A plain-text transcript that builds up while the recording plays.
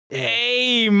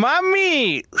Hey,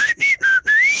 mommy!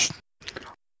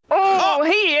 Oh,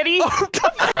 hey, Eddie.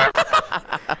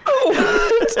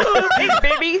 Hey,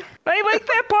 baby. I like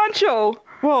that poncho.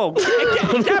 Whoa.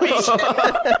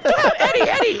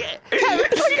 Eddie.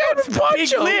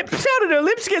 Big lips. How did her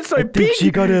lips get so I big? think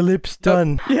she got her lips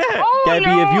done. Yeah. Oh, Gabby,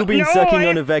 no, have you been no, sucking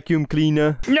on a vacuum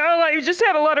cleaner? No, I just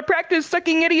had a lot of practice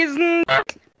sucking Eddie's.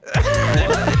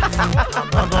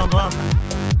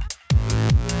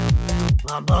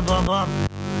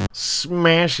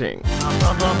 Smashing.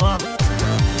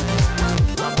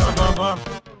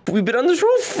 We've been on this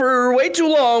roof for way too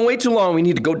long, We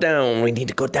need to go down. We need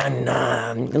to go down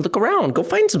and look around. Go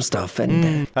find some stuff.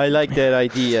 And I like that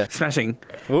idea. Smashing.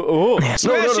 Oh.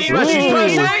 Smashing!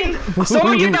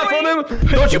 Someone get that from him!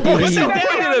 Don't you put it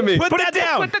at me! Put that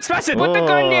down! Smash it. Put the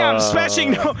gun down.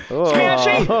 Smashing! No!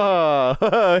 Smashing!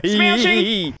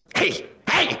 Smashing! Hey!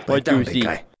 What Put it down, do you big see?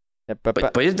 guy.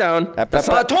 Put it down. That's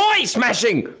not a toy!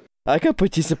 Smashing! I can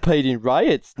participate in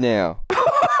riots now.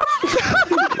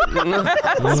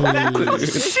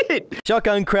 Shit.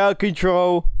 Shotgun crowd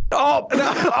control. Oh! No!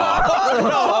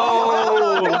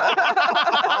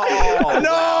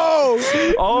 No!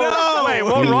 Oh, wait,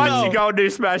 what No. rides you go and do,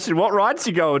 Smashing? What rides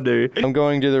you go and do? I'm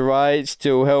going to the riots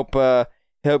to help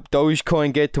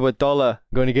Dogecoin get to $1. I'm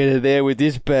gonna get it there with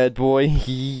this bad boy.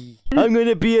 I'm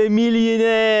gonna be a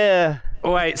millionaire.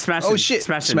 Oh, wait, Smashing. Oh, shit.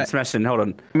 Smashing. Hold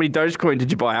on. How many Dogecoin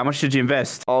did you buy? How much did you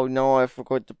invest? Oh no, I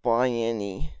forgot to buy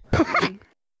any.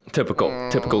 Typical.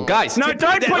 Guys! No,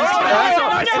 don't put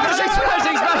Smashing!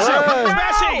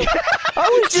 Smashing!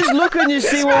 I was just looking to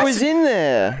see what was in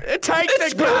there. Take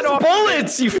It's the gun off.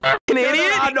 bullets, you fucking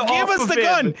idiot! Give us the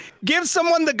gun! Give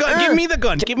someone the gun! Give me the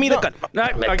gun! Give me the gun! No,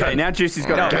 okay, now Juicy's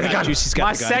got the gun. Juicy's got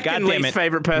My the gun. second God damn least it.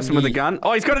 favorite person with a gun.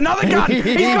 Oh, he's got another gun! He's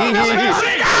got another gun!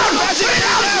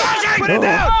 Put it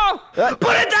down! Put it down!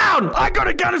 Put it down! I got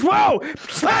a gun as well!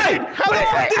 Hey! How the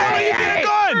fuck did I get a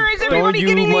gun? Where is Don't everybody you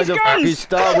getting these motherfuckers guns?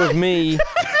 start with me.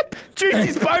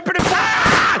 Juicy's bumping him.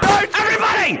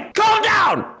 Everybody, calm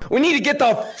down! We need to get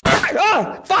the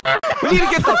We need to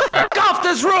get the off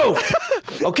this roof!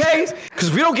 Okay? Because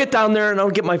if we don't get down there and I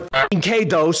don't get my K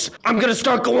dose, I'm gonna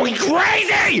start going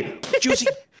crazy!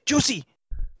 Juicy!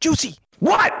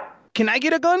 What? Can I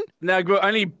get a gun? No,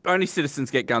 only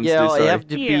citizens get guns. Yeah, too, I sorry. have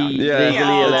to be Yeah.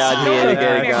 legally allowed here to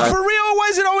get a gun. For real, why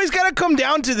is it always gotta come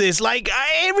down to this? Like,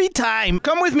 every time.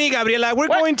 Come with me, Gabriela. We're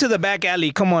going to the back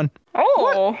alley. Come on.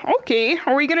 Oh, okay.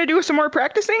 Are we gonna do some more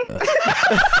practicing?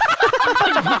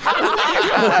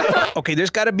 Okay, there's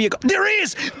gotta be a gun. There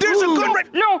is! There's a gun right...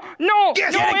 No.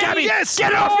 Yes, no, get it, Eddie. Gabby! Yes!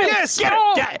 Get off it! Yes! Get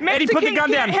No. it! Eddie, put the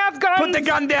gun Mexicans down. can't have guns. Put the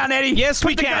gun down, Eddie. Yes,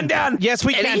 we Put can. the gun down. Yes,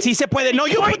 we can. Si se puede. No,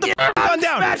 you put the gun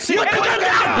down. Smash it. You put the gun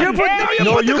down. You put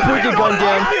the gun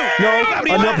down. No,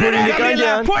 I'm not putting the gun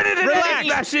down. Point it at Relax. Eddie,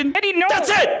 Smashing. Eddie, no. That's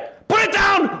it! Put it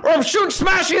down, or I'm shooting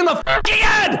Smashing in the fucking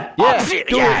head!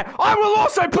 Yeah, I will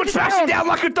also put Smashing down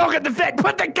like a dog at the vet.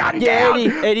 Put the gun Yeah,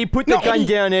 down. Eddie, put the gun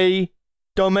down, Eddie.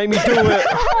 Don't make me do it.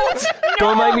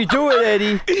 Don't make me do it,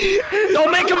 Eddie.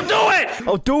 Don't make him do it!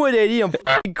 I'll do it, Eddie. I'm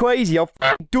f***ing crazy. I'll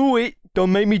f***ing do it.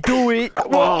 Don't make me do it.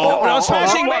 No,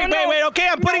 Smashing. Wait. Okay,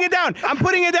 I'm putting it down. I'm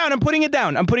putting it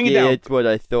down. Yeah, that's what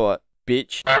I thought,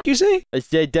 bitch. You see? I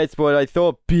said that's what I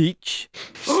thought, bitch.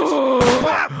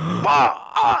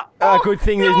 Good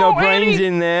thing there's no brains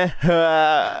in there.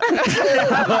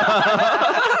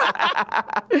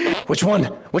 Which one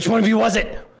of you was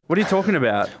it? What are you talking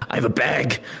about? I have a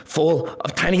bag full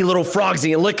of tiny little frogs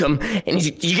and you lick them and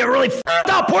you get really f***ed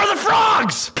up. Where are the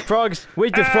frogs? Frogs.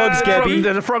 Where's the frogs, Gabby?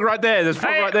 There's a frog right there. There's a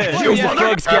frog right there. Where's the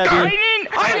frogs, Gabby?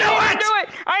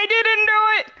 I didn't do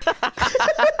it.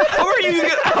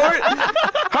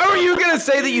 How are you gonna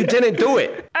say that you didn't do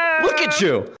it? Look at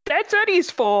you. That's Eddie's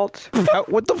fault.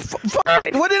 What the fuck?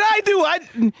 What did I do?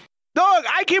 Dog,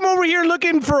 I came over here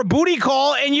looking for a booty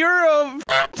call, and you're a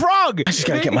frog. I just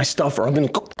gotta get my stuff or I'm gonna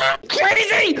go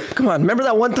crazy. Come on, remember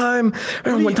that one time?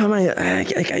 Remember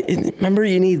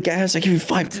you need gas? I give you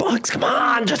 $5. Come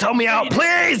on, just help me out,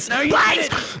 please. Please.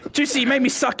 Juicy, you made me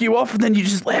suck you off and then you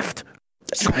just left.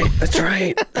 That's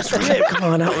right. Come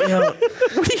on, help me out.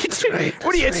 What are you doing?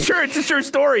 What are you? It's true. It's a true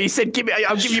story. He said,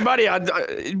 I'll give you money. I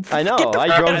know.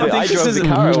 I drove the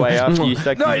car away after you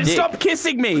sucked No, his dick. stop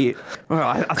kissing me.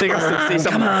 Well, I think I still see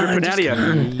something dripping out of you.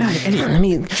 Eddie, let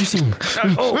me just.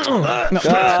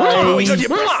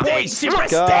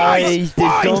 Guys,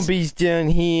 there's zombies down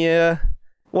here.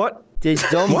 What? There's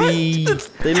zombies.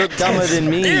 They look dumber than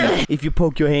me. If you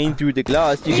poke your hand through the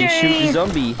glass, you can shoot the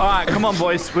zombie. All right, come on,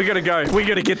 boys. We gotta go. We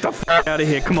gotta get the f out of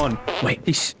here. Come on.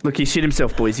 Wait. Look, he shit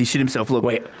himself, boys. He shit himself. Look.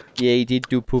 Wait. Yeah, he did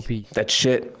do poopy. That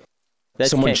shit.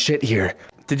 That's Someone cat. shit here.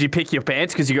 Did you pick your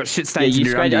pants? Because you got shit Yeah, stains in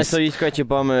your I undies. saw you scratch your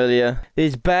bum earlier.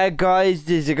 There's bad guys.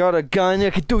 There's I got a gun. I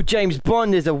can do James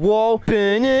Bond. There's a wall.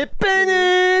 Burn it, burn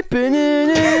it, burn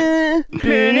it,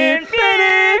 burn it,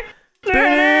 burn it.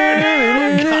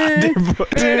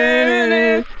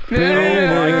 Oh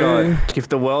my god. If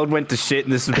the world went to shit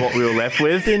and this is what we were left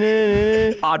with,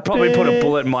 I'd probably put a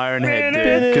bullet in my own head,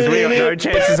 dude. Because we got no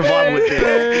chances of one with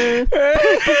this.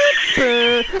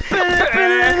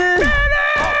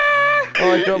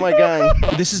 Oh, I dropped my gun.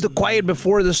 This is the quiet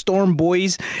before the storm,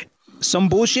 boys. Some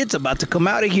bullshit's about to come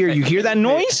out of here. You hear that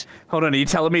noise? Hold on, are you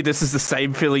telling me this is the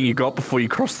same feeling you got before you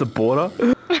crossed the border?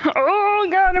 Oh,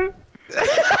 got him.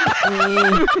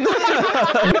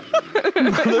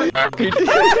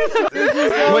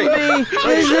 Wait,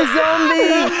 there's a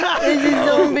zombie. There's a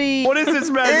zombie. What is this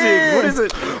magic? What is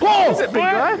it? Oh! Is it big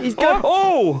guy? He's got.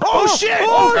 Oh! Oh, shit!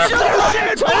 Oh,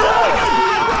 shit!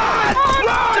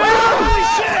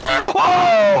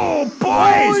 Oh,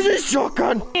 boys! It's a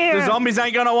shotgun. The zombies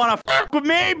ain't gonna wanna f with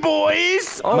me,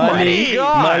 boys! Oh Molly, my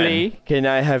god! Molly, can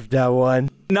I have that one?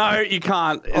 No, you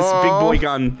can't. It's a big boy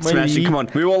gun. Smashing, come on.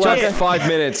 We will Chuck last it. 5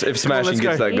 minutes if Smashing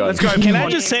gets that gun. Let's go. Can I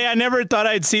just say I never thought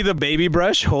I'd see the baby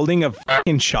brush holding a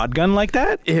fucking shotgun like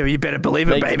that? Yeah, you better believe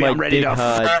it, Makes baby. my I'm ready dick to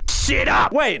hard. shit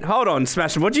up. Wait, hold on,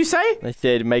 Smashing. What'd you say? I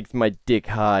said it makes my dick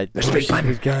hard. There's a big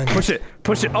button. Gun. Push it.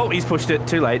 Push it. Oh, he's pushed it.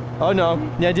 Too late. Oh no,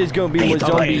 now there's gonna be more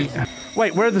zombies.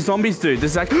 Wait, where are the zombies, dude?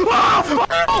 This is actually. Oh, fuck!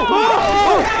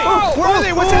 Where are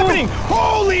they? What's happening?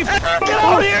 Holy f***! Get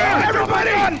out of here!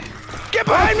 Everybody! Get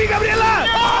behind me, Gabriela!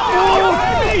 Oh,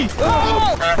 get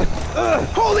behind me!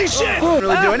 Holy shit! Didn't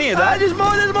really do any of that. There's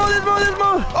more, there's more, there's more, there's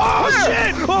more. Oh,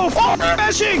 shit! Oh,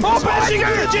 smashing! Oh, smashing!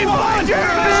 You're the James Bond!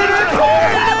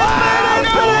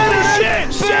 Holy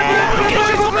shit!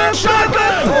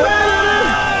 Shotgun!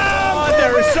 Oh,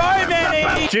 there are so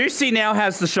many. Juicy now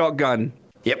has the shotgun.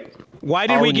 Yep. Why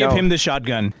did we give him the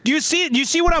shotgun? Do you see it? Do you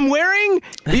see what I'm wearing?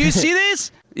 Do you see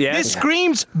this? Yeah. This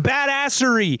screams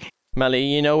badassery. Melly,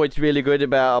 you know what's really good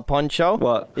about a poncho?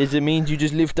 What? Is it means you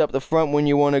just lift up the front when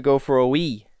you want to go for a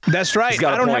wee. That's right.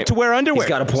 got I a don't have point. to wear underwear. He's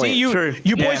got a point. See, you True.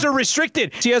 boys Yeah. are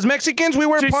restricted. See, as Mexicans, we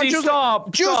wear Juicy, ponchos.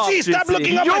 stop. Juicy, stop Juicy.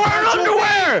 looking up You're my wearing poncho.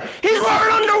 underwear! He's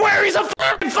wearing underwear! He's a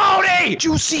f***ing phony!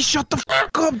 Juicy, shut the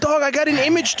fuck up, dog. I got an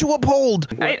image to uphold.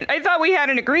 I thought we had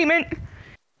an agreement.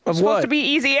 Of Supposed to be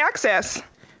easy access.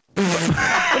 What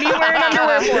are you wearing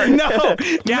underwear for? No,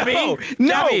 Gabby, no,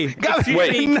 Gabby, Gabby.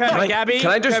 Wait, no. Gabby, Can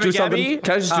I just Gabby, do something? Gabby?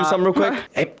 Can I just do something real quick?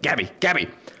 Hey, Gabby.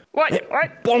 What? Hey,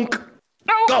 What? bonk.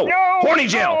 No, Go. no. Horny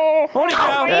jail. No. Horny jail.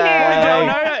 Horny Horny jail.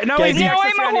 jail. No, Gabby, easy Now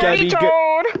access I'm a around horny here.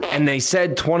 toad. And they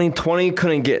said 2020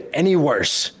 couldn't get any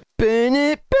worse. Burn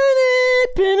it, burn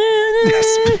it, burn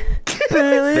it.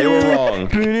 They were wrong.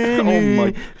 Oh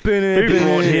my. Who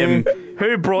brought him?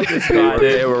 Who brought this guy?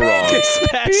 They were wrong.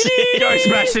 Go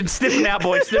smashing. Sniff him out,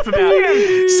 boy. Sniff him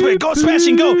out. Go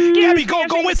smashing, go. Gabby, go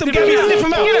with him. Gabby, sniff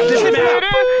him out. Sniff him out.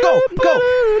 Go.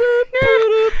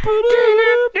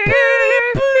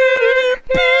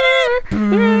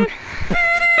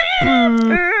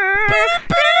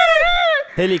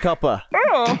 Helicopter.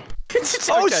 Oh.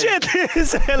 Oh shit!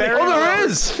 There's a helicopter. There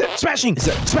is. Smashing.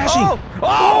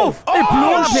 Oh! It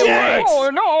blew up. Shit. Oh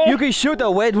no. You can shoot the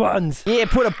wet ones. Yeah,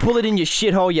 put a bullet in your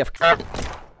shithole, you.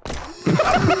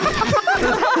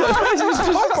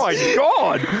 Oh my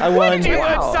god! I won. You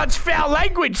learned Wow. such foul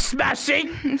language,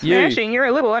 smashing! Smashing, you're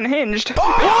a little unhinged.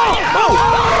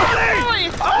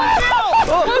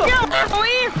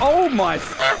 Oh my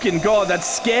fucking god, that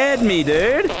scared me,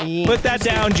 dude! Put that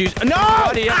down, Juice. No!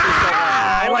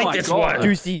 I like this one.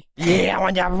 Juicy. Yeah, I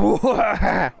want that.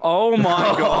 Oh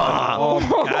my god. Oh,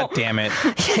 god damn it.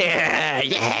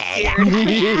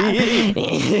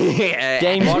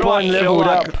 James Why do I Bond feel leveled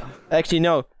like- up. Actually,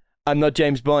 no. I'm not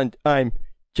James Bond. I'm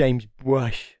James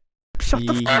Brush. Shut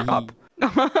the fuck up.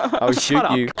 I'll shoot Shut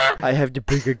up. you. I have the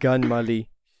bigger gun, Molly.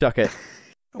 Suck it.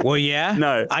 Well, yeah?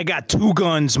 No. I got 2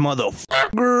 guns,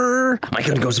 motherfucker. My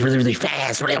gun goes really, really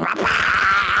fast.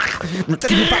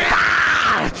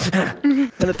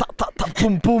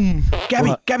 Boom, boom.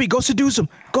 Gabby, go seduce him.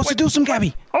 Go seduce him,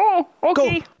 Gabby. Oh, Go.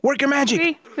 okay. Work your magic.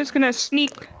 Okay, just gonna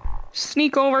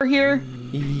sneak over here.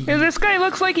 Yeah, this guy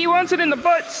looks like he wants it in the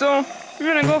butt, so we're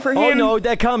gonna go for him. Oh no,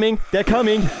 they're coming. They're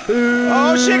coming.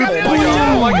 Oh shit, Gabby.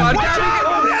 Oh my god.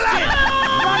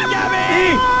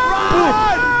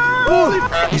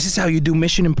 This is how you do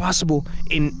Mission Impossible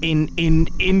in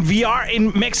VR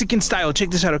in Mexican style. Check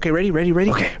this out. Okay, ready?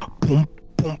 Okay. Boom,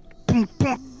 boom, boom,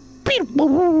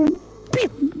 boom.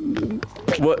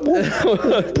 What? What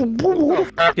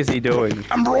the f is he doing?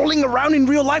 I'm rolling around in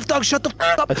real life, dog. Shut the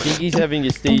f up. I think he's having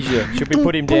anesthesia. Should we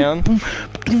put him down?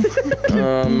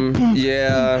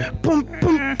 Yeah.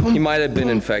 He might have been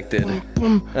infected.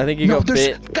 I think he got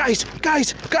bit. Guys.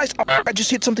 Oh, I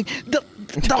just hit something.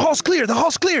 The hall's clear. The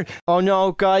hall's clear. Oh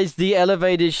no, guys, the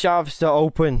elevator shafts are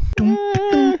open.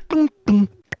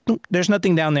 There's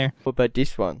nothing down there. What about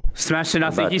this one? Smashing,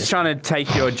 I think he's trying to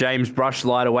take your James Brush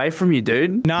light away from you,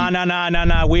 dude. No.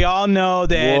 We all know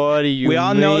that. What do you We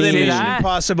all know that mean? Mission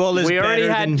Impossible is We already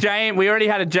better had than... We already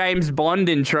had a James Bond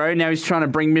intro. Now he's trying to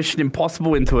bring Mission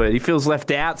Impossible into it. He feels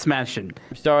left out, Smashing.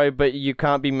 Sorry, but you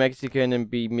can't be Mexican and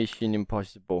be Mission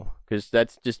Impossible. Because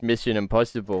that's just Mission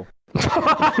Impossible. Oh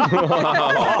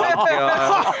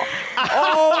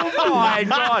my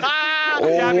god!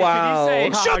 Oh,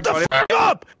 wow. Shut the f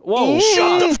up! Whoa!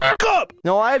 Shut the f up!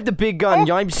 No, I have the big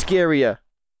gun. I'm scarier.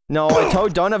 No, I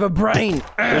don't have a brain.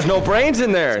 There's no brains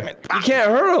in there. You can't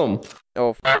hurt him.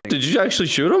 Oh, Did you actually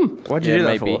shoot him? What'd you do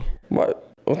that maybe. for?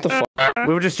 What the fuck?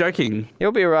 We were just joking.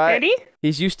 He'll be right. Eddie?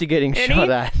 He's used to getting Eddie? shot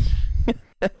at.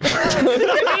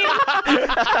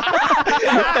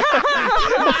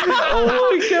 Oh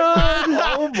my god.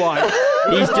 Oh my!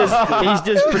 He's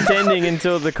just pretending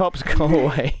until the cops go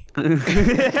away.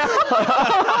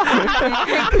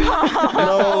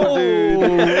 No,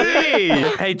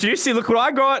 dude. Hey, Juicy, look what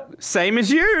I got. Same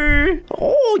as you.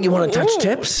 Oh, you want to touch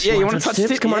tips? Yeah, you want to touch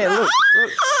tips? Come on. Yeah, look.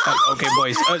 Okay,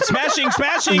 boys. Smashing.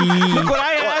 Look what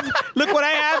I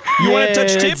have. You want to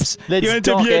touch Yes, tips? let's You wanna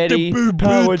dock, Eddie.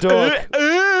 Power dock.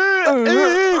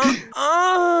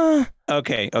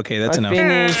 Okay, that's enough.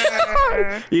 Finished.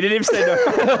 You didn't even say no. You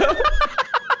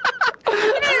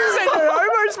didn't even say no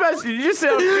homo, Smashing. You just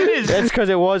said I'm finished. That's because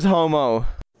it was homo.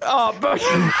 Oh, but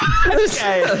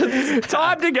okay.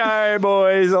 Time to go,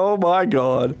 boys. Oh my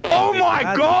god. Oh my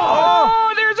god.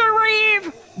 Oh, there's a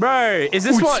rave! Bro, is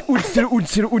this what? Oh my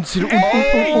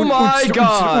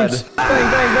god.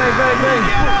 Bang, bang, bang, bang, bang.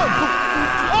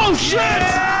 Oh shit!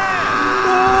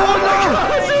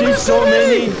 There's so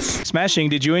many. Smashing,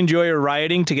 did you enjoy your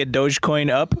rioting to get Dogecoin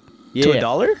up to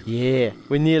 $1? Yeah,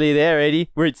 we're nearly there, Eddie.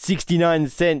 We're at 69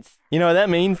 cents. You know what that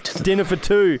means? Dinner for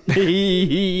two.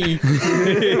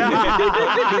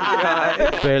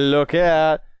 Better look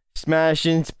out.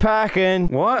 Smashing's packing.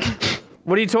 What?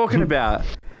 What are you talking about?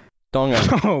 Donga.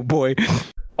 Oh boy.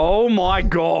 Oh my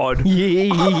god.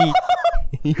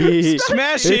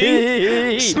 Smashing,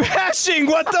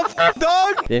 what the f,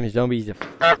 dog? Them zombies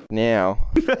are now.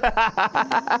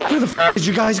 Where did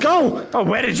you guys go? Oh,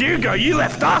 where did you go? You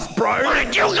left us, bro. Where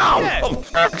did you go? Oh,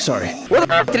 sorry. Where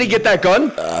the f did he get that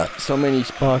gun? So many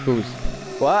sparkles.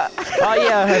 What? Oh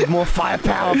yeah, I have more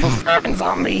firepower for f***ing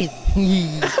zombies.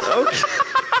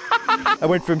 I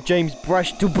went from James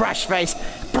Brush to Brush Face.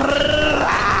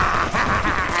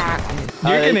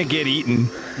 You're gonna get eaten.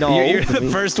 No. You're the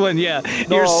first one, yeah.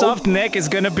 No. Your soft neck is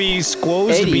gonna be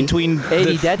squozen Eddie, between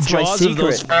Eddie, the that's my jaws of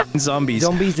those secret. f***ing zombies.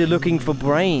 Zombies are looking for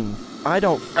brains. I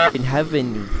don't f***ing have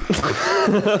any.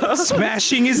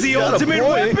 Smashing is the ultimate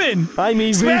weapon. I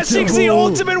mean, Smashing's the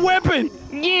ultimate weapon.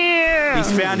 Yeah!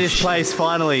 He's found his place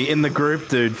finally in the group,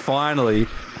 dude. Finally.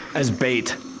 As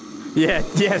bait. Yeah,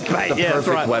 yes, mate. The Yeah, that's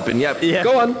perfect right. weapon. Yep. Yeah.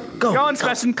 Go on. Go. Go on,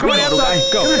 Smashing. Come on Go, outside.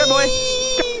 go. Go, boy.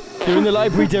 They're in the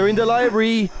library. They're in the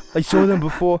library. I saw them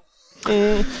before.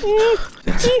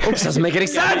 This doesn't make any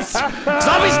sense.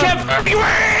 Zombies can't f***ing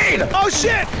read. Oh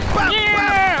shit! Bop,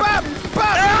 bop, bop,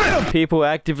 bop. People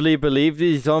actively believe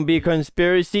this zombie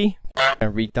conspiracy.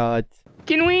 Retards.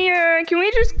 Can we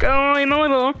just go? I'm a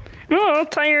little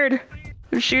tired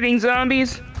of shooting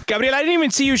zombies. Gabriel, I didn't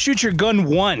even see you shoot your gun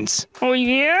once. Oh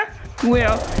yeah?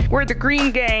 Well, we're the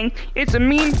Green Gang. It's a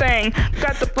mean thing.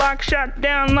 Got the block shot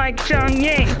down like Zhang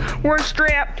Yang. We're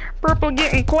strapped. Purple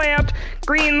getting clapped.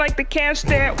 Green like the cast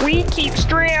that we keep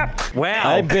strapped. Wow.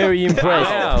 I'm very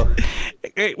impressed. Wow.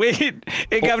 Wait.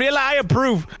 Hey, Gabriela, I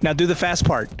approve. Now do the fast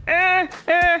part. Eddie,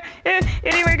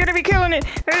 we're gonna be killing it.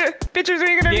 Bitches,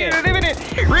 we're gonna be living it.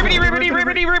 Ribbity, ribbity,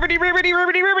 ribbity, ribbity, ribbity,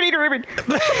 ribbity, ribbity, ribbity.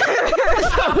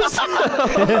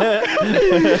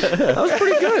 That was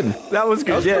pretty good. That was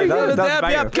good. Yeah, that was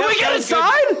banger. Can we get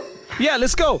inside? Yeah,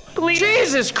 let's go. Please.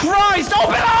 Jesus Christ!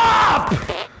 Open up!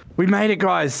 We made it,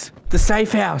 guys. The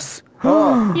safe house.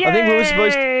 I think we were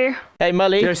supposed to... Yay. Hey,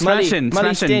 Mully. You're smashing.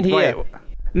 Mully, stand here. Wait.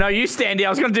 No, you stand here.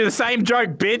 I was going to do the same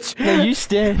joke, bitch. No, you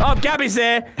stand. Oh, Gabby's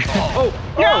there.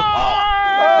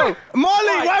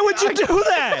 Molly, why would you do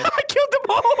that? I killed the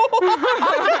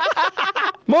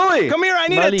Molly! Come here, I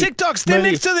need Molly, a TikTok. Stand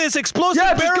Molly. next to this explosive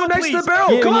Yeah, just barrel, go next please. to the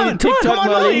barrel. Yeah, Come we on, need a TikTok, Come on,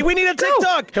 Molly. Molly. We need a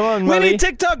TikTok. Come on, We Molly. need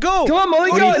TikTok. Go. Come on,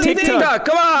 Molly. We Go. need I need TikTok. TikTok.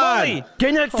 Come on. Molly.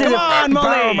 Get next to Come the on,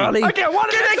 barrel, Molly. Molly. Okay, one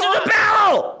Get next to the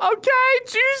barrel. Okay,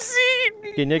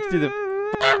 juicy. Get next to the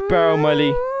barrel,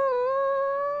 Molly.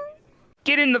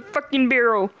 Get in the fucking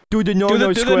barrel. Do the Do no-no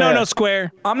the square. no-no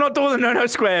square. I'm not doing the no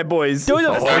square, boys. Do the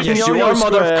Oh, fucking yes, you no-no are,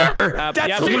 square. motherfucker. Yeah,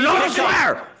 That's we need No TikTok.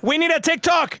 square. We need a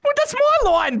TikTok. Well, that's my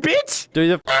line, bitch. Do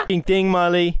the fucking thing,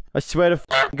 Molly. I swear to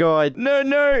God. No,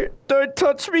 don't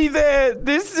touch me there.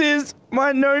 This is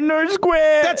my no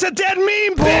square. That's a dead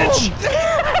meme, bitch.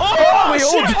 oh, We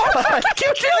all shit.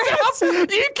 You killed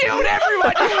yourself. You killed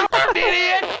everyone, you fucking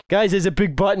idiot. Guys, there's a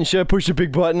big button. Should I push the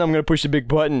big button? I'm gonna push the big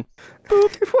button.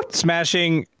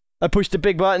 Smashing. I pushed the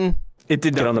big button. It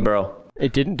did Get on the barrel.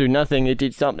 It didn't do nothing. It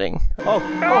did something. Oh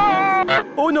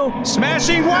no.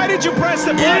 Smashing. Why did you press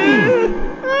the button?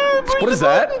 What is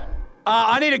that?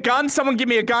 I need a gun. Someone give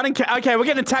me a gun. Okay, we're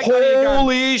getting attacked. I need a gun.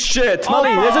 Holy shit.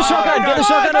 Molly, there's a shotgun. Get the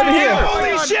shotgun over here.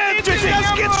 Holy shit. Just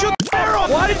get shoot the barrel.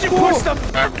 Why did you push the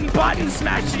fucking button,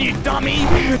 smashing you dummy?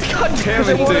 God damn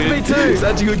it, wanted dude. me to.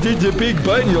 That's you did the big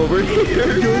button over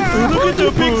here. Look at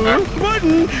the big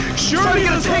button. Surely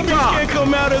the zombies TikTok. can't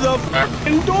come out of the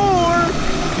fucking door.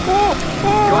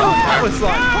 That was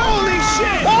like, Holy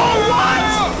shit. oh, what?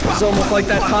 It's almost like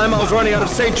that time I was running out of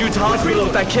St. Jude's Hospital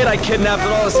with that kid I kidnapped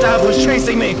and all the staff was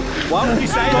chasing me. What would you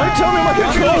say? Don't tell me my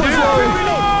controller's low.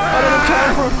 I don't have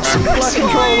time for a flat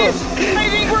controller. I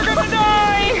think we're gonna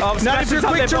die. Oh, Not if you're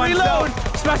quick to reload.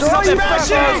 Smash this up there by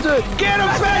Smashing. itself. Get him,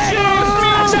 Smashing.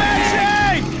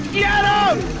 Smashing. Get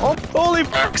him. Holy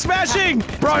fuck, Smashing.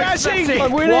 Bro, Smashing.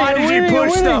 I'm winning, Why I'm did winning, you I'm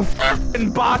push the winning.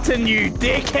 fucking button, you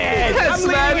dickhead? I'm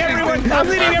leading everyone. I'm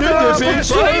leading You're everyone. the big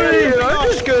Smashing. button. I'm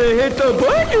just gonna hit the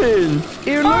button.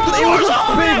 It was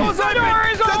open. The door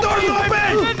is open.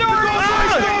 The door is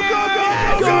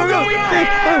Go.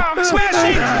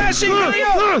 Smashing. Hurry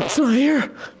up. It's not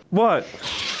here. What?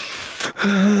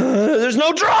 There's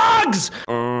no drugs.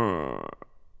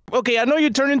 Okay, I know you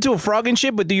turned into a frog and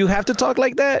shit, but do you have to talk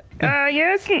like that?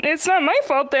 Yeah, it's not my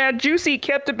fault that Juicy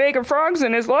kept a bag of frogs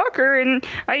in his locker, and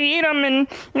I ate them, and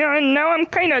and now I'm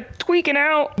kind of tweaking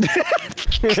out.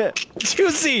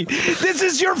 Juicy, this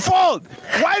is your fault.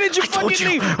 Why did you fucking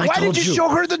leave? Why did you show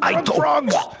her the drunk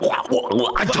frogs?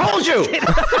 I told you.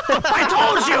 I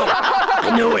told you.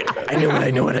 I knew it. I knew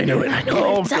it.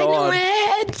 Oh, God.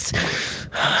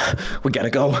 We gotta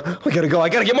go. I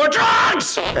gotta get more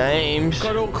drugs. Ames.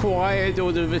 Got all quiet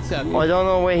all of a sudden. I don't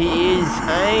know where he is.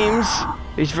 Ames.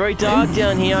 It's very dark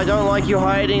down here. I don't like you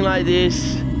hiding like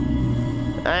this.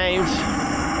 Ames.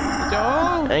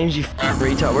 Oh, Ames, you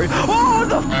retard. Oh, what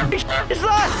the f is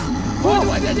that? what the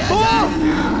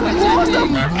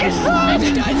fuck is that?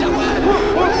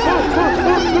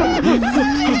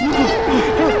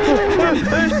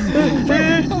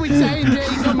 Oh, it's saying that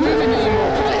he's not moving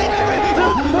anymore.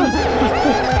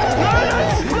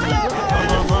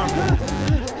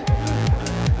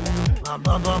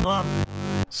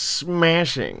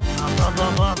 Smashing.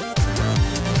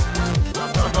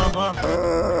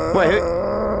 Wait,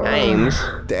 Ames,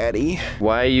 Daddy.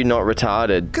 why are you not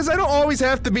retarded? Because I don't always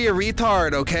have to be a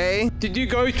retard, okay? Did you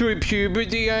go through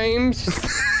puberty, Ames?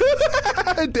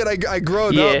 Did I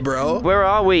grown up, bro? Where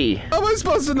are we? How am I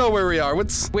supposed to know where we are?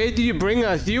 What's... Where did you bring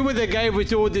us? You were the guy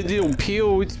with all the little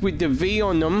pills with the V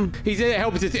on them. He said it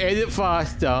helps us edit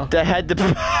faster. They had the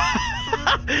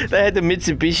they had the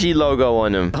Mitsubishi logo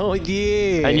on them. Oh,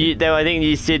 yeah. And I think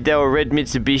you said they were red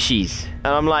Mitsubishis. And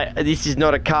I'm like, this is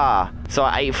not a car. So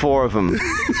I ate 4 of them.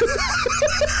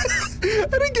 I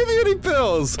didn't give you any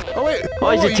pills. Oh, wait. Oh,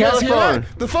 it's a you guys hear telephone.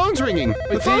 that? The phone's ringing.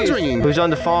 The phone's ringing. Who's on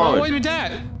the Oh, phone? what was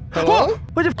that? Hello?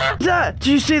 What the f is that? Did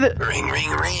you see that? Ring, ring,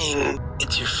 ring.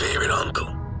 It's your favorite uncle.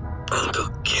 Uncle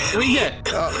Kenny. What is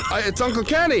that? It's Uncle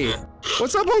Kenny.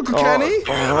 What's up, Uncle Kenny?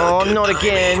 Oh, not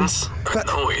again. I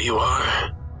know where you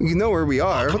are. You know where we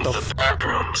are. What the The back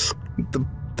rooms.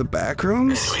 The back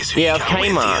rooms? Anyways, who Yeah, you got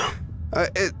with Kmart.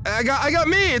 you? I got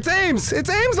me. It's Ames. It's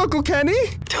Ames, Uncle Kenny.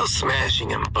 Tell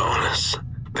Smashing and Bonus.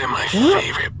 They're my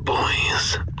favorite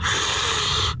boys.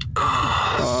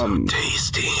 Oh, so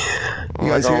tasty. You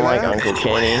guys I hear don't like that? Uncle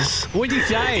Kenny. Anyways, What did he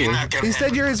say? you're not gonna He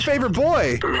said you're his favorite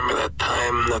boy. remember that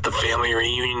time at the family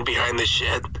reunion behind the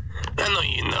shed? I know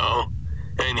you know.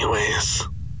 Anyways,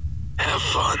 Have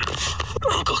fun.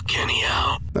 Uncle Kenny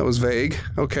out. That was vague.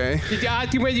 Okay. Did you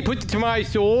ask him where you put the tomato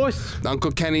sauce?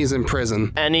 Uncle Kenny's in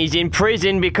prison. And he's in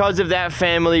prison because of that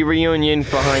family reunion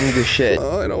behind the shed.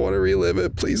 Oh, I don't want to relive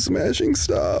it. Please, Smashing,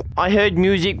 stop. I heard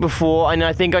music before, and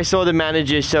I think I saw the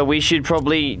manager, so we should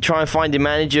probably try and find the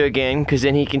manager again, because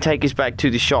then he can take us back to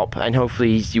the shop, and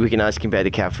hopefully we can ask him about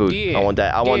the cat food. Yeah. I want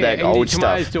that and old the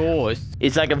tomato stuff. sauce.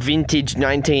 It's like a vintage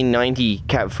 1990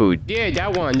 cat food. Yeah,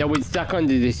 that one that was stuck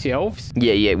under the shelves.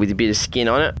 Yeah, with a bit of skin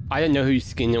on it. I don't know whose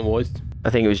skin it was. I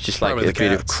think it was just like Probably a the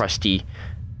bit of cat's. crusty.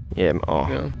 Yeah, oh.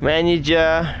 Yeah.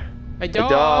 Manager. Hey, dog.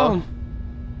 dog.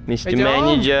 Mr. Hey, dog.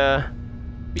 Manager.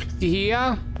 You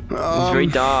here? It's very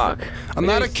dark. I'm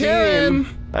not a Let me see him.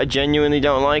 Ken. I genuinely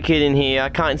don't like it in here. I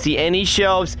can't see any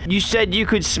shelves. You said you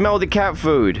could smell the cat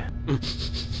food.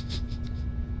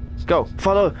 Go,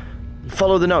 follow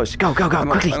the nose. Go, I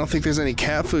quickly. don't think there's any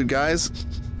cat food, guys.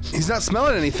 He's not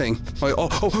smelling anything.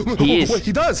 He is. Wait,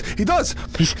 he does. He does.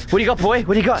 What do you got, boy?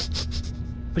 What do you got?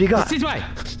 What do you got? This way.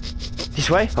 This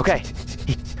way? Okay.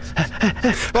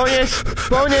 Bonus!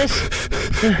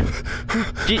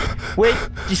 Wait,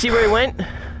 do you see where he went?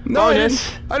 No, Bonus!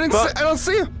 I don't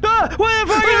see him. Ah, where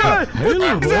the fuck are you? Hey,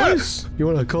 little boys. You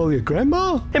want to call your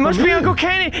grandma? It must be Uncle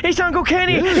Kenny! It's Uncle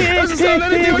Kenny! Doesn't sound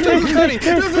anything like Uncle Kenny.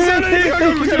 Doesn't sound anything like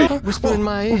Uncle Kenny. Whisper in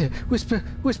my ear. Whisper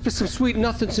some sweet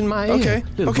nothings in my ear. Okay,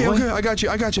 little okay, boy. okay. I got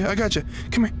you.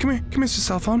 Come here, Mr.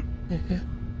 Cell Phone.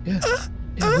 Yeah.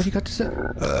 What do you got to say?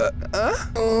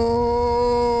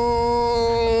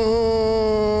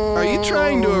 Are you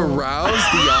trying to arouse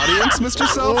the audience, Mr.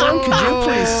 Cell Phone? Could you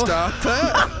please stop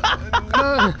that?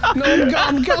 No,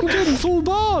 I'm getting full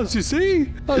bars, you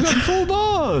see? I got full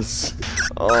bars.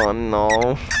 Oh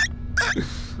no.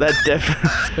 That's definitely.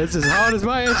 That's as hard as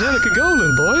my antenna can go,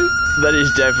 little boy. That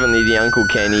is definitely the Uncle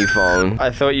Kenny phone. I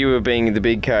thought you were being the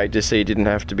big character so you didn't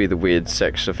have to be the weird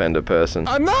sex offender person.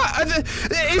 I'm not.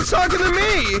 He's talking to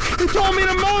me. He told me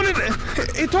to moan it.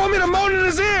 He told me to moan in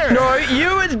his ear. No,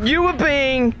 you were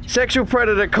being sexual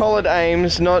predator collared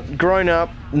Ames, not grown up,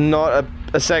 not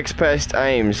a sex pest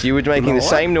Ames. You were making the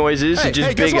same noises, Hey, just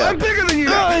hey, guess bigger. what? I'm bigger than you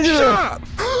now. Shut up.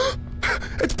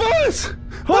 It's Bonus.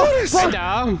 Bonus.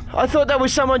 Hello. I thought that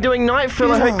was someone doing night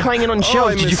fill. I heard clanging on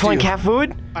shelves. I Did you missed find you. cat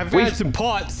food? I found some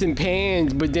pots and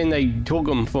pans, but then they took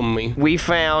them from me. We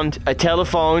found a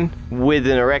telephone with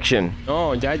an erection.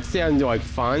 Oh, that sounds like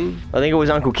fun. I think it was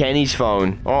Uncle Kenny's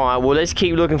phone. All right, well, let's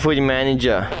keep looking for the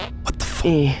manager. What the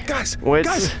fuck? Guys,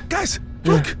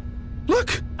 look.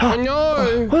 I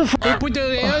know. What the fuck? They put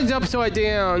the hands upside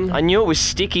down. I knew it was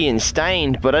sticky and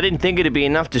stained, but I didn't think it'd be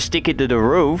enough to stick it to the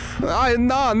roof. Neither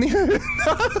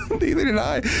did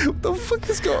I. What the fuck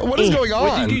is going? What is going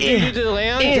What on? did you do to the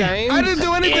lounge, James? I didn't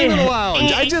do anything to the lounge.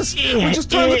 We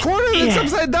just turned the corner and it's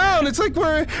upside down. It's like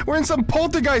we're in some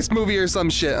poltergeist movie or some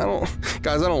shit. I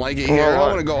don't like it here. I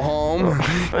want to go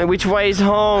home. Which way's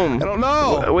home? I don't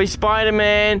know. We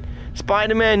Spider-Man.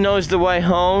 Spider-Man knows the way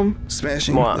home.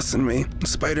 Smashing, What? listen to me.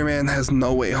 Spider-Man has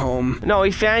no way home. No,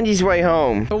 he found his way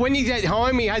home. But when he's at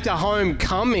home, he has a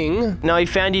homecoming. No, he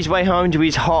found his way home to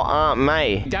his hot Aunt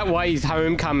May. That way he's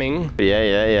homecoming.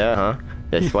 Yeah, huh?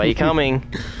 That's why you're coming.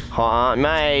 Hot Aunt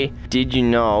May. Did you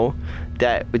know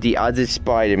that with the other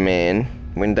Spider-Man,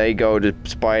 when they go to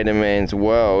Spider-Man's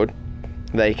world,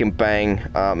 they can bang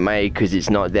Aunt May because it's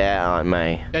not their Aunt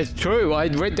May? That's true. I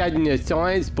read that in a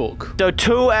science book. So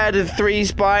 2 out of 3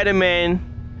 Spider-Man,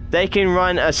 they can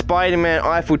run a Spider-Man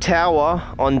Eiffel Tower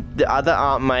on the other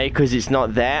Aunt May because it's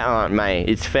not their Aunt May.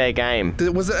 It's fair game.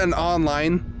 Was it an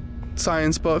online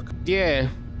science book? Yeah.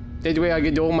 That's where I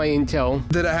get all my intel.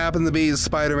 Did it happen to be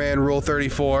Spider-Man Rule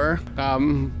 34? I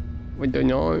don't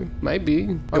know. Maybe.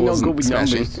 I'm not good with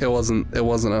Smashing. numbers. It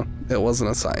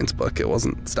wasn't a science book. It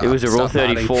wasn't. Stop. It was a Rule stop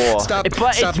nodding. 34. Stop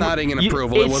But it's- nodding in you-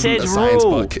 approval. it It wasn't a says science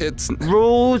rule. book. It's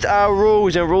Rules are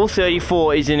rules, and Rule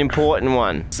 34 is an important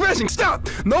one. Smashing. Stop.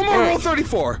 No more Rule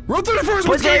 34. Rule 34 is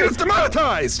what's But getting there- us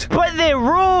demonetized. But they're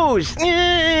rules!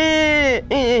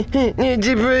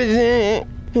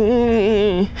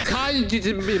 Can't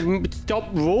just stop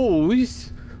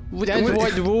rules. That's why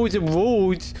the rules are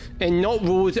rules, and not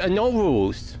rules are not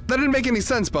rules. That didn't make any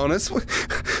sense, Bonus.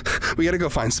 We gotta go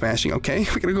find Smashing, okay?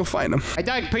 We gotta go find him. I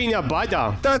like peanut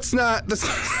butter. That's not. Let's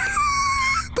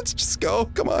just go.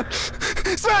 Come on.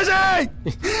 Smashing!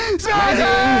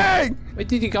 Smashing! Where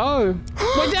did he go?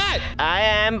 What's that? I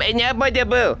am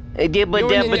inevitable.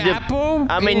 You're an apple?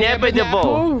 I'm An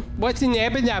inevitable. What's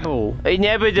inevitable?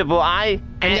 Inevitable. I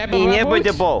am Inevitable?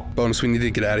 inevitable. Bonus, we need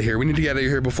to get out of here. We need to get out of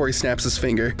here before he snaps his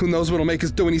finger. Who knows what'll make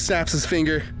us do when he snaps his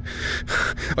finger?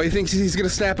 Oh, he thinks he's gonna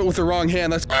snap it with the wrong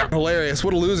hand. That's hilarious.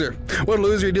 What a loser. What a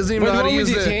loser. He doesn't even know how to use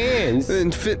his the hands?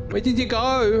 and fit. Where did you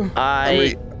go?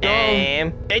 I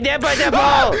am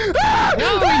inevitable.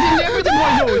 No, he's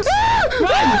inevitable.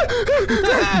 Run!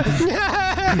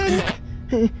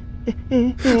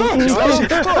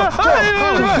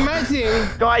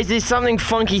 Smashing. Guys, there's something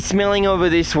funky smelling over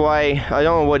this way. I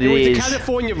don't know what it It was is. the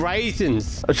California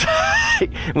raisins.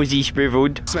 Was he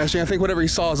shriveled? Smashing, I think whatever he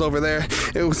saw is over there.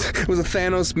 It was a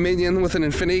Thanos minion with an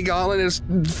infinity gauntlet. It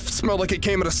smelled like it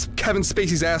came out of Kevin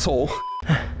Spacey's asshole.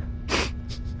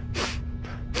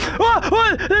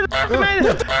 What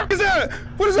is that?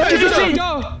 What is that? Did you see?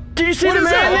 Did you see the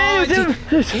man there?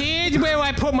 Here's where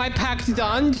I put my packs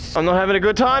on. I'm not having a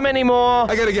good time anymore.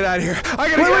 I gotta get out of here. I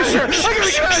gotta get out of here. I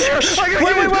gotta get out of here. I gotta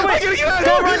get out of here.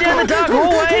 Don't run down the dark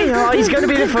hallway. Oh, he's gonna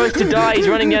be the first to die. He's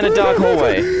running down a dark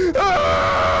hallway.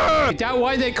 Is that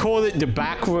why they call it the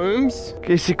back rooms?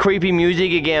 It's the creepy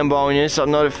music again, Bonus.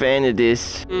 I'm not a fan of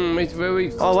this. It's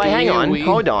very Oh, wait, hang on. scary.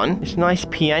 Hold on. It's nice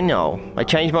piano. I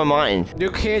changed my mind.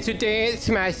 Look here to dance,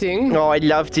 Smashing. Oh, I'd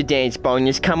love to dance,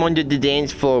 Bonus. Come onto the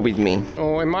dance floor with me.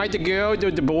 Oh, am I the girl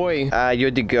or the boy?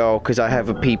 You're the girl, because I have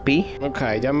a pee-pee.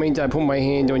 Okay, that means I put my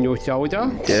hand on your shoulder.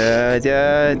 Da,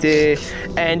 da, da.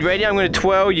 And ready? I'm going to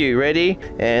twirl you. Ready?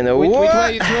 And Which way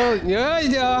what? you throw?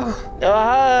 Yeah. Oh,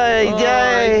 hi,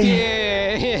 yay.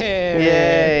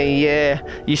 Yeah. Yeah.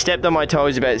 You stepped on my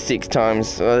toes about 6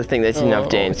 times. I think that's enough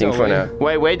dancing it's for all now. right.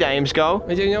 Wait, where'd Ames go?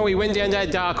 I don't know, we went down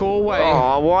that dark hallway.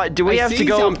 Oh, what? Do we have I to see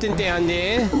go? something down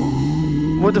there.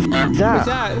 What the f is that? What's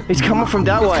that? It's coming from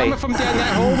that way. Coming from down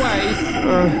that hallway.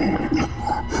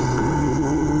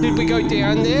 Did we go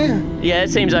down there? Yeah, it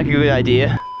seems like a good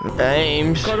idea.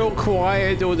 Ames. Got all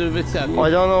quiet all of a sudden. I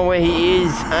don't know where he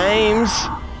is. Ames.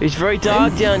 It's very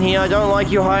dark down here. I don't like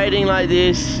you hiding like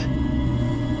this.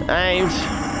 Ames.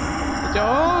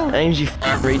 Oh. Ames, you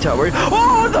retard.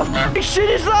 Oh, what the f shit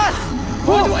is that?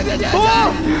 What the fuck is that?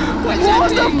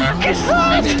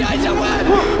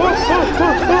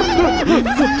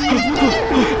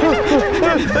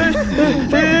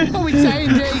 Oh, he's saying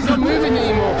that he's not moving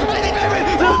anymore.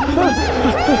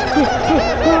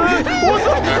 What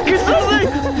the fuck is something?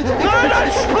 No,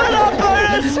 don't split up,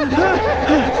 Bonus!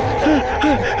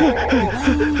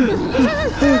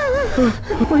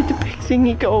 Where'd the big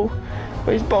thingy go?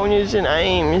 Where's Bonus and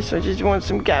Ames? I just want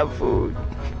some cat food.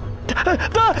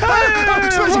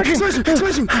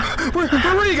 Smashing!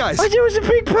 Where were you guys? There was a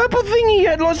big purple thingy. It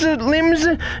had lots of limbs.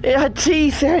 It had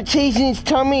teeth. It had teeth in its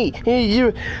tummy.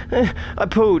 I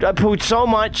pooed so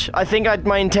much. I think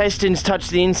my intestines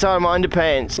touched the inside of my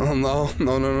underpants. Oh, no.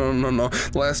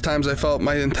 The last times I felt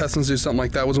my intestines do something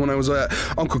like that was when I was at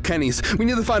Uncle Kenny's. We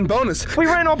need to find Bonus. We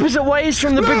ran opposite ways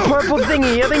from the big purple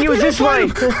thingy. I think it was this way.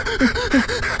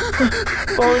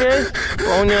 Bonus!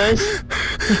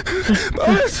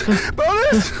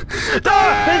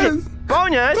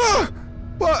 Bonus!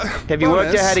 What? Have you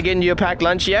worked out how to get into your packed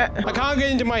lunch yet? I can't get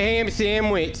into my ham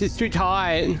sandwich. It's too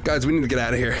tight. Guys, we need to get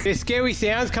out of here. There's scary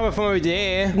sounds coming from over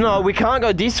there. No, we can't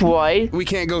go this way. We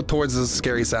can't go towards the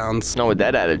scary sounds. Not with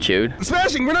that attitude.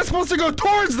 Smashing, we're not supposed to go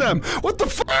towards them. What the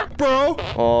fuck, bro?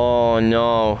 Oh,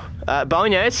 no.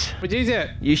 Bonus, What is it?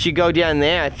 you should go down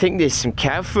there. I think there's some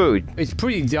cat food. It's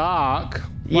pretty dark.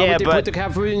 Why Yeah, would they but- put the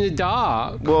cat food in the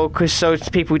dark? Well, because so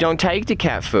people don't take the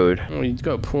cat food. Oh, you've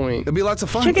got a point. It'll be lots of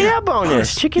fun. Check it out,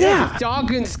 Bonus. Check it out.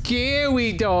 Dark and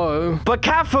scary, though. But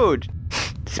cat food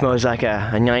smells like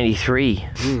a 93.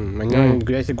 I know,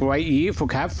 that's a great year for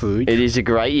cat food. It is a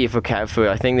great year for cat food.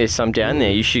 I think there's some down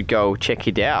there. You should go check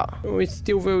it out. Oh, it's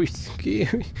still very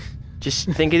scary. Just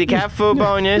think of the cat food,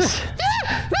 Bonus.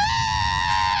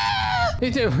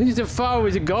 It's a far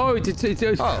as it goes. It's okay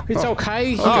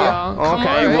here. okay, Come on,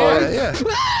 well- man. Yeah.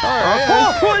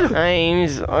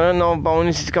 Ames, I don't know.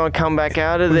 Bonus is gonna come back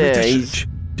out of there. He's.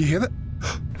 Do you hear that?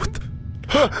 What the?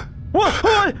 What?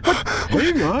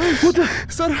 Hey guys, Is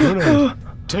that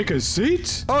take a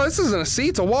seat. Oh, this isn't a seat,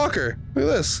 it's a walker. Look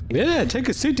at this. Yeah, take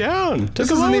a seat down. Take This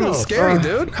a isn't load even off. scary,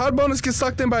 dude. How'd Bonus get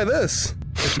sucked in by this?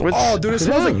 Oh, dude, it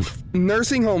smells like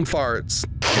nursing home farts.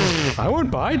 I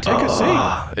won't buy. Take a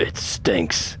seat. It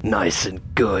stinks nice and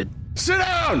good. Sit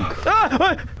down.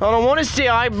 I don't want to see.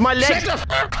 My legs. Sit the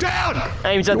fuck down.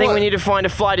 Ames, I think What? we need to find a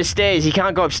flight of stairs. He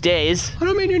can't go upstairs. I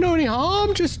don't mean you know any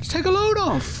harm. Just take a load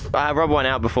off. I rubbed one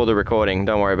out before the recording.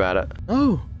 Don't worry about it.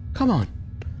 Oh, come on,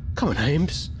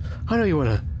 Ames. I know you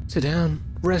wanna sit down,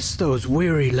 rest those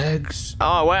weary legs.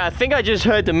 Oh, well, I think I just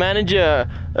heard the manager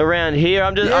around here.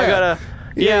 I gotta.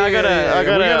 I'll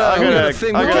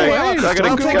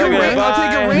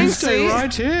take a rain seat.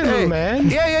 Right here, little man.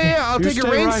 Yeah. I'll take a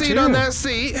rain seat on that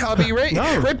seat. I'll be right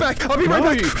back. I'll be right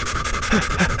back.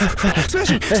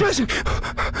 Smashing.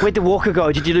 Where'd the walker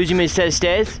go? Did you lose him in a set of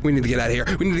stairs? We need to get out of here.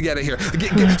 Come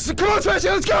on,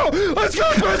 Smashing. Let's go,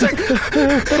 Smashing.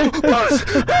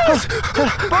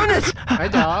 Bonus! Hi,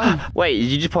 Dad. Wait,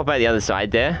 did you just pop out the other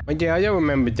side there? Yeah, I don't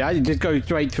remember that. It just goes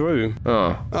straight through.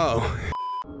 Oh.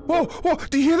 Whoa,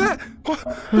 do you hear that? What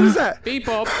is that? Beep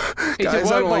up. It's Guys,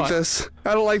 a I don't like robot. this.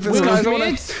 I don't like this, Will guys. I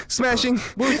wanna... Smith? Smashing.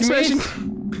 Smith?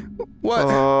 What?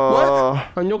 What?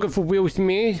 I'm looking for Will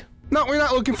Smith. No, we're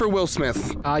not looking for Will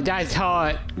Smith. That's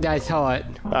hot. That's hot.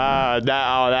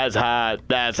 That's hot.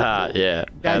 That's hot, yeah.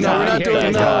 That's No, we're not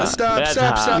doing that. That's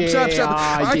Stop. hot.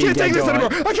 I can't take this anymore.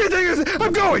 I can't take this.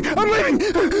 I'm going. I'm leaving.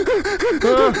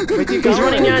 He's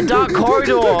running down a dark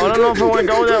corridor. I don't know if I want to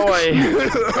go that way.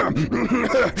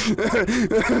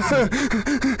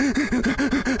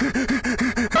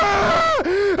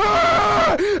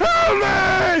 Help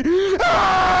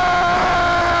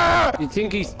me! You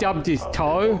think he stubbed his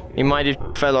toe? He might have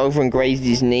fell over and grazed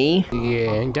his knee.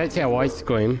 Yeah, that's how I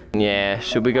scream. Yeah,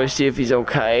 should we go see if he's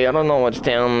okay? I don't know what's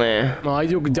down there. I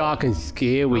look dark and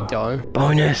scary though.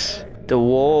 Bonus. The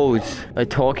walls are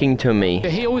talking to me. The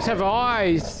hills have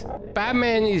eyes.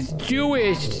 Batman is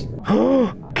Jewish.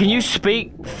 Can you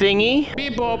speak thingy?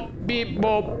 Beep bop, beep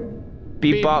bop.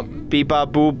 Beep bop, beep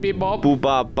bop, boop, Beep bop. boop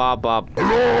bop, bop bop.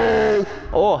 Hello?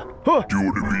 Oh, huh. Do you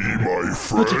want to be my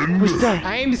friend? What's that?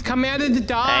 Ames, come out of the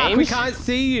dark. We Ames? can't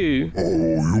see you. Oh,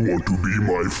 you want to be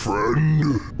my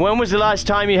friend? When was the last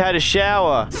time you had a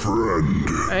shower? Friend.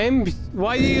 Ames,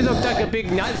 why do you look like a big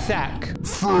nutsack?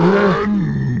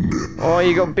 Friend. Oh,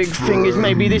 you got big fingers.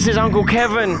 Maybe this is Uncle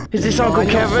Kevin. Is this Uncle I'm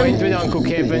not Kevin? friends with Uncle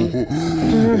Kevin.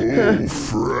 Oh,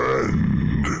 friend.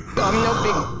 I'm not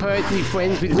big Percy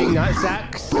friends with big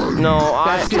nutsacks. No,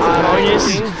 That's just a yes.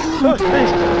 thing.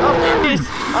 Yes.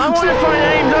 I want to find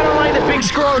Ames. I don't like the big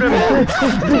scrotum.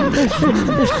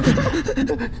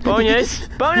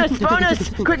 Bonus,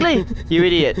 quickly. You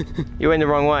idiot. You went the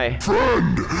wrong way.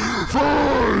 Friend.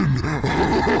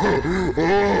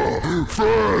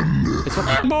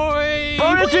 Boy!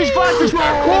 Bonus is fast as my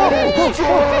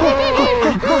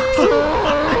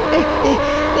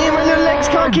little legs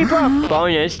can't keep up.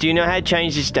 Bonus, do you know how to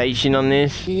change the station on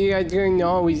this? Yeah, I don't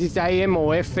know. Is this AM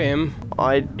or FM?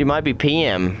 It might be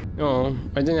PM. Oh,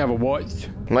 I don't have a watch.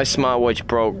 My smartwatch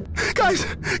broke. Guys!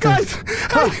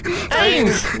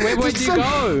 Ames! Where'd you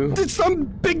go? Did some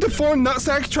big deformed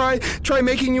nutsack try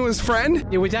making you his friend?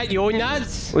 Yeah, was that your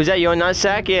nuts? Was that your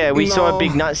nutsack? Yeah, we saw No. a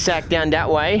big nutsack down that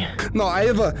way. No, I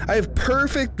have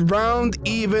perfect, round,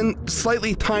 even,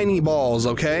 slightly tiny balls,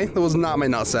 okay? That was not my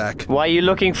nutsack. Why are you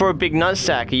looking for a big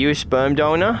nutsack? Are you a sperm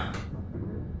donor?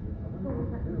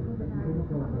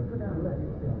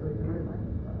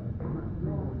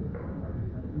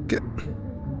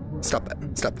 Stop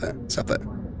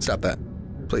that.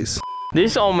 Please.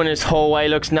 This ominous hallway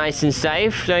looks nice and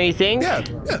safe, don't you think? Yeah.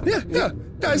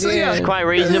 Guys, Yeah. It's quite it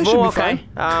reasonable, should be okay.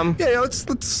 fine. Yeah, let's.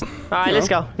 Alright, let's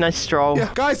go. Nice stroll. Yeah,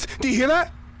 guys, do you hear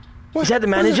that? What? Is that the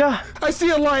What is manager? that? I see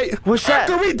a light. What's that?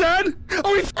 Are we dead?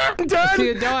 Are we f***ing dead? See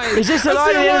you dying. Is this the I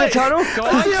light see at a the end of light. the tunnel?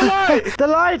 I see a light. The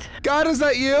light! God, is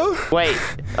that you? Wait,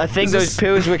 I think Is those this-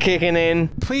 pills were kicking in.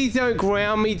 Please don't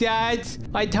ground me, Dad.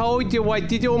 I told you I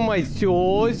did all my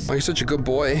chores. Oh, you're such a good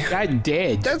boy. Dad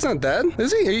dead. Dad's not dead,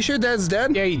 is he? Are you sure Dad's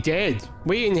dead? Yeah, he dead.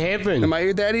 We in heaven. Am I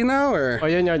your daddy now, or? I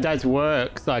don't know if that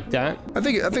works like that. I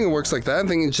think it works like that. I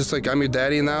think it's just like I'm your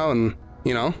daddy now, and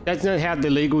you know. That's not how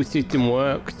the legal system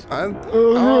works. I I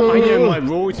know my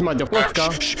rules,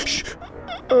 motherfucker. shh.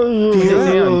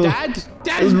 Dad?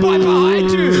 Dad's bye-bye!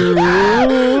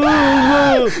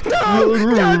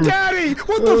 No, daddy!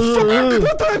 What the fuck?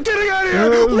 What the? I'm getting out of here!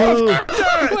 What?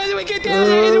 Dad! Where do we get down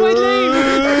here? Do we leave?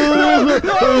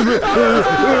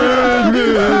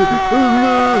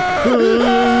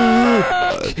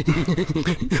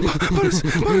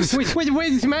 Where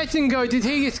did Smashing go? Did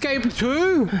he escape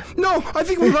too? No, I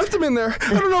think we left him in there.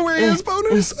 I don't know where he is,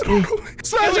 Bonus. I don't know.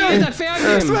 Smash Yes, I it! found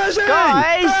him. Smash it!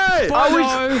 Guys! Hey!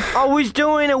 I was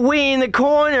doing a wee in the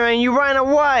corner and you ran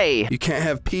away. You can't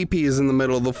have pee-pees in the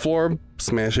middle of the floor,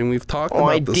 Smashing. We've talked Oh, about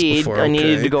I this did. before, I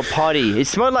needed okay? to go potty. It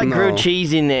smelled like grilled No.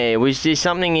 cheese in there. Was there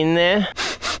something in there?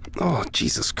 Oh,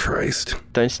 Jesus Christ.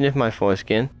 Don't sniff my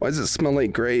foreskin. Why does it smell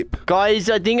like grape? Guys,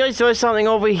 I think I saw something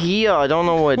over here. I don't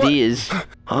know what it is.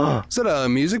 Is it a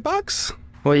music box?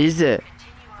 What is it?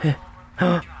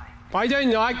 I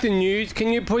don't like the news.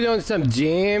 Can you put on some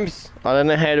jams? I don't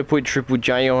know how to put Triple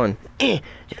J on. Wait.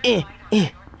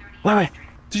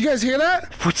 Did you guys hear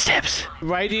that? Footsteps.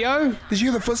 Radio? Did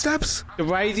you hear the footsteps? The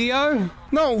radio?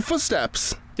 No,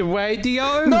 footsteps. The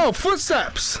radio? No,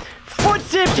 footsteps.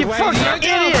 Footsteps, you fucking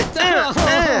idiot!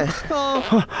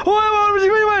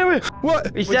 Wait.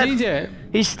 What? Is What that? is it?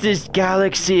 It's this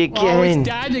galaxy Oh, again. it's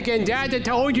Dad again. Dad, I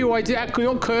told you I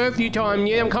couldn't curfew time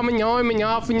yet. I'm coming home in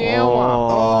half an hour.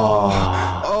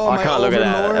 Oh, I my can't look at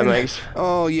that. overlord. That makes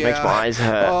yeah. my eyes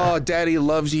hurt. Oh, Daddy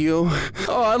loves you.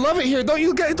 Oh, I love it here. Don't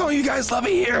you guys love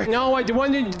it here? No, I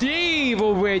want to leave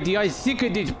already. I'm sick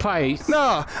of this place.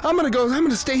 No, I'm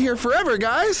gonna stay here forever,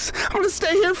 guys. I'm gonna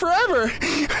stay here forever.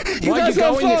 You Why are you guys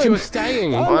have going if fun. you're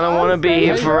staying? I don't want to be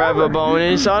here forever,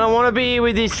 Bonus. I don't want to be here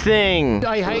with this thing.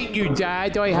 I hate you, Dad.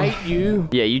 I hate you.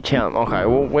 Yeah, you tell him. Okay,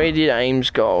 well, where did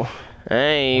Ames go?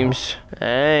 Ames.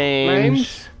 I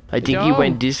think he No.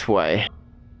 went this way.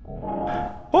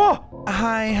 Oh!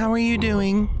 Hi, how are you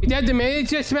doing? Is that the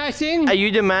manager smashing? Are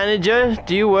you the manager?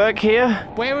 Do you work here?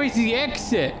 Where is the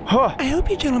exit? Huh. I hope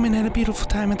you gentlemen had a beautiful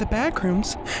time at the back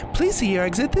rooms. Please see your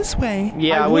exit this way.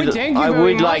 Yeah, I would, thank you I very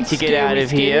would like much, to get out of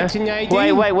Scary here.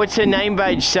 Skeleton Wait, what's her name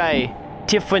badge say?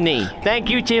 Tiffany. Thank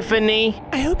you, Tiffany.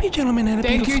 I hope you gentlemen had a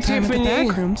Thank beautiful you, time Tiffany. at the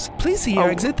back rooms. Please see your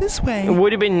exit this way. It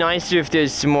would have been nicer if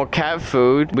there's some more cat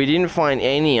food. We didn't find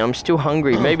any. I'm still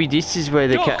hungry. Maybe this is where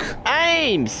the Look. cat...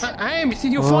 Ames! Ames,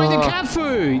 did you find the cat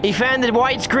food? He found the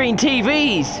widescreen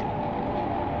TVs.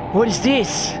 What is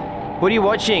this? What are you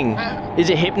watching? Is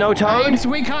it Hypnotoad? Ames,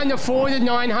 we can't afford a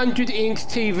 900-inch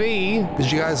TV.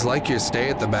 Did you guys like your stay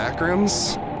at the back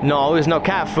rooms? No, there's no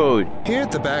cat food. Here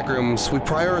at the back rooms, we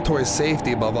prioritize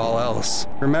safety above all else.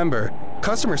 Remember,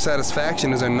 customer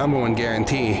satisfaction is our #1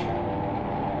 guarantee.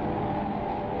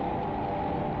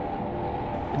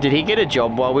 Did he get a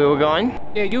job while we were gone?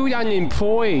 Yeah, you were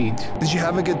unemployed. Did you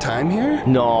have a good time here?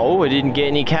 No, I didn't get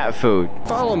any cat food.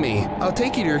 Follow me. I'll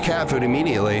take you to your cat food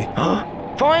immediately.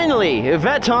 Finally! If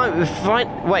that time...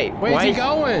 Wait, Where's he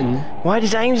going? why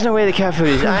does Ames know where the cat food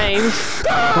is? Ames?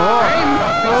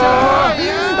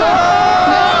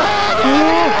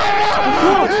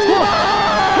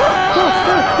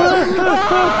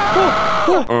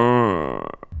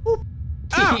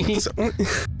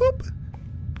 Boop.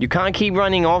 You can't keep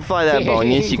running off like that,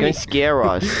 Bonus. You're going to scare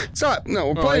us. Stop. No,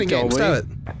 we're playing a game. Stop it.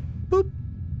 Boop.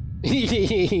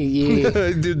 Yeah.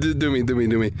 do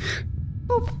me.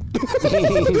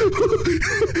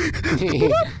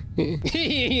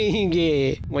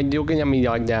 Yeah. When you're looking at me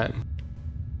like that.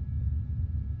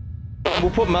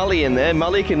 We'll put Mully in there.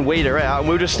 Mully can weed her out, and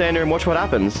we'll just stand there and watch what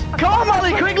happens. Come on,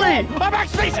 Mully, quickly! I'm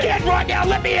actually scared right now.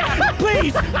 Let me out.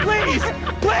 Please.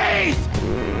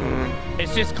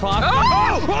 It's just class.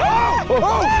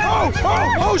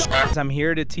 I'm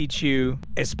here to teach you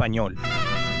Espanol.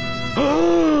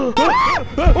 Oh,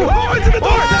 into the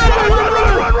door!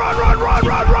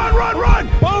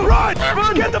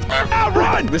 Run! Get the f out!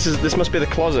 Run! This must be the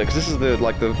closet, because this is the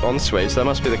ensuite, so that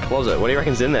must be the closet. What do you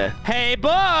reckon's in there? Hey,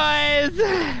 boys!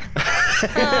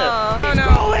 Oh no.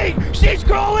 Crawling! She's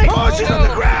crawling! Oh, she's on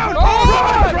the ground!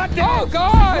 Oh, Run! oh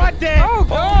God! Run, Dad! Oh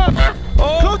God!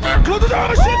 Close the door!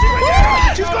 Oh, shit, she's right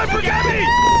there! She's going for Gabby!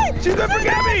 She's going for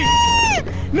Gabby!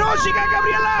 No, she got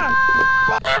Gabriela!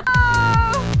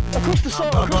 Across the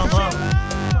side,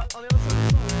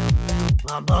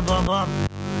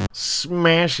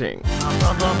 Smashing.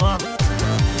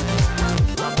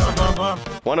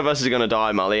 One of us is gonna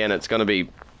die, Mully, and it's gonna be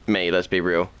me, let's be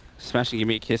real. Smashing, give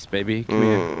me a kiss, baby. Come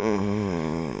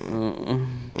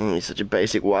here. He's such a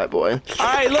basic white boy.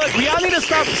 Alright, look, we all need to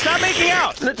stop making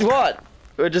out! What?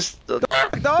 We're just... we're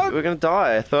gonna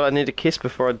die. I thought I need a kiss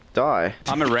before I die.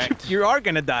 I'm erect. You are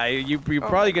gonna die. You're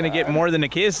probably gonna get more than a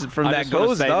kiss from I that just wanna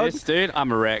ghost, say dog. this, dude.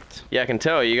 I'm erect. Yeah, I can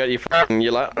tell. You got your f***ing...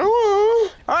 You're like...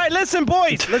 Oh. Alright, listen,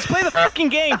 boys. Let's play the fucking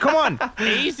game. Come on.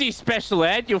 Easy, special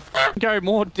ed. You'll go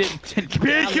more.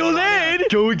 Special ed?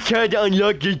 Don't try to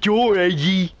unlock the door,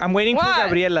 Aggie. I'm waiting for What?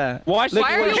 Gabriela. Why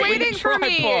Why are you waiting for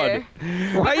me?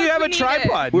 Why do you have a we need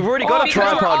tripod? We've already got a Because we're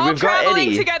all tripod. We've got traveling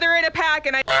Eddie. together in a pack,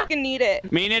 and I fucking need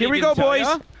it. Me and Eddie Here we didn't go, tell boys.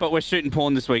 ya, but we're shooting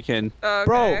porn this weekend. Okay.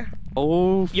 Bro,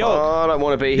 Oh, yo, Oh, I don't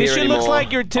want to be this here shit anymore. looks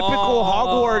like your typical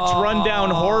Hogwarts rundown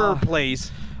horror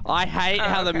place. I hate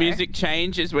how the Okay. music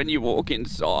changes when you walk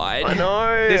inside. I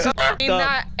know. This is In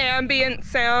that ambient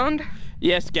sound.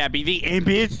 Yes, Gabby, the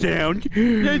ambient sound.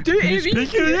 ambient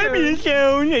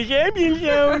sound. It's ambient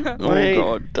sound. Oh, Wait,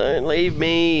 God. don't leave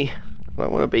me. I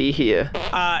don't want to be here.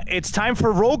 It's time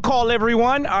for roll call,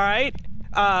 everyone. All right.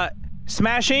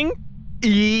 Smashing.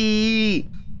 Eee.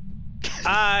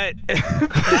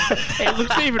 It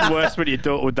looks even worse when you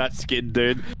do it with that skin,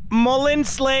 dude. Mullen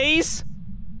Slays.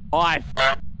 I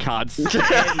can't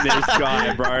stand this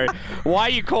guy, bro. Why are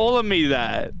you calling me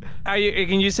that?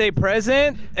 Can you say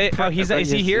present? Oh,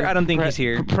 is he here? I don't think he's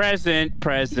here. Present.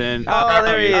 Oh,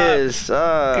 there he is.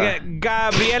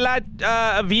 Gabriela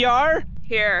VR.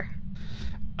 Here.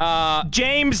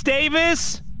 James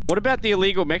Davis. What about the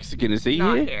illegal Mexican? Is he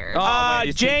Not here? here. Oh, wait,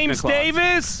 he's teaching James the class.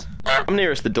 Davis. I'm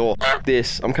nearest the door. F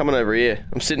this. I'm coming over here.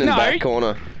 I'm sitting in the back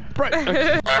corner. Bro,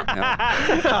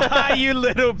 You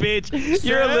little bitch.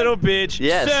 You're a little bitch.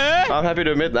 Yes. Sir? I'm happy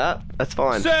to admit that. That's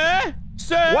fine. Sir?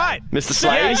 What? Mr.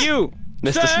 Yeah, Slays? you.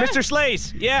 Mr. Mr.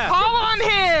 Slays. Yeah. Call on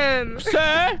him.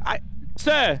 Sir?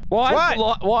 Sir,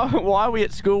 why are we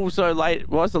at school so late?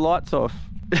 Why's the lights off?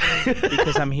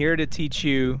 Because I'm here to teach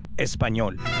you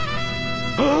Espanol.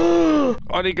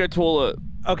 I need to go toilet.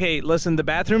 Okay, listen, the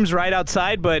bathroom's right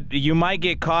outside, but you might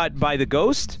get caught by the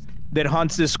ghost that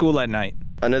haunts this school at night.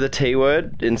 Another T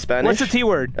word in Spanish? What's the T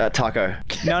word? Taco.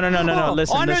 No.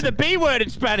 Listen, I know listen. the B word in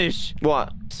Spanish.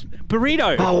 What?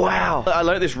 Burrito. Oh, wow. I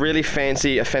learned this really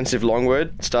fancy, offensive long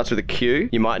word. It starts with a Q.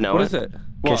 You might know What is it?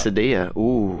 What? Quesadilla.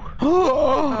 Ooh.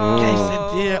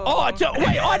 Quesadilla.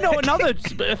 Wait, I know another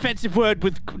offensive word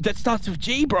that starts with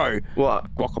G, bro.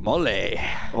 What? Guacamole.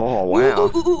 Oh,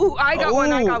 wow. Ooh, I got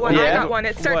one. I Yeah? got one.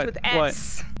 It starts What? with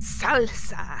S.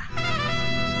 Salsa.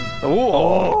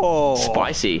 Oh.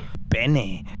 Spicy.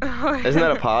 Penne. Isn't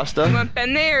that a pasta?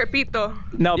 Penne or pito?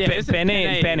 No, Yeah, it's a penne.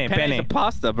 Penne's a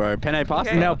pasta, bro. Penne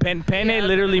pasta. Okay. No, penne Yeah,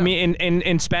 literally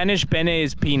in Spanish, penne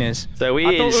is penis. So we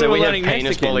I thought we were have learning penis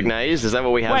Mexican. bolognese. Is that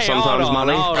what we have Wait, sometimes, hold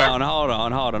Molly?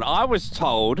 on. I was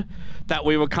told that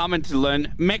we were coming to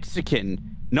learn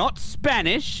Mexican, not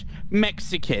Spanish.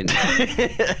 Mexican.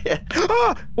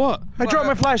 What? I dropped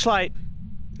my flashlight.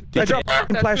 I dropped my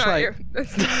That's flashlight.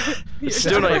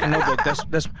 Still not even. Notebook. That's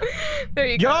There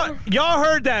you go. y'all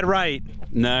heard that right.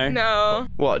 No. No.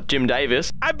 What? Jim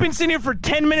Davis? I've been sitting here for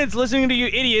 10 minutes listening to you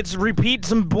idiots repeat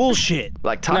some bullshit.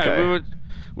 Like taco? No,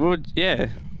 we would, yeah.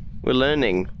 We're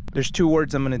learning. There's two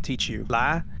words I'm gonna teach you.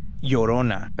 La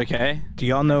Llorona. Okay. Do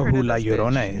y'all know who of La this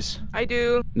Llorona is? I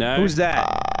do. No. Who's that?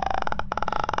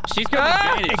 She's got an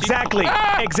advantage. Exactly.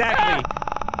 Exactly.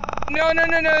 No.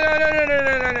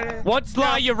 What's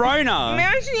La Llorona?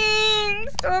 Mashing!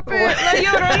 Stop it. La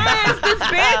Llorona is this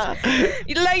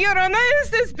bitch. La Llorona is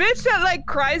this bitch that like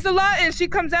cries a lot and she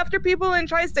comes after people and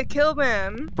tries to kill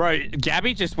them. Bro,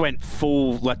 Gabby just went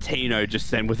full Latino just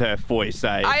then with her voice,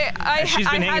 eh? She's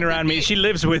been hanging around me. She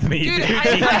lives with me. Dude, Dude. I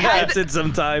She had- gets it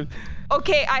sometime.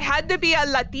 Okay, I had to be a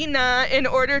Latina in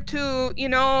order to,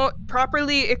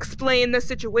 properly explain the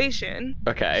situation.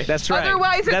 Okay. That's right.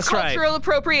 Otherwise, it's That's cultural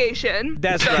appropriation.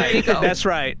 That's So there you right. go. That's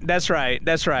right.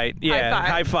 Yeah. High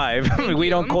High five. Thank We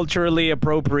don't you. culturally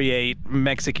appropriate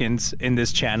Mexicans in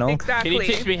this channel. Exactly. Can you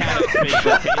teach me how to speak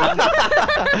Latino?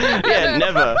 Yeah,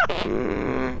 never.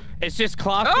 It's just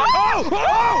class.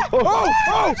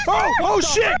 Oh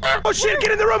shit! Oh shit!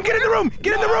 Get in the room! Get in the room!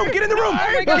 Get in the room! Get in the room!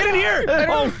 my God. Get in here!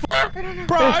 Oh,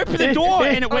 bro, open the door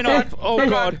and it went off. Oh,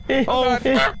 God.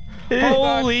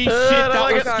 Oh, holy shit,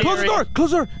 that was God. Close the scary. door!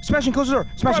 Close the door! Smashing, close the door!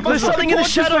 Smashing, close There's the door! something in the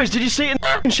shadows. Did you see it in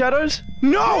the shadows?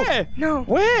 No! No.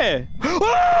 Where?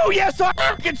 Oh, yes, I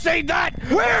can see that.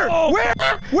 Where? Oh, Where?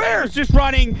 It Where? was just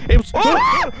running. It was.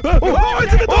 Oh,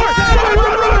 it's in the door!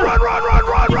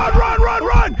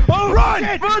 Run! Run!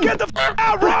 Get the f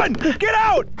out! Run! Get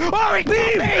out! Oh,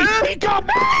 leave! He got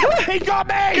me! He got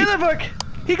me! Get the book.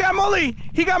 He got Molly!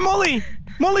 He got Molly!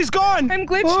 Molly's gone! I'm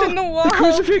glitched in the wall. The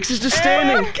crucifix is just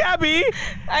standing. Gabby!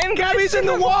 I'm Gabby's glitched in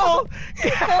the wall!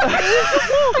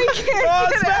 I can't Oh,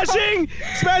 get out. smashing!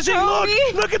 Smashing! Help Look! me.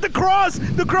 Look at the cross!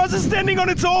 The cross is standing on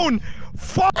its own!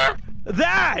 Fuck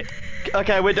that!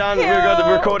 Okay, we're done. We've got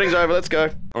the recording's over. Let's go.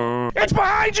 It's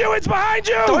behind you! It's behind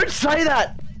you! Don't say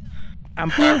that. I'm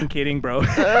fucking kidding, bro. Boys,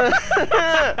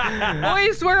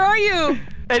 where are you?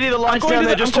 Eddie, the lights going down to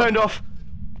there the- just turned off.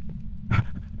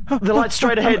 The light's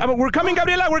straight ahead. We're coming,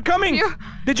 Gabriela. We're coming. Yeah,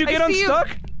 Did you I get see you.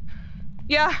 unstuck?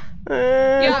 Yeah.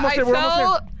 Yeah, almost there, we're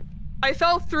almost I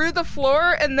fell through the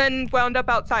floor and then wound up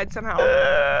outside somehow.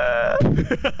 I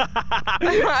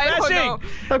don't know.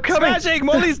 I'm coming. Smashing!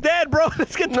 Molly's dead, bro.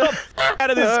 Let's get the f out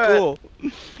of this All right. school. All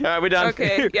right, we're done.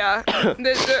 Okay, yeah. I'm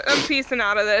piecing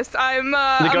out of this. I'm The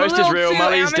I'm ghost a is little real. too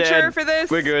Molly's amateur dead. for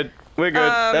this. We're good. We're good.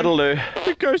 That'll do.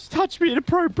 The ghost touched me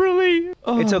inappropriately.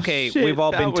 Oh, It's okay. shit, We've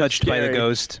all that been was touched by the scary.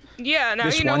 ghost. Yeah, now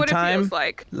This you know one what time- it feels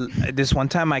like. This one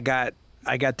time, I got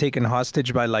taken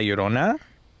hostage by La Llorona.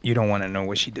 You don't want to know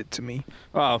what she did to me.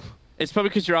 Oh, it's probably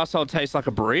because your asshole tastes like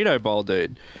a burrito bowl,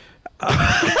 dude.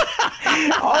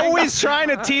 Always trying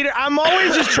to teeter. I'm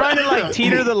always just trying to like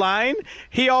teeter the line.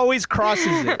 He always crosses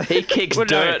it. He kicks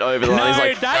dirt over the line. He's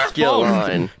like, that's fuck your false.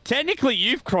 line. Technically,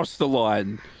 you've crossed the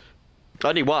line.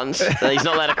 Only once. And he's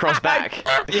not allowed to cross back.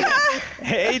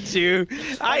 Hate you.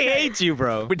 I hate you,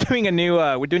 bro. We're doing a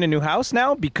new house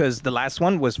now because the last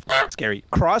one was scary.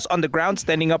 Cross on the ground,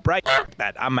 standing upright.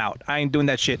 That I'm out. I ain't doing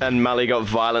that shit. And Mully got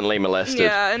violently molested.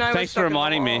 Yeah, and I was Thanks for stuck in the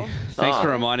reminding me. wall. Thanks for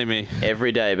reminding me.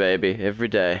 Every day, baby. Every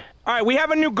day. All right, we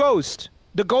have a new ghost.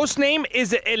 The ghost name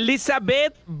is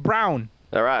Elizabeth Brown.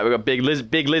 All right, we got Big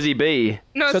Lizzie B.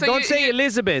 No, So so don't you, say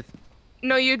Elizabeth.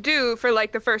 No, you do for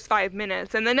like the first 5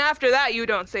 minutes, and then after that, you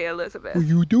don't say Elizabeth.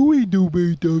 You doing Who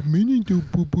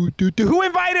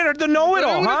invited her to know it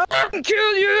all, huh?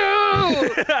 Kill you!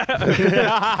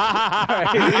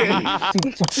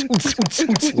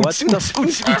 What the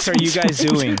fuck are you guys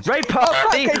doing? Ray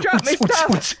Party! They dropped my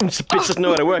stuff. Bitch doesn't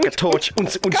know how to work a torch.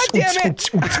 God damn it!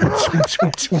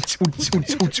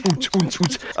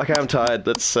 Okay, I'm tired.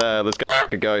 Let's go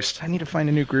a ghost. I need to find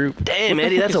a new group. Damn,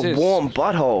 Eddie, that's a is this? warm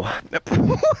butthole.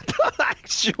 What the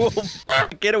actual?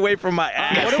 Get away from my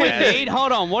ass. What do we need?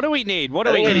 Hold on. What do we need? What do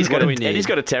I we think need? Eddie's What got do we need? Eddie's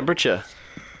got a temperature.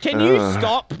 Can you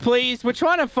stop, please? We're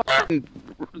trying to fucking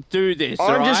do this.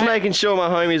 I'm just alright? making sure my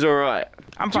homie's all right.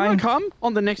 I'm Do you fine. want to come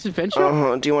on the next adventure?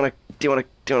 Do you want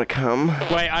to come?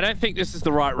 Wait, I don't think this is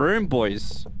the right room,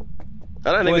 boys.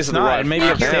 I don't think Well, this it's is the not. right. Maybe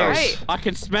You're upstairs. right. I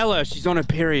can smell her. She's on her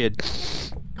period.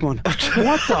 Come on.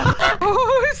 What the?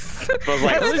 Oh, Smells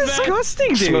like, That's disgusting,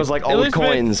 dude. smells like old Elizabeth.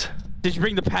 coins. Did you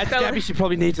bring the pads, Fella. Gabby? She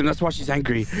probably needs them. That's why she's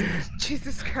angry.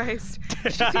 Jesus Christ.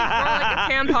 She seems more like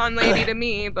a tampon lady to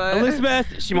me, but... Elizabeth,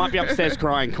 she might be upstairs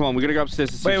crying. Come on, we gotta go upstairs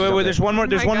to see. Wait, if she's wait, up wait. there. There's one more.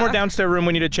 There's my one more God. downstairs room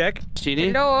we need to check. She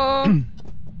did. No. No.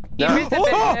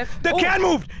 Oh, the can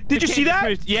moved. Did you see that?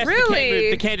 Moved. Yes, the can Really?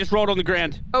 moved. The can just rolled on the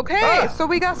ground. Okay, so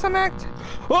we got some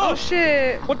Oh,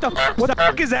 shit. What the? What the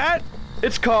fuck is that?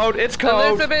 It's cold. It's cold.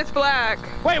 Elizabeth Black.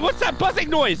 Wait, what's that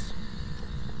buzzing noise?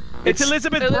 It's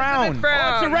Elizabeth Brown. Elizabeth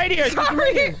Brown. Oh, it's a radio. There's a Sorry.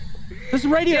 radio. There's a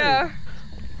radio. Yeah.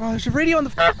 Oh, there's a radio on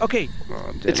the. Okay.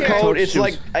 It's Here. cold. It's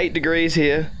like 8 degrees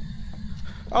here.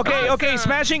 Okay. Okay.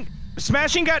 Awesome.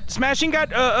 Smashing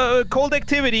got cold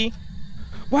activity.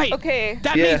 Wait. Okay.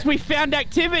 That Yeah. means we found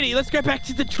activity. Let's go back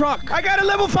to the truck. I got a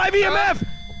level 5 EMF.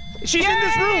 She's in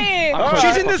this room. Yay!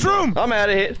 She's in this room. I'm out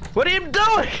of here. What are you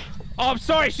doing? Oh, I'm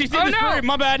sorry. She's in Oh, this no. room.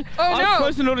 My bad. Oh, I was no.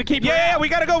 close in order to keep her Yeah, out. we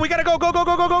gotta go. We gotta go.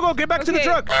 Go. Get back to the Okay.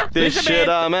 truck. This Elizabeth. shit,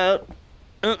 I'm out.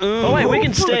 Oh wait, we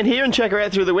can stand here and check her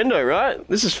out through the window, right?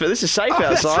 This is safe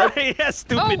That's outside. right. Yeah,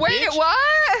 stupid Oh, wait, bitch.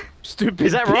 what? Stupid.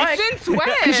 Is that bitch. right? Since when?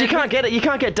 Because you can't get it. You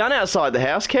can't get done outside the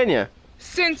house, can you?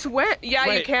 Since when? Yeah, you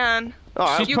Wait. can. All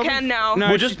right. You can now. No,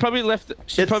 We'll she's just- probably left.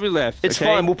 She's It's- probably left. It's okay?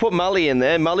 fine. We'll put Mully in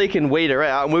there. Mully can weed her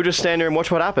out, and we'll just stand there and watch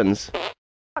what happens.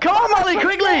 Come on, Mully,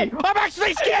 quickly! I'm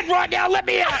actually scared right now. Let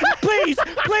me out, please,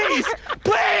 please,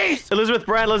 please. Elizabeth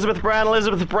Brown.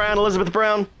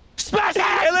 Smash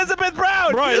it! Elizabeth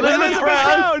Brown. Right, Elizabeth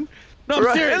Brown. No, I'm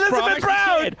Right. serious, bro. I'm Elizabeth actually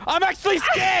Brown. scared. I'm actually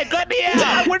scared. Let me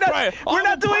out. We're not. Bro, we're I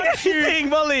not will doing punch you. anything,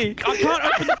 Molly. I can't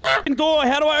open the f***ing door.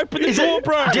 How do I open the door,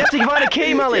 bro? Do you have to find a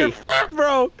key, Mully?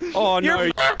 Bro. Oh no.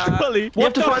 You're Molly. You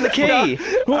have to find the key.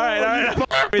 All right. I'm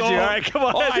with you. All right, come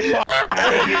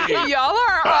on. Y'all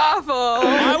are awful.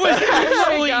 I was Oh my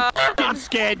actually God. f***ing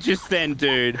scared just then,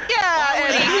 dude. Yeah,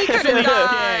 Eddie, he could have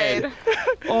died.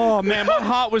 Oh man, my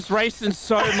heart was racing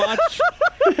so much.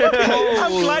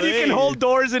 I'm glad you can hold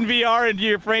doors in VR and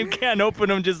your friend can't open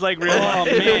them just like real Oh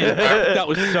life. man, that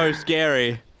was so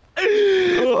scary.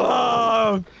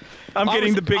 Oh, I'm I getting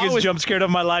was- the biggest I was- jump scared of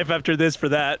my life after this for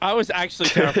that. I was actually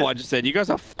terrified just then. You guys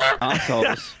are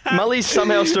assholes. Mully's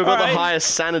somehow still got All right. the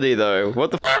highest sanity, though.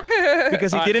 What the f?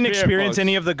 Because he Alright, didn't spirit experience box.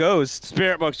 any of the ghosts.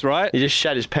 Spirit box, right? He just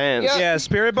shat his pants. Yep. Yeah,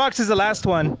 Spirit Box is the last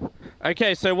one.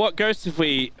 Okay, so what ghost have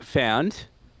we found?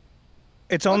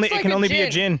 It's only Looks it can like a only be a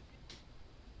djinn. djinn.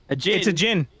 A djinn. It's a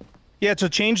djinn. Yeah, so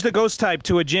change the ghost type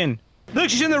to a djinn. Look,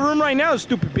 she's in the room right now,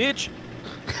 stupid bitch.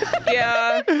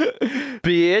 Yeah.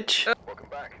 Bitch.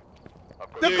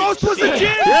 The ghost was a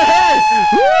djinn!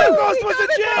 Yes! The ghost was a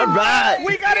djinn! All right.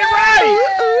 We got it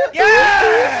right!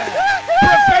 Yeah!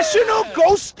 Professional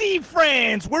ghosty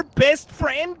friends! We're best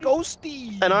friend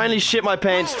ghosty! And I only shit my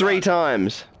pants 3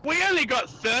 times. We only got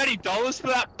 $30 for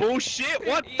that bullshit.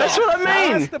 What? That's what I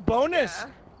mean. That's the bonus.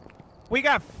 We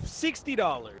got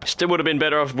 $60. Still would have been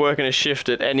better off working a shift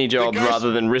at any job ghost-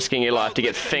 rather than risking your life to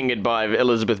get fingered by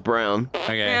Elizabeth Brown.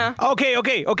 Okay. Yeah.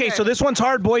 Okay, so this one's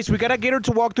hard, boys. We gotta get her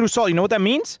to walk through salt. You know what that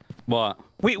means? What?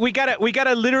 We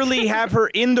gotta literally have her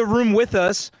in the room with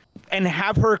us and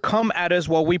have her come at us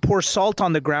while we pour salt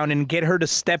on the ground and get her to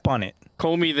step on it.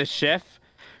 Call me the chef,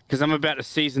 Because I'm about to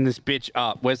season this bitch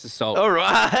up. Where's the salt? All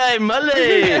right,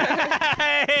 Mully.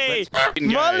 Hey,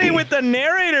 Mully with the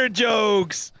narrator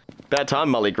jokes. That time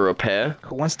Mully grew a pair.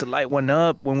 Who wants to light one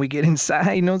up when we get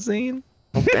inside? You know what I'm saying?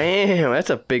 Damn, that's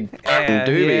a big Yeah,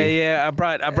 doobie. yeah. I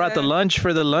brought the lunch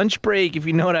for the lunch break, if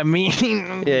you know what I mean.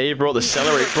 Yeah, you brought the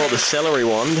celery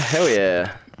wand. Hell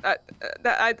yeah.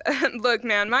 Look,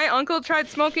 man, my uncle tried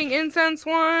smoking incense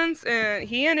once, and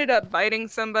he ended up biting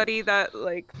somebody that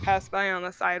like passed by on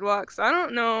the sidewalk. So I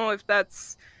don't know if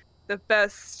that's the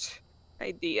best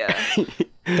idea.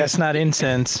 That's not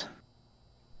incense.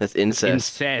 That's incest.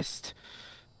 Incest.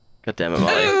 God damn it,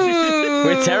 Molly.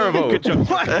 We're terrible. Good job.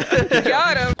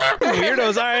 Got him.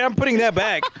 Weirdos. All right, I'm putting that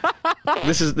back.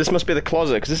 This must be the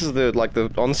closet, because this is the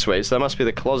ensuite, so that must be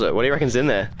the closet. What do you reckon's in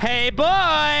there? Hey,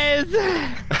 boys!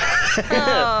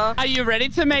 Oh. Are you ready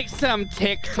to make some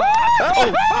TikTok?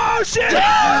 Oh shit!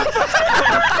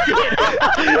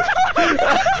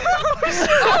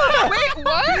 Oh, wait,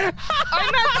 what?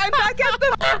 I'm back at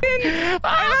the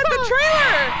I'm at the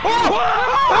trailer.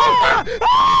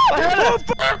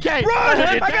 Okay, Run!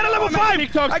 I got a level 5!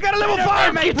 TikToks. I got a level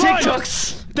 5! Make Run!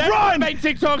 TikToks! They Run! make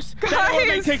TikToks. They want to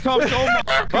make Guys. TikToks. Oh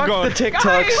my Fuck god. the TikToks.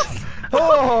 Guys.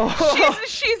 Oh.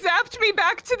 She zapped me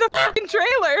back to the fucking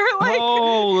trailer. Like,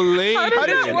 Holy. how does How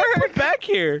did that you work? get put back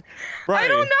here? I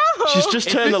don't know. She's just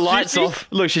Is turned the this lights Juicy? off.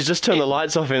 Look, she's just turned the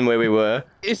lights off in where we were.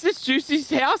 Is this Juicy's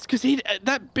house? Because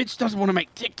that bitch doesn't want to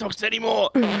make TikToks anymore.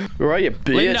 Where are you,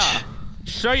 bitch? Linda,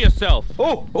 show yourself.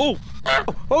 Oh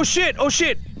shit! Oh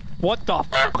shit! What the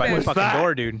fuck By the was fucking that?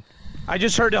 door, dude. I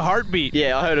just heard a heartbeat.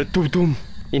 Yeah, I heard a dum dum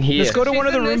in here. Let's go to She's one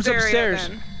of the in this rooms area, upstairs.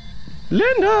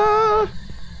 then.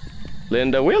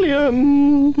 Linda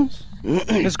Williams.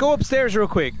 Let's go upstairs real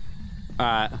quick.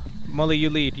 Alright. Molly, you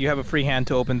lead. You have a free hand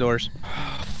to open doors.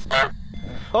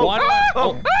 Why do I-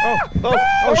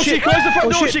 Oh shit! she closed the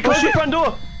front door. shit, She closed the front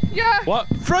door. Yeah. What?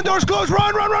 Front door's closed!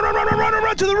 Run to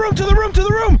the room!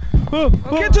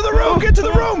 Get to the room! Get to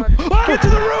the room! Get to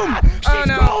the room! Oh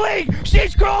no.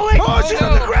 She's crawling! Oh, she's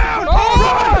on the ground!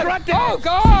 Oh, Run! Right there! Oh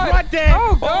god. She's right there!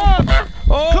 Oh god.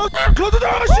 Close the door!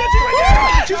 Oh shit! She's right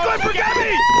there! She's going for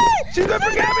Gabby! She's going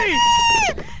for Gabby!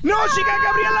 No, she got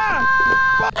Gabriela!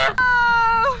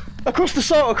 Across the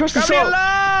salt. Across the salt.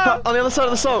 Gabriela! On the other side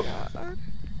of the salt.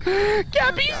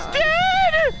 Gabby's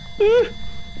dead!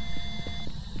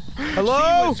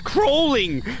 Hello? She was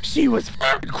crawling! She was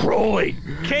crawling!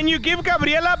 Can you give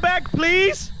Gabriela back,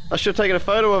 please? I should have taken a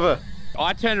photo of her.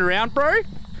 I turned around, bro.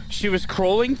 She was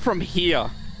crawling from here.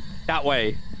 That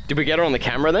way. Did we get her on the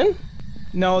camera then?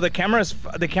 No, the camera's.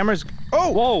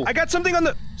 Oh! Whoa. I got something on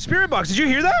the spirit box. Did you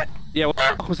hear that? Yeah, what the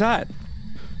fuck was that?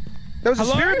 That was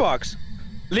Hello? a spirit box.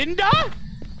 Linda?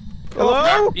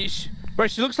 Hello? Bro,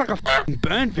 she looks like a fucking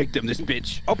burn victim, this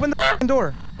bitch. Open the f***ing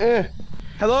door.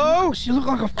 Hello? She looked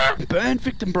like a fucking burn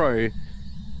victim, bro.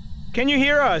 Can you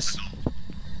hear us?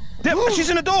 She's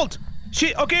an adult.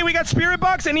 Okay, we got spirit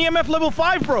box and EMF level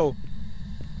 5, bro.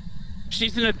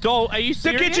 She's an adult. Are you The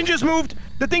serious? kitchen just moved.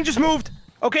 The thing just moved.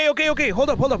 Okay. Hold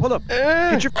up.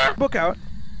 Get your book out.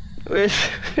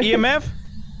 EMF?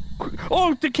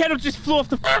 Oh, the kettle just flew off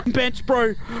the fucking bench,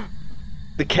 bro.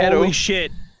 The kettle. Holy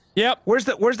shit. Yep. Where's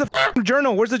the f***ing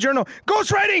journal? Where's the journal?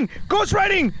 Ghost writing!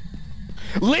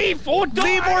 Leave or die!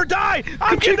 Leave or die!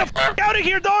 I'm getting the f*** out of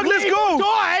here, dog! Let's Leave go! or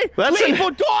die! Leave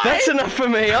or die! That's enough for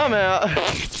me. I'm out.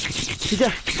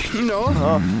 No.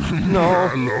 No.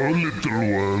 Hello, little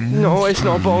one. No, it's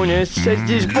not bonus. It's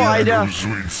just spider.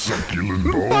 Sweet succulent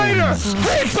bones. Spider!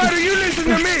 Hey, Spider, you listen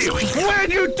to me!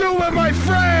 What'd you do with my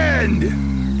friend?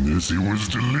 Yes, he was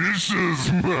delicious.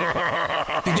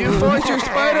 Did you force your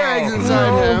spider eggs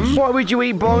inside him? Why would you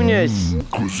eat bonus?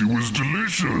 Because he was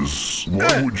delicious.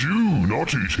 Why would you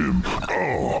not eat him?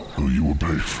 Oh, you will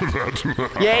pay for that.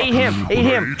 Yeah, eat him. Eat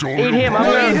him. Eat all Eat your him.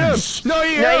 I'm friends. gonna. No,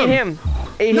 No, eat him.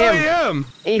 Eat No, him.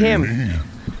 Eat him.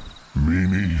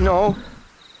 Meanie, No.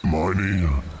 miny,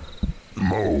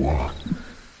 mo.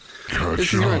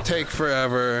 This is gonna take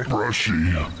forever.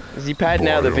 Brushy. Is he padding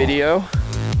out the video?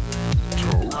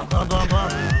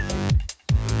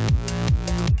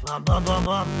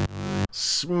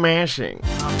 Smashing.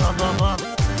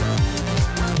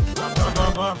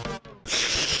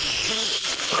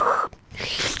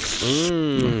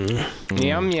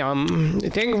 Yum yum.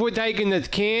 Thank you for taking us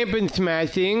camping,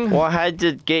 smashing. Well, I had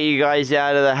to get you guys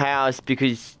out of the house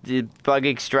because the bug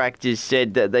extractors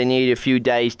said that they need a few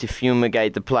days to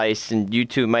fumigate the place, and you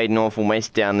two made an awful mess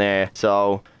down there.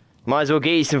 So, might as well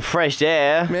get you some fresh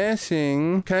air.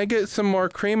 Smashing. Can I get some more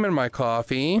cream in my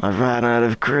coffee? I ran out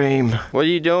of cream. What are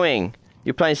you doing?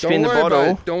 You're playing spin the Don't worry bottle.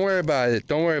 about it. Don't worry about it.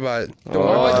 Don't worry about it. Don't Oh,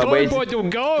 worry about it. where's, Bottle,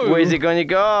 go. where's it gonna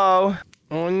go?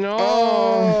 Oh no!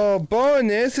 Oh,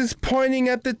 bonus is pointing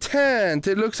at the tent.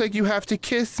 It looks like you have to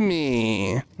kiss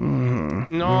me. No,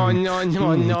 no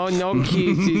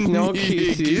kisses, no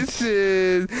kisses.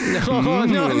 Kisses. No.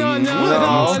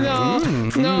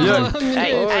 Look,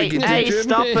 hey,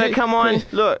 stop it, come on.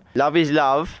 Look, love is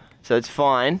love, so it's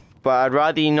fine. But I'd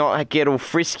rather you not get all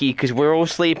frisky because we're all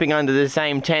sleeping under the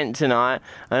same tent tonight.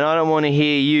 And I don't want to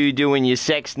hear you doing your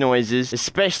sex noises,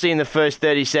 especially in the first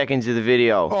 30 seconds of the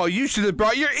video. Oh, you should have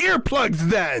brought your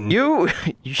earplugs then. You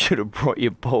should have brought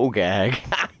your ball gag.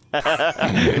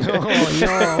 Oh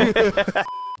no!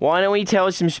 Why don't we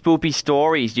tell some spoopy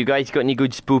stories? You guys got any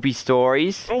good spoopy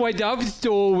stories? Oh, I love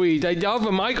stories. I love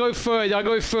them. I go first.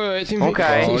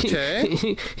 Okay.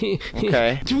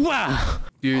 Okay. Wow.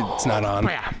 It's not on.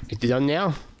 Is it on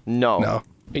now? No.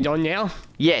 It's on now?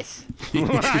 Yes. Now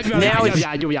it's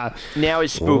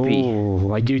spoopy.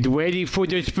 Oh, I get ready for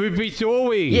the spoopy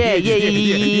story. Yeah.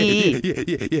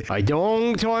 A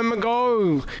long time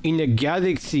ago, in a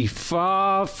galaxy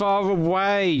far, far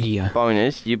away.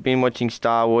 Bonus, you've been watching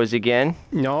Star Wars again?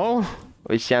 No?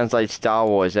 It sounds like Star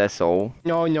Wars, that's all.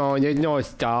 No, there's no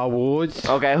Star Wars.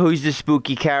 Okay, who's the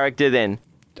spooky character then?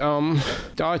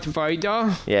 Darth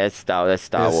Vader? Yeah, that's Star Wars.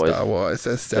 Star Wars.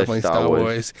 That's definitely Star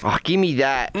Wars. Oh, give me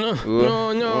that.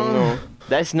 No.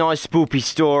 That's not a spoopy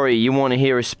story. You want to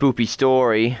hear a spoopy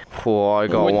story? Oh, I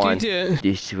got one. What did you?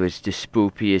 This was the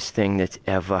spoopiest thing that's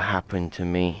ever happened to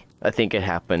me. I think it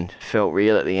happened. Felt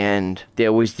real at the end.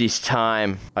 There was this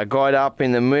time I got up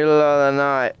in the middle of the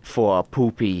night for a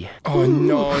poopy. Oh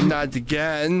no, not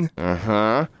again.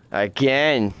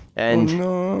 Again. And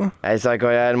no. as I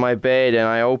got out of my bed and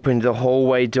I opened the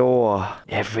hallway door,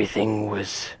 everything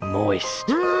was moist.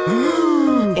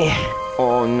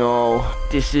 Oh no,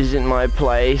 this isn't my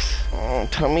place. Oh,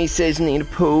 tummy says need a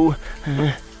poo.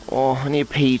 Oh, I need a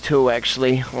pee too,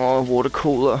 actually. Oh, water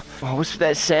cooler. Oh, what's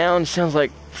that sound? Sounds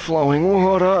like flowing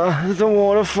water. There's a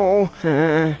waterfall.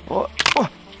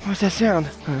 What's that sound?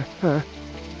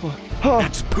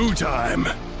 It's poo time.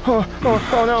 Oh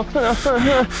no.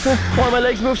 Why my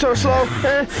legs move so slow?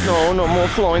 No, no more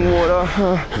flowing water.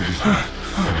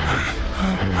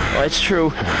 Oh, it's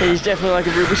true. It is definitely like a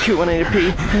Rubik's Cube when I need to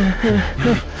pee.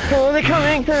 Oh, they're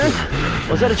coming.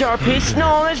 Was that a jar of piss?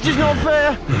 No, that's just not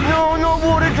fair. No, no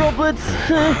water droplets.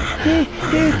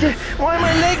 Why are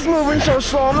my legs moving so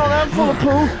slow? I'm not that full of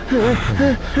poo.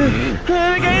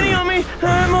 They're gaining on me.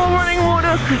 More running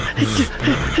water.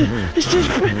 It's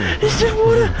just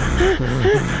water.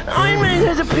 Iron Man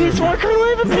has a piss. Why can't I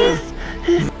have a piss?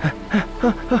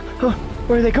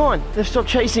 Where are they gone? They've stopped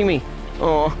chasing me.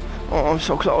 Oh, I'm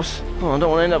so close. Oh, I don't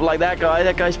want to end up like that guy.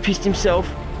 That guy's pissed himself.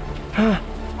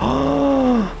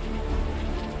 Oh.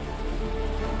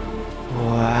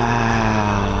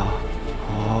 Wow.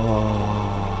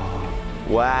 Oh.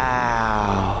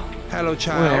 Wow. Hello,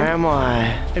 child. Where am I?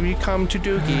 Have you come to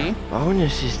Doogie?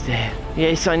 Bonus is there.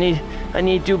 Yes, I need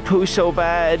to poo so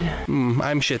bad.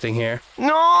 I'm shitting here.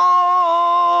 No!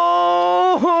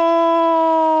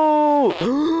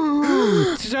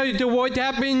 So what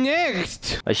happened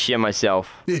next? I shit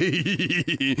myself.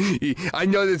 I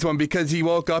know this one because he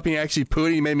woke up and he actually pooed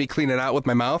and he made me clean it out with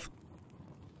my mouth.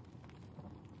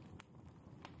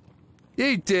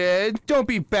 He did. Don't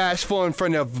be bashful in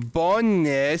front of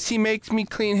Bonus. He makes me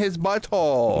clean his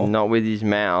butthole. Not with his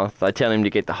mouth. I tell him to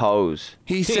get the hose.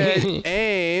 He said,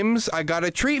 Ames, I got a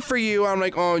treat for you. I'm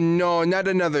like, oh no, not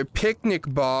another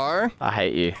picnic bar. I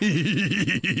hate you.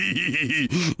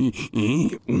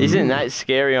 Isn't that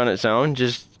scary on its own?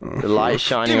 Just the light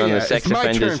shining on the sex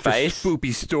offender's face? It's my turn for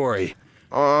spoopy story.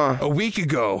 A week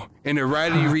ago, in a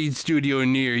Riley Reid studio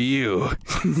near you.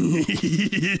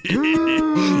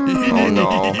 Oh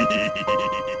no.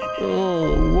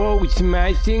 Oh, whoa,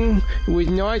 smashing. It was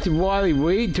nice of Riley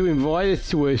Reid to invite us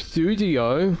to her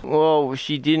studio. Well,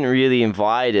 she didn't really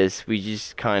invite us. We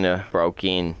just kind of broke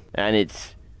in. And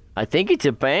I think it's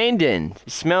abandoned.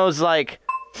 It smells like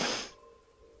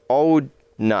old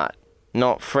nut.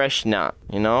 Not fresh nut,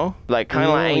 you know? Like, kind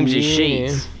of like Ames'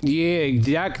 sheets. Yeah,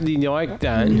 exactly like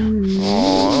that.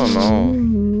 Oh, I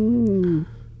don't know.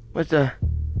 What's that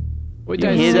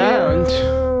sound?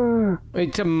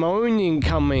 It's a moaning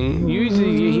coming.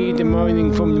 Usually you hear the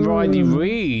moaning from Riley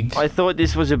Reid. I thought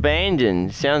this was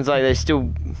abandoned. Sounds like they're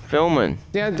still filming.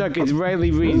 Sounds like it's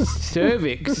Riley Reid's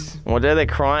cervix. Well, they're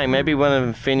crying. Maybe one of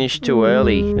them finished too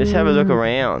early. Let's have a look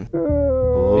around.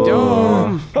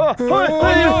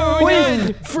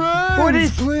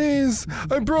 Friends, please Please,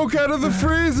 I broke out of the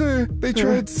freezer. They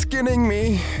tried skinning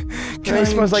me. He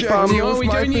smells like bum. No, we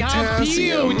don't need half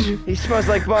peeled. He smells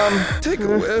like bum. Take a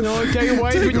whiff. No, take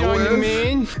away, banana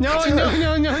man. No.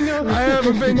 I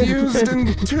haven't been used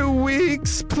in 2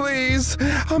 weeks. Please,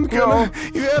 I'm gonna.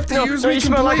 You have to use me you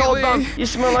smell like old bum. completely. You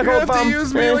smell like You old have bum. to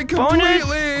use me like Bonus!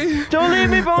 completely. Don't leave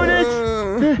me,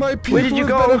 Bonus! My people Where did you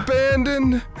have go? been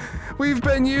abandoned. We've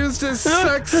been used as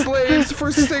sex slaves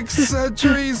for 6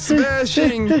 centuries.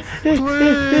 Smashing.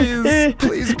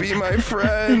 Please be my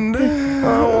friend.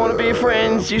 I don't want to be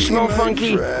friends. You smell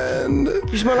funky. Friend.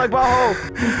 You smell like butthole.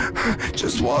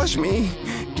 Just wash me.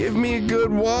 Give me a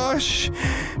good wash.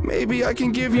 Maybe I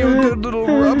can give you a good little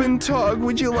rub and tug.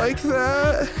 Would you like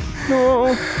that?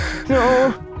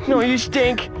 No, you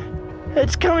stink.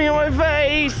 It's coming on my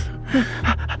face.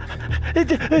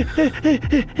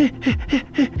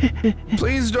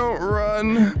 Please don't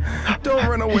run. Don't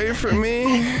run away from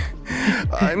me.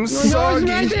 I'm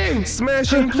soggy.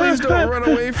 Smashing, please don't run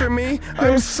away from me.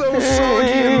 I'm so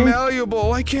soggy and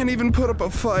malleable. I can't even put up a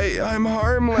fight. I'm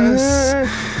harmless.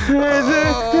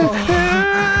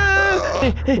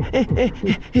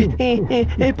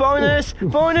 Bonus!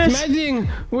 Smashing,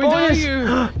 where are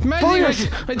you? Smashing,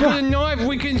 I got a knife.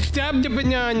 We can stab the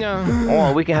banana.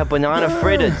 Oh, we can have banana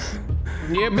fritters.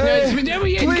 Yeah, bananas.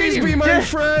 Please be my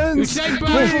friends. Say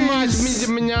bye from us, Mr.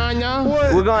 Banana.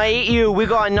 We're gonna eat you. We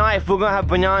got a knife. We're gonna have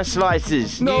banana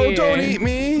slices. No, Yeah. don't eat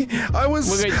me. I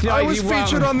was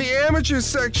featured on the amateur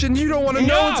section. You don't want to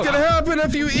know what's gonna happen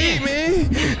if you eat me.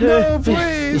 No,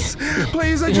 please,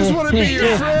 I just want to be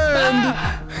your friend.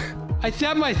 I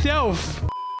stabbed myself.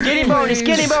 Get him, Bonus!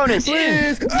 Get him, Bonus!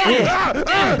 Please.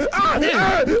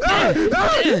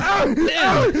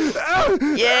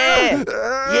 Yeah!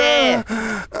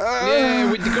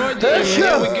 Yeah, with the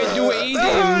goddamn, we can do it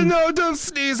easy. No, don't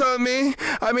sneeze on me.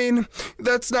 I mean,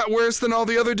 that's not worse than all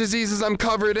the other diseases I'm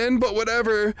covered in, but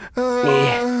whatever.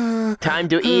 Time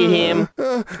to eat him.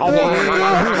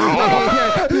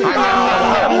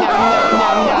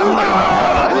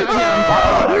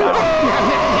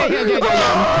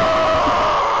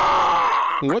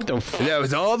 What the f? That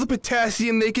was all the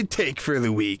potassium they could take for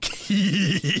the week.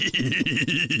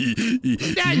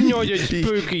 That's not a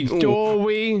spooky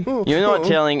story. You're not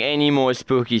telling any more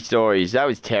spooky stories. That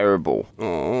was terrible.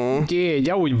 Yeah,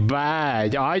 that was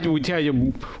bad. I will tell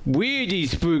you really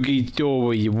spooky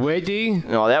story. You ready?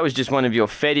 No, that was just one of your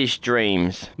fetish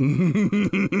dreams.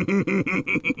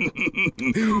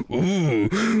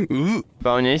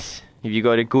 Bonus, have you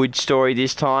got a good story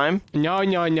this time? No, I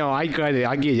got it.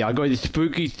 I get it. I got a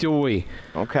spooky story.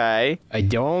 Okay. A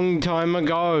long time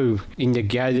ago, in the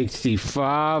galaxy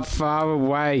far, far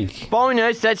away.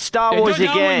 Bonus, that's Star Wars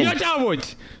again. Not Star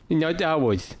Wars. Not Star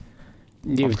Wars.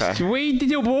 There was 3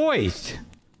 little boys.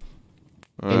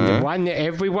 And the one that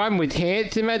everyone was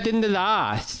handsomer than the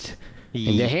last.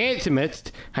 And the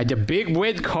handsomest had a big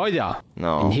red collar.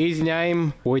 No. And his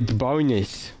name was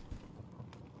Bonus.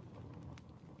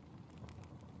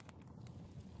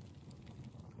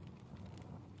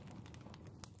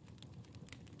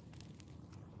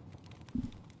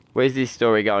 Where's this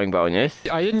story going, Bonus?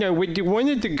 I didn't know where you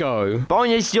wanted to go.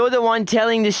 Bonus, you're the one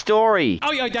telling the story.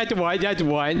 Oh, yeah, that's the one.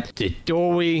 The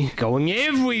story going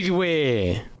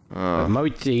everywhere.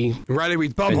 Mostly. Riley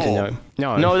Reed's bumhole.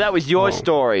 No, that was your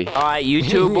story. All right, you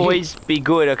two boys, be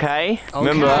good, okay?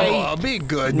 Remember? I'll be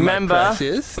good, Remember? my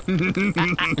precious.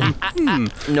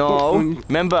 No.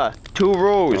 Remember, 2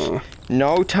 rules.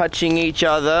 No touching each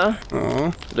other.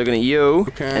 Looking at you.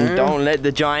 Okay. And don't let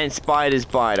the giant spiders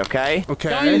bite, okay? Okay.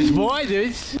 Giant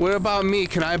spiders? What about me?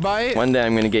 Can I bite? One day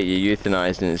I'm gonna get you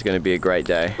euthanized and it's gonna be a great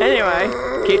day. Anyway,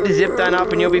 keep the zip done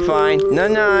up and you'll be fine.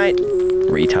 Night.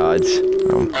 Retards.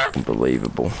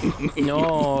 Unbelievable.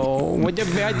 No. What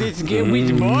about this scary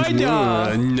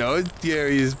spider? No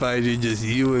scary spider, just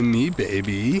you and me,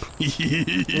 baby.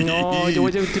 No, there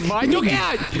was a spider. Look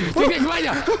out! Look at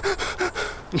spider!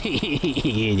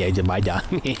 There's a spider.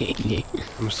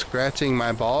 I'm scratching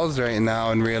my balls right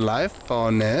now in real life,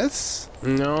 Bonus.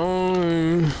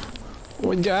 No.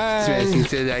 What that? Smashing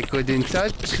said I couldn't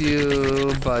touch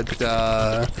you, but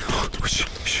what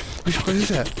is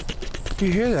that?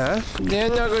 You hear that?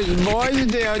 There's not a spider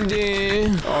down there.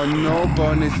 Oh no,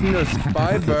 Bonus, no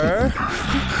spider.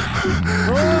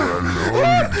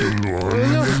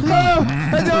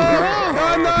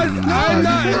 I'm not.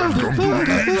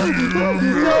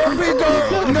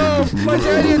 No, my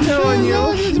daddy is telling you.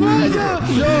 No,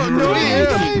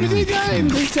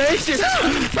 he's tasty.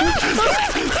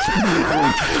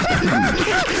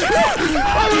 Oh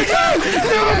my God!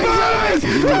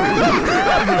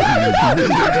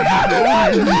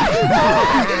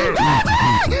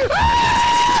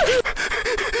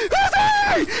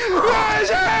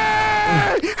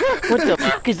 What the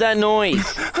fuck is that noise?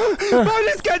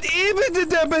 Bonus got even to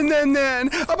them and then.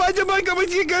 About to make up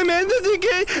you come in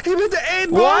to even the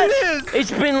 8 What? bonus.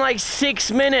 It's been like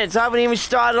 6 minutes. I haven't even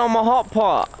started on my hot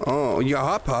pot. Oh, your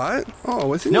hot pot? Oh,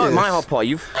 what's in No, this? my hot pot.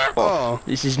 You. Oh.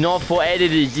 This is not for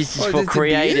editors. This is Oh, for is it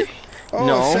creators. beer? Oh,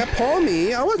 No.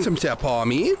 sapalmi. I want some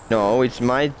sapalmi. No, it's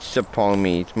my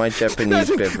sapalmi. It's my Japanese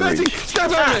Nothing, beverage.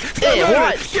 stop on it. Stop Hey, on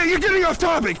what? it. Yeah, you're getting off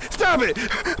topic. Stop it.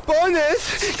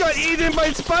 Bonus got eaten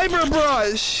by spider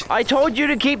brush. I told you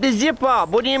to keep the zip up.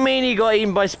 What do you mean he got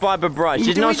eaten by spider brush?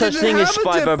 There's no We such didn't thing as have a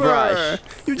spider zipper. brush.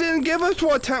 You didn't give us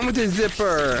what time with the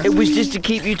zipper. It was just to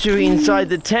keep you two inside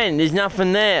the tent. There's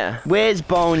nothing there. Where's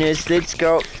bonus? Let's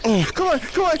go. Come on.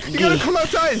 You gotta come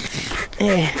outside.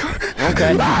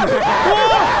 Okay.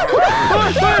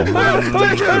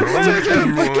 Take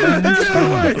him. Get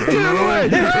away.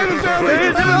 I have a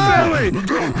family.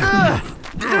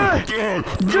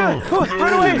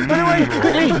 Run away,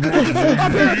 quickly.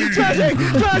 Up here.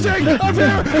 Flashing. Up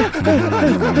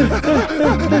here.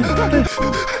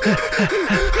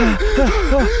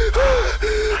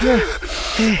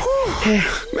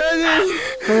 Manny.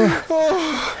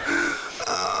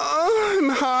 I'm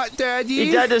hot, Daddy.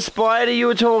 Is that the spider you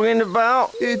were talking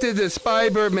about? It is a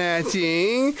spider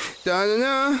matching.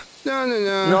 Da-na-na.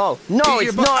 No,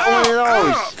 it's not one of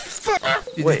those. Fuck.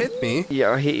 You Wait. hit me.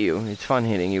 Yeah, I hit you. It's fun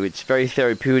hitting you. It's very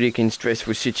therapeutic in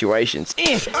stressful situations.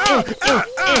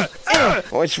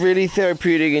 Oh, it's really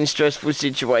therapeutic in stressful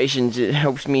situations. It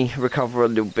helps me recover a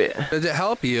little bit. Does it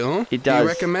help you? It Do does. you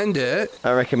recommend it?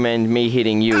 I recommend me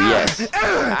hitting you, yes.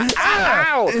 Ow!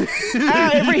 Ow,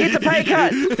 every hit's a pay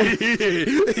cut!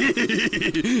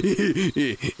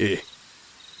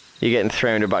 You're getting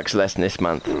 $300 less this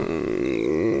month.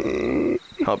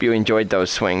 Hope you enjoyed those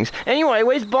swings. Anyway,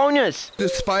 where's bonus? The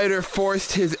spider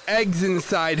forced his eggs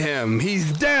inside him.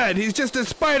 He's dead. He's just a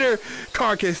spider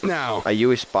carcass now. Are you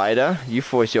a spider? You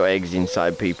force your eggs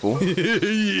inside people.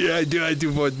 Yeah, I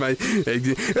do force my eggs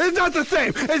in. It's not the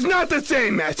same. It's not the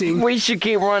same, Matching. We should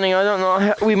keep running. I don't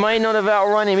know. We may not have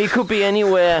outrun him. He could be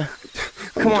anywhere.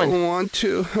 Come I on. don't want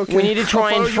to. Okay. We need to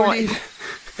try I'll and follow your find. lead.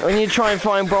 I need to try and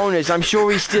find bonus. I'm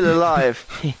sure he's still alive.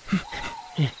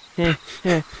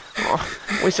 Oh,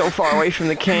 we're so far away from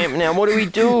the camp now. What do we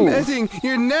do? Matching,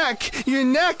 your neck,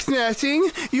 Matching.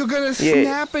 You're gonna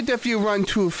snap it if you run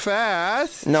too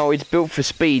fast. No, it's built for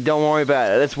speed. Don't worry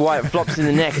about it. That's why it flops in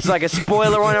the neck. It's like a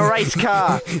spoiler on a race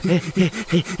car. Is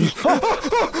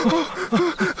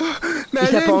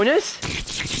that bonus?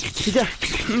 Is that...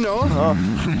 No.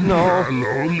 No.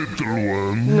 Hello, little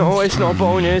one. No, it's not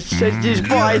bonus. It's the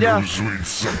spider. Sweet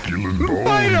succulent bones.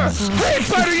 Spider! Hey,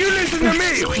 Spider, you listen to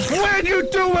me! What'd you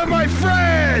do with my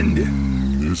friend?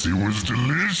 Yes, he was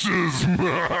delicious.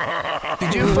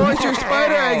 Did you force your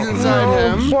spider eggs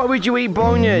inside him? Why would you eat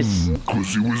bonus?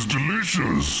 Because he was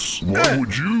delicious. Why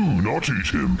would you not eat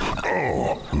him?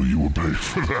 Oh, you will pay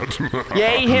for that.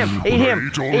 Yeah, eat him. Eat him.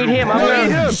 Eat all Eat your him. I'm No, gonna...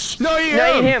 eat him! bones. No, eat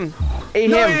No, eat him! him. Eat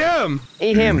No, him.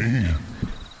 eat him! Eat him.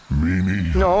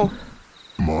 Meanie, No.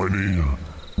 Miney,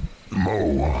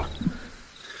 Mo,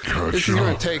 This is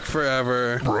gonna Catcher, take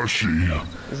forever. Brushy,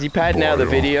 Is he padding out the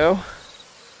video?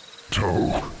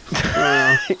 Toe.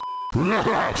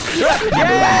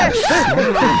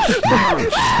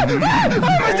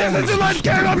 This is too much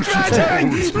game of stretching!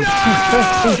 No!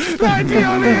 My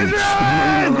POV is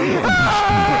run!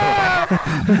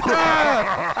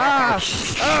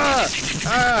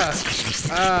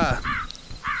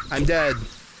 I'm dead.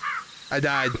 I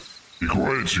died. Be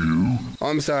quiet, you. Oh,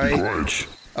 I'm sorry. Quiet.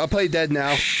 I'll play dead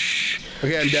now.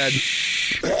 Okay, I'm dead.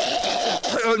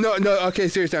 Oh, no, okay,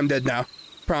 seriously, I'm dead now.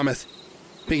 Promise.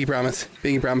 Pinky promise.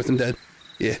 Pinky promise I'm dead.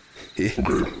 Yeah. Okay,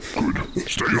 good.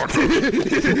 Stay like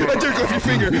that. I took off your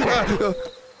finger.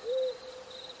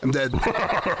 I'm dead.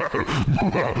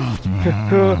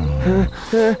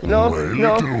 No. My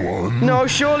No. little one. No,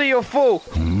 surely you're full.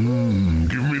 Give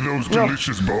me those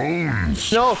delicious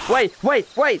bones. No, wait.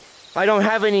 I don't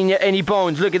have any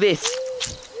bones. Look at this.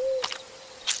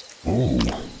 Oh,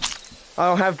 I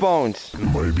don't have bones.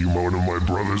 maybe one of my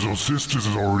brothers or sisters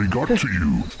has already got to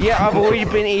you. Yeah, I've already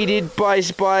been eaten by a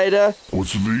spider.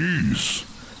 What's these?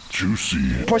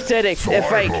 Juicy. Prosthetic. They're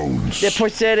Thigh fake. bones. They're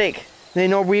prosthetic. They're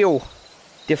not real.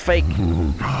 They're fake.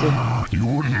 You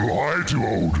wouldn't lie to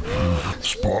old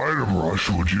Spider Brush,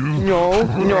 would you? No,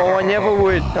 I never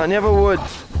would. I never would.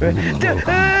 I think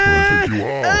you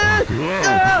are.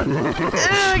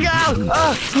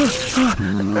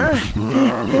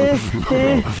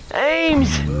 Ames!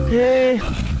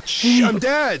 Shh, I'm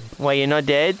dead. Why, you're not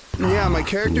dead? Yeah, my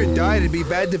character died. It'd be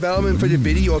bad development for the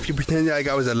video if you pretended like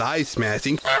I was alive,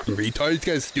 smashing. Retard, it's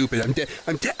kind of stupid. I'm dead.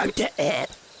 I'm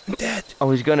I'm dead. I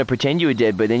was gonna pretend you were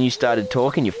dead, but then you started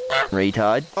talking, you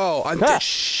retard. Oh, I'm dead.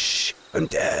 Shh. I'm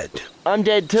dead. I'm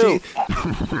dead too.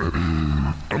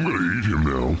 I'm gonna eat him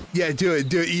now. Yeah, do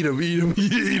it. Eat him. Eat him.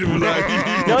 Eat him. No,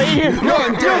 No,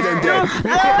 I'm dead. I'm dead.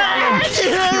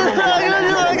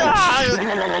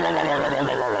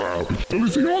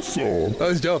 Anything else, though? That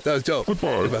was dope.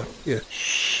 Goodbye. Yeah.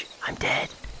 Shh, I'm dead.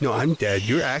 No, I'm dead.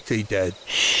 You're actually dead.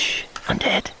 Shh, I'm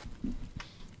dead.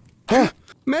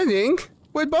 Manning,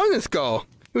 where'd Bonus go?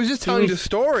 He was just telling the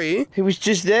story. He was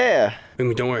just there. I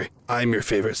mean, don't worry. I'm your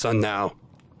favorite son now.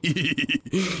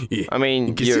 I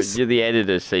mean, you're the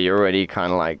editor, so you're already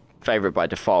kind of like favorite by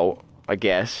default, I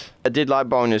guess. I did like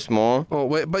Bonus more. Oh,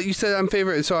 wait, but you said I'm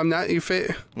favorite, so I'm not your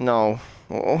favorite? No.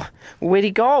 Oh, where'd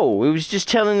he go? He was just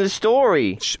telling the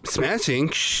story. Shh, Smashing.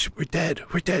 Shh, we're dead.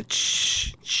 We're dead.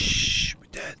 Shh, we're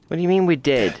dead. What do you mean we're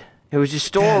dead? It was a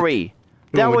story. Dead.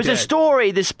 That No, was a dead.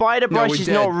 story. The spider brush is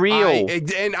not real.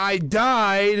 And I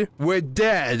died. We're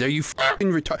dead. Are you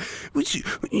f***ing retarded?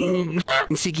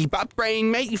 Sicky butt brain,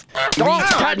 mate. You Don't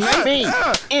retard, touch mate.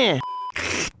 me!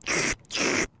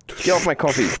 Get off my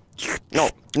coffee. No,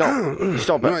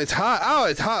 stop No, it. it's hot. Oh,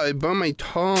 it's hot. It burned my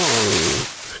tongue.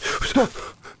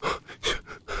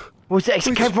 What's that?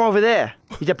 It came from over there.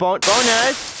 Is that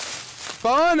bonus?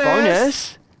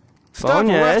 Bonus? Stop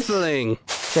Bonus? wrestling.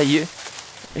 Is that you?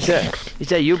 Is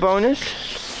that you, Bonus?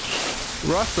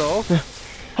 Russell.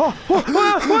 What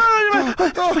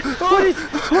is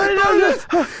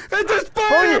It's a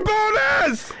spider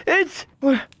bonus! It's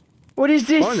what is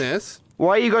this? Bonus?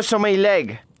 Why you got so many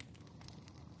leg?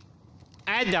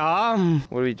 Adam.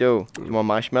 What do we do? You want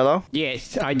marshmallow?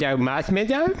 Yes, I do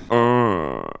marshmallow.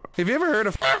 Have you ever heard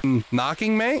of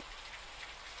knocking, mate?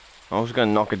 I was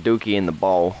gonna knock a dookie in the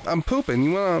bowl. I'm pooping.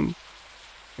 You wanna,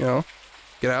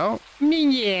 get out?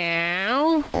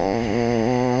 Meow.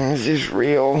 Is this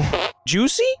real?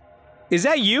 Juicy? Is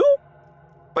that you?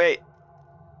 Wait.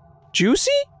 Juicy?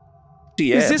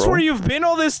 Yeah, Is this bro. where you've been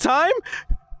all this time?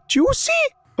 Juicy?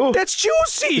 Oh. That's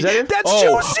Juicy! Is that him? That's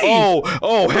Juicy!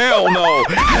 Oh, hell no!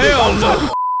 Hell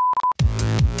no!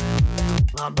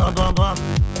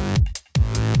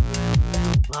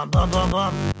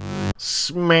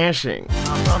 Smashing.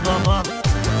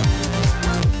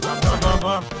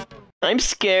 I'm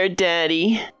scared,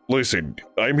 Daddy. Listen,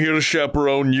 I'm here to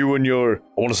chaperone you and your, I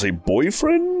want to say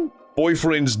boyfriend?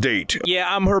 Boyfriend's date.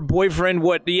 Yeah, I'm her boyfriend.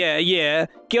 What? Yeah.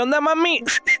 ¿Qué onda, mami?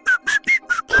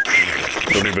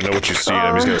 Don't even know what you see.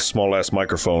 He's got a small-ass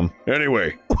microphone.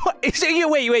 Anyway, What? Wait.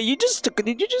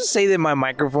 Did you just say that my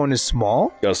microphone is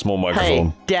small? got a small microphone.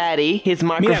 Hey, Daddy, his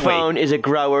microphone is a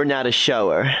grower, not a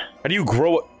shower. How do you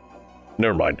grow it?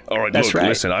 Never mind. All right, That's look, right.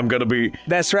 listen, I'm gonna be...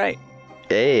 That's right.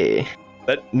 Hey.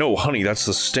 No, honey, that's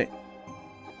the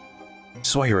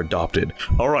That's why you're adopted.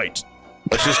 All right.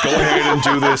 Let's just go ahead and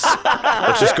do this.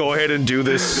 Let's just go ahead and do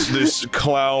this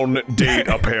clown date,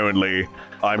 apparently.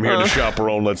 I'm here to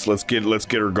chaperone. Let's get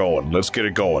her going. Let's get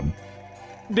it going.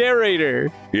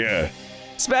 Narrator. Yeah.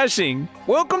 Smashing.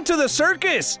 Welcome to the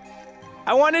circus.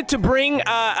 I wanted to bring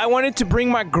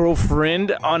my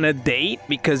girlfriend on a date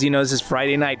because this is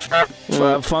Friday night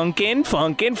funkin',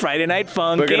 Friday night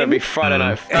funkin'. We're gonna be Friday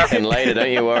night fucking later,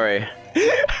 don't you worry.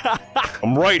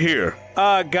 I'm right here.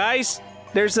 Guys,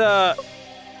 there's a...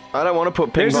 I don't want to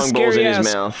put ping There's a pong balls in his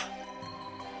scary-ass- mouth.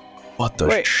 What the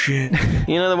Wait. shit?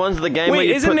 You know the ones in the game where Wait,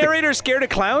 you isn't put the... narrator scared of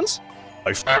clowns?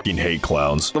 I fucking hate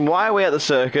clowns. Then why are we at the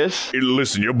circus? Hey,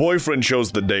 listen, your boyfriend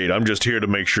chose the date. I'm just here to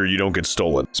make sure you don't get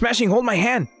stolen. Smashing, hold my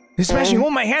hand. Smashing,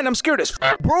 hold my hand. I'm scared as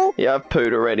f, bro. Yeah, I've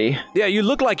pooed already. Yeah, you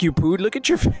look like you pooed. Look at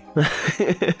your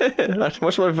face.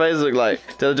 What's my face look like?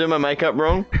 Did I do my makeup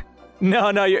wrong?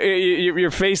 No, your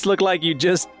face looked like you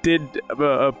just did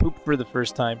a poop for the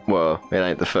first time. Well, it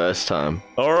ain't the first time.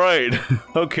 All right.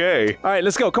 Okay. All right,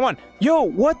 let's go. Come on. Yo,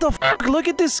 what the f? Look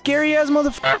at this scary ass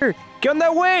motherfucker. Get on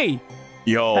that way.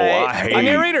 Yo, Hey, I hate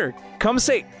Narrator, come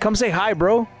say hi,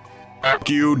 bro. Fuck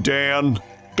you, Dan.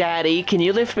 Daddy, can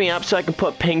you lift me up so I can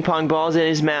put ping pong balls in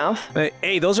his mouth?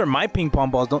 Hey, those are my ping pong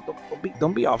balls.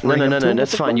 Don't be offering. No, them to him.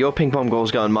 that's What the fine. fuck? Your ping pong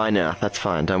balls go in my mouth. That's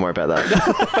fine. Don't worry about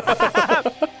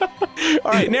that.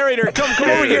 All right, narrator, come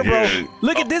over here, bro.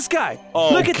 Look at this guy.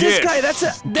 Look at this guy. That's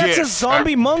a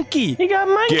zombie monkey. He got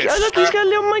a monkey. Yes. Oh, look, he's got a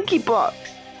little monkey box.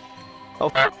 Oh,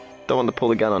 don't want to pull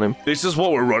the gun on him. This is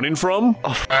what we're running from?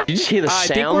 Oh, did you just hear the I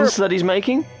think we're- sounds that he's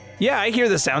making? Yeah, I hear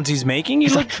the sounds he's making. You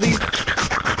look.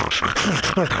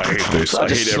 I hate this. I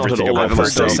just hate snotted everything all about over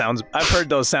this Those thing. sounds. I've heard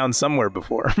those sounds somewhere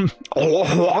before.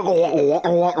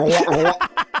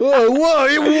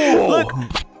 Whoa. Look,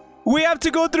 We have to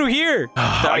go through here.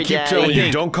 I keep telling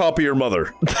you, don't copy your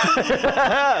mother.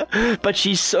 But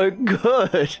she's so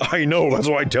good. I know, that's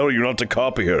why I tell you not to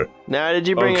copy her. Now, did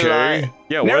you bring a light?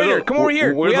 Yeah, Narrator, come over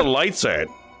here. Where are the lights at?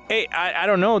 Hey, I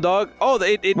don't know, dog. Oh,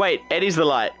 Wait, Eddie's the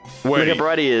light. Wait. Look how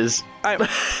bright he is.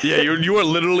 Yeah, you are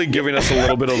literally giving us a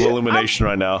little bit of illumination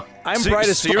right now. I'm bright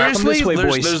as fuck. Come Seriously? this way,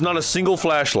 boys. There's not a single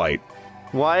flashlight.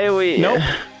 Why are we... Nope.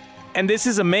 And this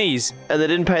is a maze. And they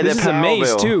didn't pay their This is a power maze,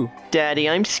 bill. too. Daddy,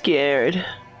 I'm scared.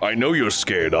 I know you're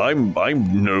scared. I'm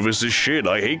nervous as shit.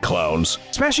 I hate clowns.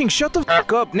 Smashing, shut the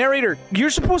fuck up. Narrator, you're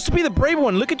supposed to be the brave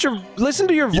one. Listen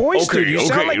to your voice, dude. You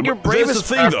sound like you're brave That's as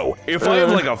the thing, though. If I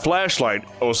have, like, a flashlight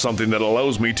or something that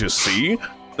allows me to see,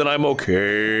 then I'm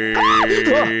okay.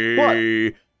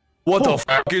 What the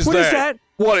fuck is that? What is that?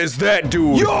 What is that,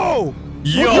 dude? Yo!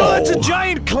 Yo! Oh, that's a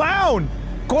giant clown!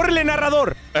 Correle,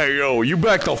 narrador! Hey, yo, you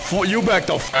back the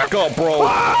fuck up, bro.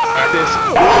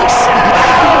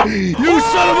 You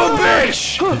son of a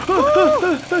bitch!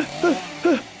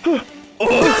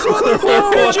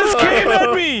 Motherfucker just came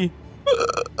at me!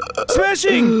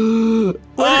 Smashing!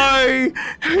 I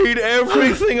hate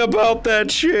everything about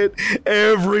that shit.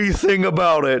 Everything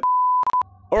about it.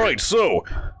 Alright, so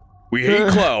we hate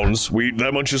clowns.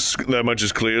 That much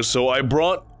is clear. So I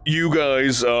brought you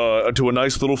guys to a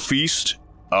nice little feast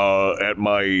at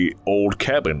my old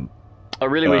cabin. I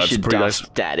really wish it's you'd pretty dust, nice.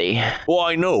 Daddy. Well,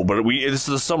 I know, but this is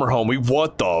the summer home.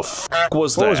 What the fuck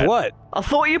was that? What was what? I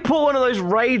thought you put one of those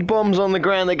raid bombs on the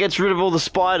ground that gets rid of all the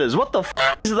spiders. What the f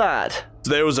is that?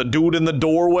 There was a dude in the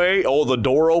doorway. Oh, the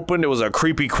door opened. It was a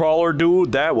creepy crawler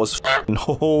dude. That was f***ing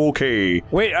okay.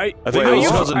 Wait, I think it was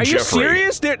cousin are you Jeffrey.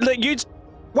 serious?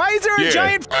 Why is there a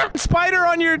giant spider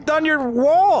on your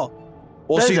wall?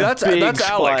 Well, see, That's that's a big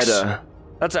Alex. spider.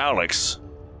 That's Alex.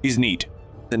 He's neat.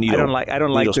 The neato, I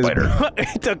don't like this. spider.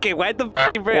 It's okay. Why the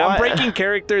fuck? I'm breaking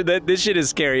character. This shit is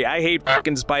scary. I hate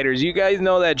fucking spiders. You guys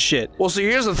know that shit. Well, see,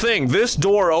 here's the thing. This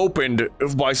door opened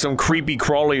by some creepy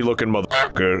crawly looking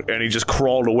motherfucker, and he just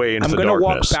crawled away into the darkness. I'm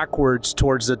gonna walk backwards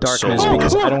towards the darkness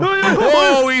because I don't.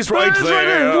 Oh, he's right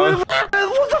there.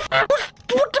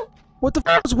 What the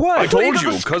fuck was what? I told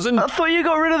you, cousin. I thought you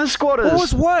got rid of the squatters. What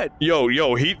was what? Yo,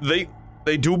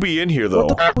 they do be in here though. What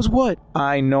the fuck was what?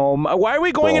 I know. Why are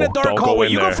we going in a dark don't go hallway?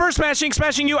 in You there. go first,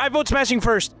 smashing you. I vote smashing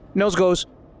first. Nose goes.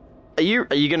 Are you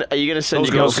gonna send Those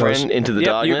your goes. girlfriend into the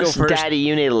Yep, you darkness? go first. Daddy,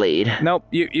 you need a lead. Nope.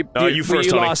 You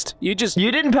first, honey. lost. You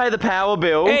didn't pay the power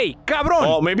bill. Hey, cabron.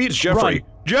 Oh, maybe it's Jeffrey.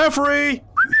 Jeffrey!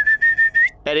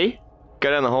 Eddie, go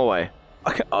down the hallway.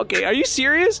 Okay, are you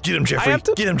serious? Get him, Jeffrey.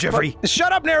 Get him, Jeffrey.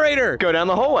 Shut up, narrator. Go down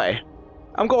the hallway.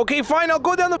 Okay, fine. I'll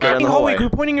go down the down fucking the hallway. hallway. You're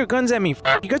pointing your guns at me.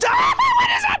 He goes, what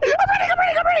is that?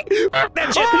 I'm running.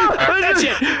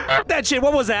 That shit.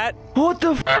 What was that? What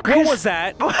the f? What was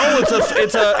that? Oh,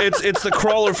 it's the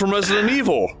crawler from Resident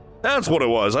Evil. That's what it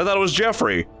was. I thought it was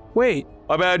Jeffrey. Wait.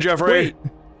 My bad, Jeffrey. Wait.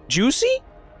 Juicy?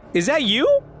 Is that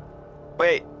you?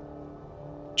 Wait.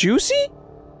 Juicy?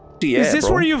 Yeah, is this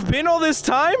bro. where you've been all this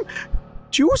time?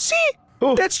 Juicy?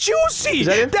 Oh. That's Juicy! Is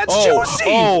that him? That's Juicy!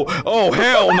 Oh,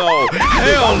 hell no!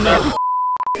 Hell no!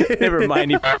 Never mind,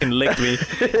 he fucking licked me.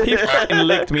 He fucking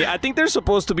licked me. I think there's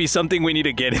supposed to be something we need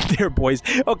to get in there, boys.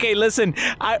 Okay, listen.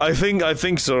 I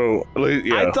think so.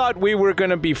 Yeah. I thought we were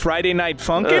gonna be Friday Night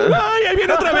Funkin'. Ay, viene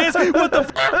otra vez. What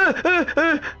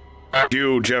the f?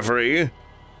 You, Jeffrey.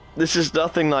 This is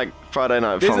nothing like Friday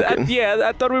Night Funkin'. Yeah,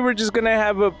 I thought we were just gonna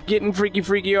have a getting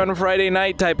freaky on a Friday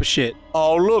night type of shit.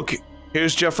 Oh, look.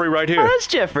 Here's Jeffrey right here. Oh, that's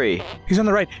Jeffrey. He's on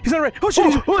the right. Oh shit!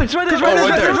 It's right there. Come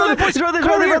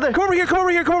over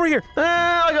here.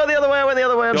 I go the other way. I went the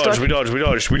other way. I'm stuck. We dodged.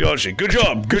 Good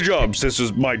job. This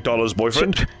is my Dolla's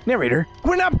boyfriend. Narrator,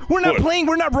 we're not playing.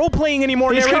 We're not role playing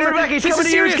anymore. He's narrator. coming back. He's This coming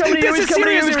is to you. serious. He's coming to you. This He's is coming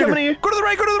to you. serious, He's coming to narrator. you. Go to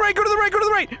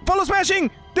the right. Follow smashing.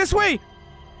 This way.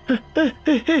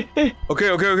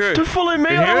 Okay. To follow me.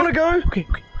 I want to go. Okay.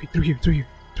 Through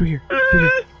here.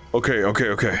 Okay.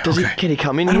 Can he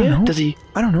come in I don't here? know. Does he?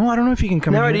 I don't know if he can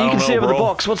come No, in you here. can see over the bro.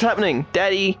 box. What's happening?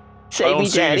 Daddy, I save don't me,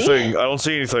 see Daddy. anything. I don't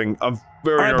see anything. I'm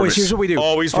very All right, nervous. boys. Here's what we do.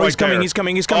 Oh, he's right coming. there. He's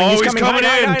coming. Oh, he's coming in.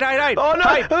 Hide. Oh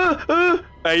no!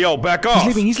 Hey, yo, back off.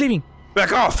 He's leaving.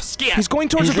 Back off. He's going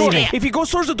towards the door. leaving. If he goes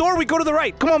towards the door, we go to the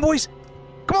right. Come on, boys.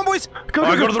 Go All right,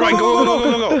 go to the right.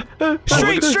 Go.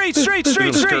 Straight.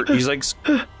 He's like.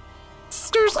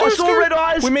 I saw red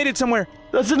eyes. We made it somewhere.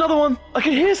 That's another one. I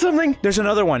can hear something. There's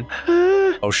another one.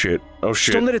 Oh shit.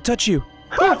 Don't let it touch you.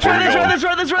 That's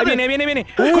right. Viene.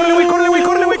 Córrele,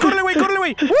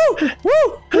 güey.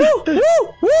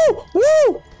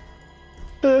 Woo.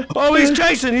 Oh, he's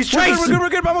chasing. We're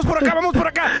good. Vamos por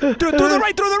acá. Through the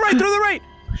right.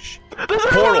 There's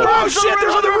Portal. Oh shit,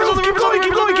 there's on the roof.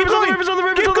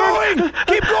 Keep going.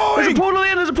 Keep going. There's a portal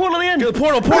in. There's a portal in. The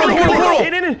portal.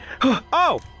 In.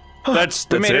 Oh, That's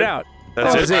we made it out.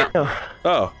 That's it.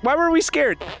 Oh. Why were we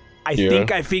scared? I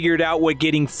think I figured out what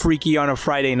getting freaky on a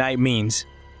Friday night means.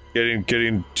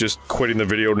 Just quitting the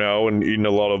video now and eating a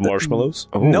lot of marshmallows?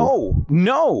 No.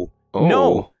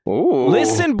 Ooh.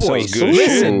 Listen, boys. good.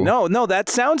 Listen. No, that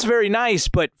sounds very nice,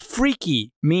 but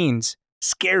freaky means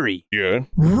scary. Yeah.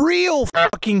 Real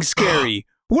fucking scary.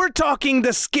 We're talking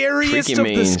the scariest Freaky of the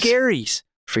means- scaries.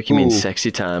 Freaking means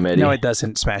sexy time, Eddie. No, it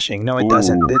doesn't. Smashing. No, it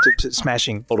doesn't. It's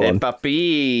smashing. Hold Hey, on.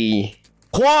 papi.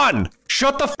 Juan!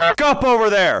 Shut the fuck up over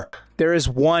there! There is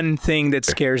one thing that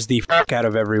scares the fuck out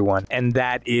of everyone, and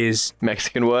that is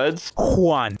Mexican words?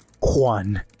 Juan.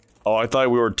 Oh, I thought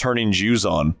we were turning Jews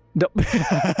on. No.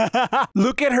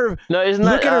 Look at her. No, isn't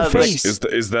Look that, at her like- face.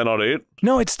 Is that not it?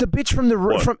 No, it's the bitch from the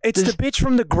the bitch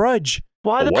from the Grudge.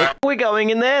 Why the What? f are we going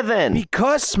in there then?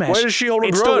 Because Smash. Why does she hold a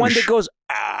It's grudge? the one that goes.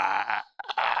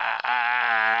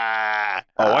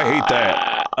 Oh, I hate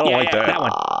that. I don't like that. That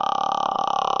one.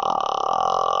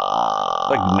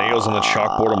 Like nails on the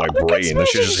chalkboard of my brain. That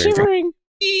shit just shivering.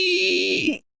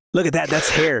 Look at that. That's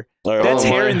hair. Like, That's oh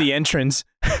hair my- in the entrance.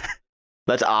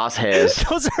 That's ass hairs.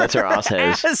 Those are That's her ass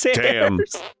hairs. Damn.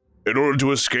 In order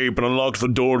to escape and unlock the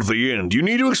door to the end, you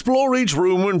need to explore each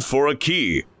room for a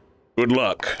key. Good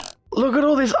luck. Look at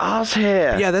all this ass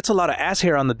hair. Yeah, that's a lot of ass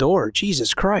hair on the door.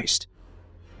 Jesus Christ.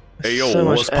 Hey, yo, So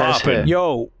much what's ass hair. poppin'?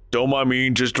 Yo, Don't mind me,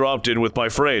 just dropped in with my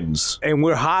friends. and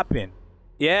we're hopping.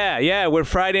 Yeah, we're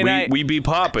Friday night. We be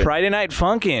poppin'. Friday night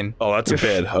funkin'. Oh, that's a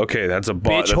bed. Okay, that's a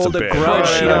bot. Bitch, That's hold a a bed. grudge.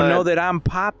 She Friday don't night. know that I'm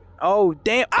pop. Oh,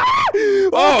 damn. Ah!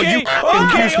 Oh, okay,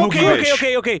 you spooky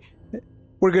bitch. okay.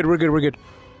 We're good. We're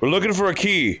looking for a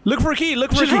key. Look for a key.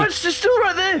 She's still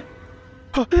right there.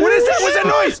 What is that? What's that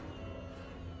noise?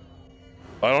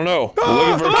 I don't know. We're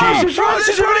looking for a key.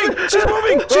 She's running. She's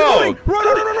moving. She's Oh. moving. Run.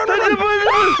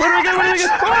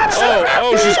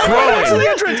 Oh, she's crawling. To the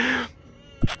entrance.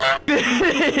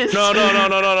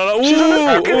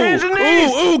 No.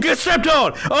 Ooh, get stepped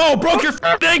on. Oh, broke your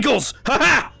ankles. Ha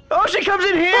ha. Oh, she comes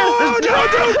in here. Oh,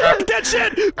 no. That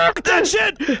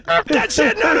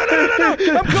shit. No.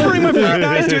 I'm covering my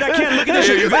eyes, dude. I can't look at this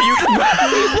shit.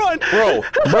 Run.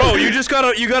 Bro, you just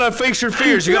gotta face your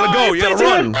fears. You gotta go. You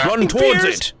gotta run towards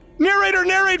it. Narrator,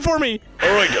 narrate for me. All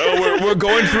right, we're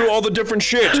going through all the different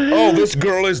shit. Oh, this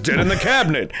girl is dead in the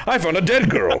cabinet. I found a dead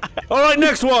girl. All right,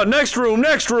 next one, next room.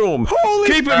 Holy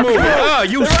Keep it moving. Ah,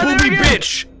 you spoopy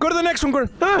bitch. Go to the next one,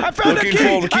 Gordon. I found a Looking key.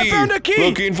 for the key. I found a key.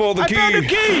 Looking for the I found a key.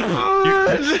 key.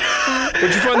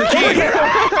 Where'd you find the key?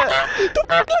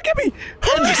 Look at me.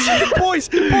 Holy shit, boys,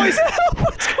 help.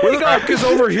 What's Where going the on? fuck is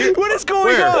over here? What is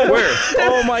going on? Where?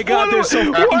 Oh my god, they're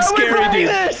so fucking scary,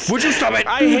 dude. Would you stop it?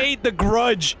 I hate the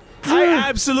Grudge. I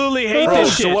absolutely hate Bro,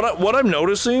 this shit. so what I'm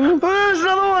noticing? There's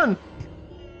another one.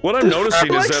 What I'm noticing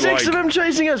Like is that six of them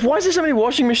chasing us. Why is there so many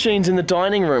washing machines in the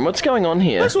dining room? What's going on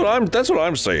here? That's what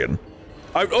I'm saying.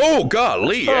 Oh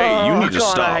golly, hey, you need to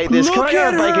God, stop. I hate this. Can I Look go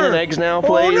at have bacon her. and eggs now,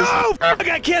 please? Oh no! Fuck,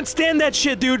 I can't stand that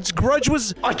shit, dude. Grudge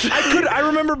was. I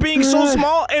remember being so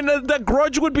small, and the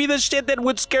Grudge would be the shit that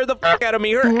would scare the fuck out of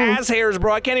me. Her ass hairs,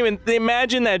 bro. I can't even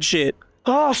imagine that shit.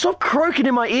 Oh, stop croaking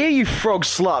in my ear, you frog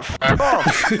slut. F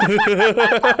off. Is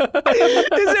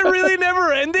it really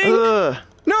never ending?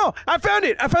 No, I found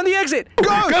it. I found the exit. Go!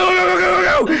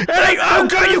 Go! Hey, oh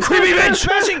god, you creepy bitch!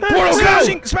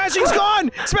 Smashing's gone.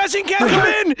 Smashing can't come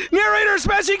in. Narrator,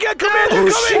 Smashing can't come in.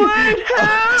 They're coming.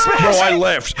 Bro, I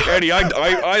left. Eddie,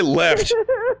 I left.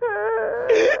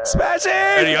 Smashing.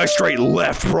 Eddie, I straight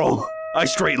left, bro. I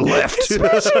straight left.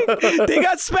 Smashing. They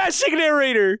got Smashing,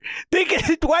 narrator.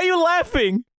 Why are you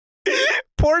laughing?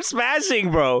 Poor Smashing,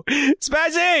 bro.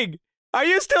 Smashing, are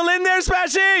you still in there,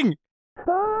 Smashing?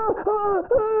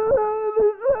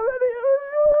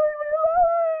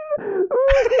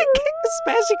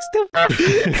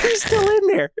 Smashing's still in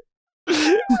there.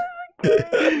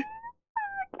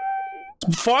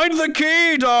 Find the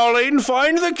key, darling.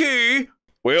 Find the key.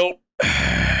 Well,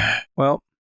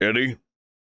 Eddie,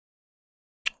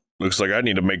 looks like I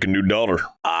need to make a new daughter.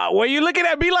 What are you looking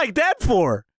at me like that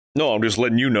for? No, I'm just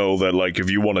letting you know that, like, if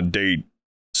you want to date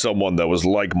someone that was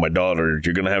like my daughter,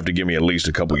 you're gonna have to give me at least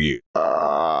a couple years.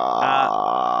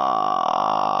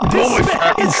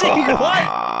 Smashing what?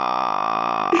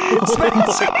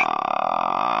 Smashing.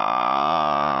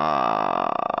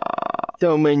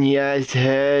 So many ass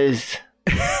hairs.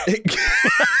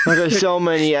 I got so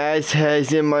many ass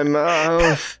hairs in my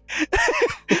mouth.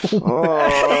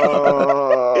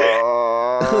 Oh.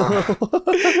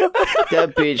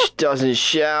 That bitch doesn't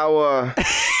shower.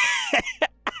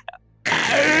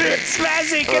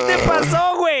 Smashing, ¿qué te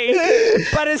pasó, güey?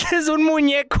 Pareces un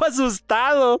muñeco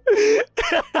asustado.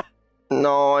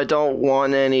 No, I don't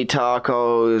want any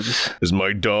tacos. As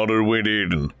my daughter went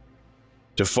in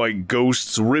to fight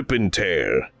ghosts rip and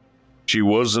tear, she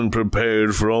wasn't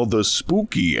prepared for all the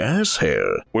spooky ass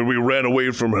hair. When we ran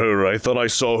away from her, I thought I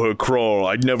saw her crawl.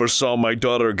 I never saw my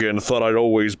daughter again, thought I'd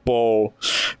always bawl.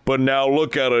 But now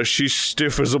look at her, she's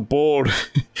stiff as a board.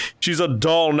 She's a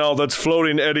doll now that's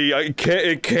floating, Eddie.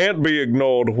 It can't be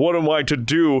ignored. What am I to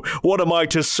do? What am I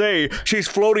to say? She's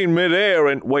floating midair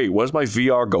and— wait, where's my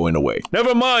VR going away?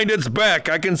 Never mind, it's back.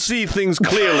 I can see things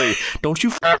clearly. Don't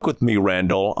you f*** with me,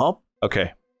 Randall.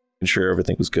 Okay. Sure,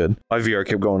 everything was good. My VR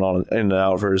kept going on in and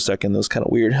out for a second. That was kind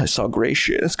of weird. I saw gray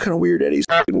shit. It's kind of weird, Eddie's.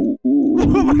 Bro,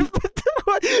 the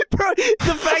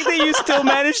fact that you still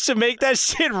managed to make that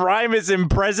shit rhyme is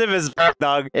impressive as f,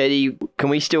 dog. Eddie, can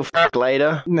we still f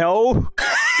later? No.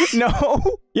 No.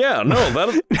 Yeah, no,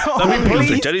 that'd be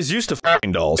perfect. Eddie's used to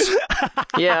f***ing dolls.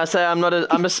 Yeah, I say I'm a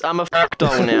f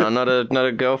doll now, not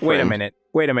a girlfriend.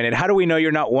 Wait a minute. How do we know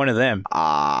you're not one of them?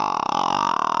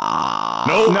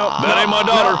 No, that ain't my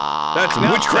daughter. That's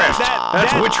witchcraft.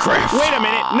 That's witchcraft. Wait a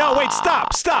minute. No, wait,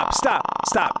 stop.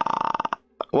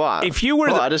 What? If you were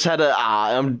I just had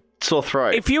a sore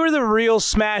throat. If you were the real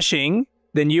Smashing,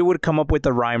 then you would come up with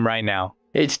the rhyme right now.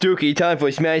 It's Dookie time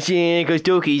for smashing, cause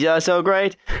Dookies are so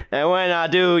great. And when I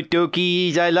do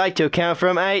Dookies, I like to count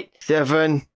from 8,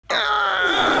 7,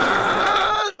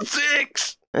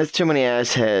 6. That's too many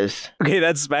ass hairs. Okay,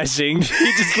 that's Smashing.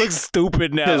 He just looks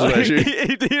stupid now.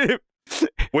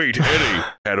 Wait, Eddie,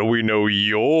 how do we know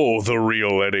you're the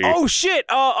real Eddie? Oh shit!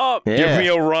 Yeah. Give me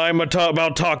a rhyme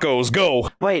about tacos. Go.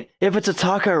 Wait, if it's a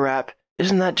taco wrap,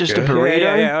 isn't that just a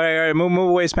burrito? Yeah. All right. Move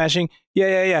away, Smashing.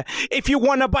 Yeah. If you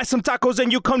wanna buy some tacos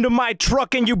and you come to my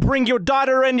truck and you bring your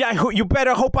daughter and you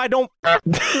better hope I don't.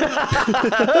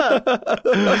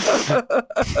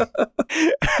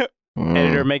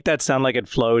 Editor, make that sound like it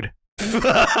flowed. He's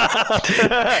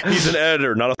an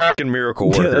editor, not a fucking miracle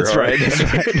worker. Yeah, that's right.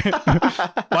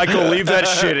 Michael, leave that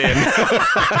shit in.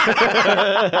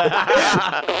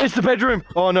 It's the bedroom.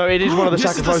 Oh no, it is one of the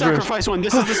sacrifice rooms.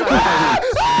 This is the sacrifice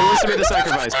one. Who wants to be the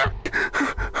sacrifice?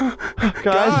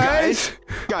 Guys,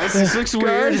 this looks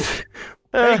weird.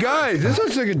 Hey guys, this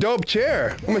looks like a dope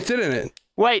chair. I'm gonna sit in it.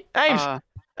 Wait, Ames!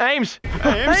 Ames!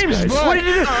 Ames! What did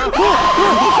you do?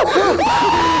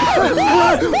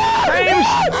 Ames!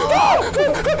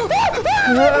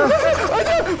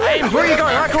 Ames, where are you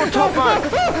going? I call top mode.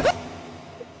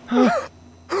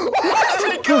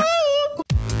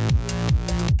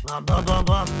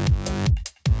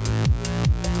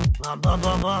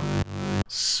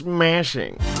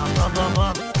 Smashing.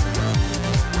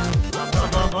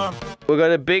 We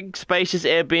got a big, spacious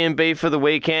Airbnb for the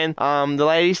weekend. The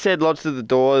lady said lots of the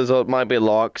doors might be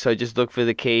locked, so just look for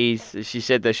the keys. She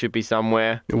said they should be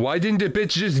somewhere. Why didn't the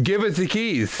bitch just give us the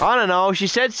keys? I don't know. She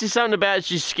said something about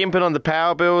she's skimping on the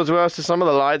power bill as well, so some of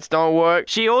the lights don't work.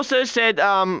 She also said,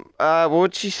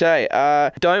 what'd she say?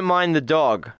 Don't mind the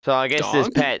dog. So I guess there's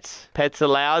pets. Pets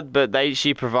allowed, but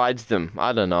she provides them.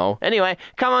 I don't know. Anyway,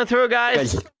 come on through,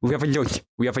 guys. We have a note.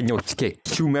 Okay.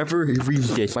 Whomever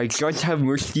reads this, may God have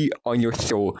mercy on your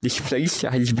soul. This place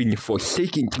has been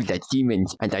forsaken to the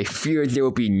demons, and I fear there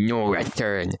will be no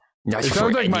return. It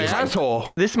sounds like my asshole.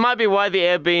 This might be why the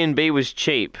Airbnb was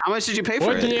cheap. How much did you pay for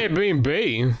What's it? an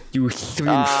Airbnb? You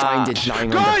didn't find it lying on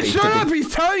the Guys, face shut of up! it.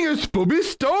 He's telling a spooky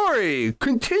story.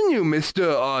 Continue,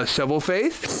 Mr.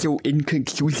 Shovelface. So in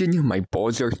conclusion, my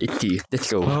balls are itchy. Let's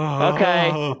go.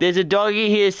 Okay, there's a doggy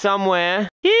here somewhere.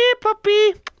 Here,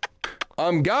 puppy.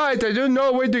 Guys, I don't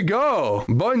know where to go.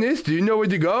 Bonus, do you know where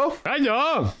to go? I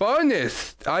know.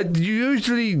 Bonus, you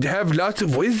usually have lots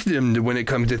of wisdom when it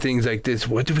comes to things like this.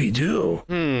 What do we do?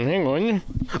 Hang on.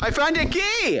 I found a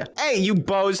key! Hey, you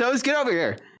bozos, get over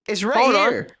here. It's right Hold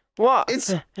here. on. What?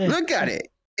 Look at it.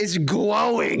 It's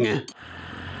glowing.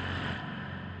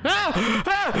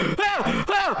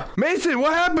 Mason,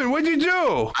 what happened? What'd you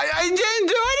do? I didn't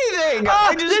do anything.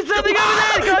 There's something over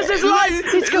there, guys. There's lights.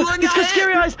 It's got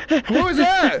scary eyes. What was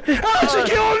that?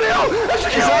 Shaquille O'Neal!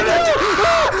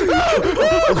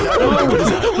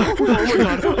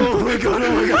 Oh my god.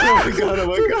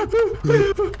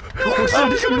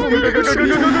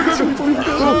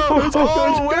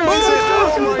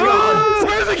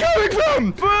 Where's it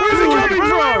coming from?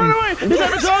 Is that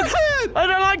the dog? I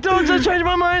don't like dogs. I changed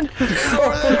my mind.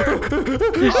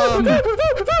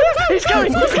 He's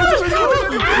coming.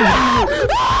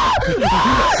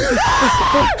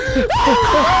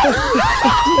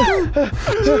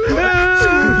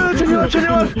 Turn it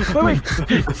off. Wait.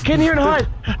 Get in here and hide.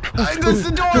 That's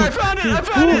the door. I found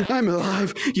it. I'm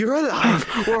alive. You're alive.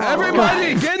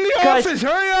 Everybody, get in the Guys, office!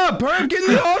 Hurry up! Hurry up! Get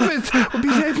in the office! We'll be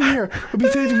safe in here. We'll be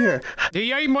safe in here.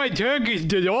 They ate my turkeys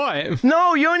tonight.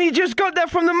 No, you only just got that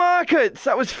from the markets.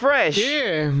 That was fresh.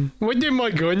 Yeah. What am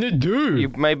I gonna do? You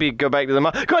maybe go back to the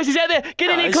market. Guys, he's out there. Get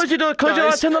in here. Close the door. Close the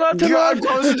door. Turn the light. Turn the light.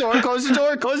 Close the door. Close the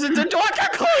door. Close the door. I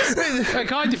can't close. I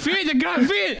can't fit. I can't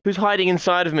fit. Who's hiding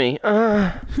inside of me?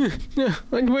 Where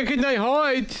can I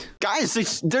hide?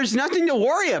 Guys, there's nothing to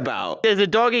worry about. There's a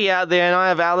doggy out there, and I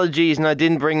have allergies, and I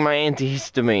didn't bring my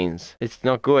antihistamines. It's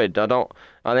not good.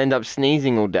 I'll end up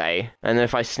sneezing all day, and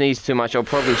if I sneeze too much, I'll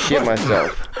probably shit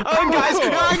myself. Oh,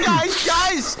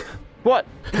 guys! What?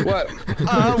 What?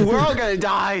 We're all gonna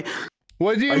die.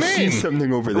 What do you mean? I see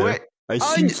something over there. Wait. I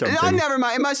see something. Oh, never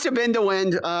mind. It must have been the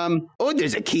wind. Oh,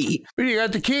 there's a key. You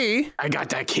got the key? I got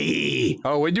that key.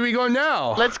 Oh, where do we go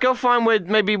now? Let's go find where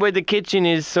the kitchen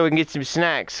is so we can get some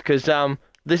snacks, because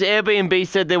this Airbnb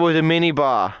said there was a mini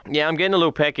bar. Yeah, I'm getting a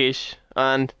little peckish,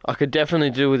 and I could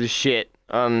definitely do with a shit.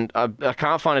 And I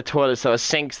can't find a toilet, so a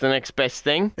sink's the next best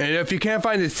thing. And if you can't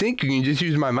find a sink, you can just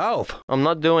use my mouth. I'm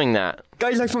not doing that.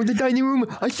 Guys, I found the dining room.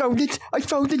 I found it.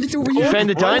 It's over here. You found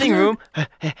the dining room?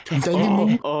 Dining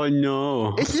room. Oh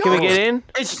no. It's Can we locked. get in?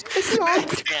 It's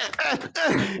locked.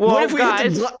 Well, What if we hit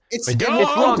guys, the it's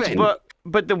locked, open.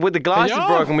 but the glass is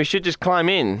broken. We should just climb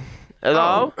in.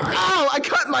 Hello? Ow! I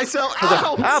cut myself.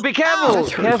 Ow! Oh, be careful!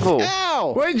 Careful!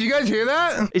 Ow! Wait, did you guys hear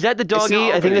that? Is that the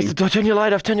doggy? I think that's the dog. Turn your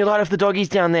light off. Turn your light off. The doggy's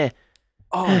down there.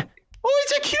 Oh,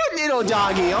 it's a cute little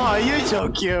doggy. Oh, you're so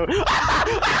cute.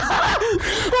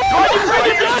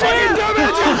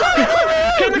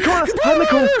 Get in the corner! Hide in the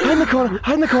corner! Hide in the corner!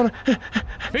 Hide in the corner!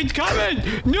 It's coming!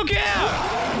 Look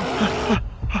out!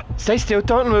 Stay still.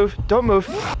 Don't move. Don't move.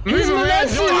 He's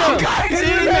molesting you! He's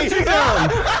molesting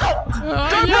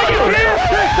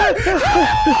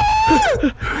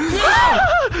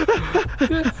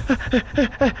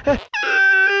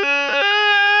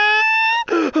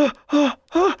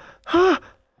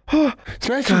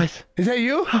Guys, is that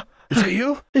you? Is that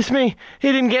you? it's me.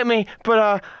 He didn't get me,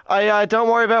 but I don't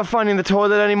worry about finding the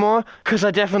toilet anymore, because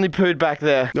I definitely pooed back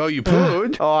there. No, you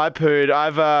pooed. Oh, I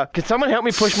pooed. Can someone help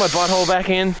me push my butthole back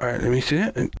in? All right, let me see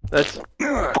it. That's.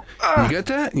 You got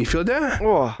that? You feel that?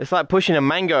 Oh, it's like pushing a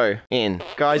mango in.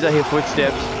 Guys, I hear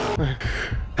footsteps.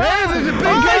 Hey, there's a big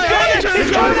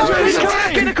guy! He's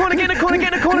coming! Get in the corner! Get in the corner!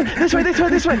 Get in the corner! This way! This way!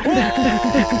 This way!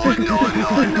 Oh,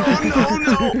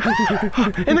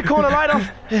 no. In the corner, light off.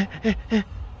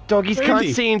 Doggies can't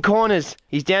see in corners.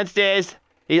 He's downstairs.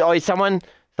 Someone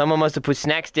must have put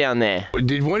snacks down there.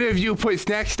 Did one of you put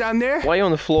snacks down there? Why are you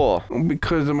on the floor?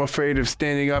 Because I'm afraid of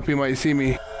standing up. You might see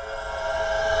me.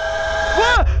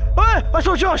 I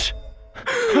saw Josh.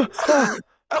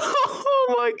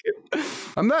 Oh my god.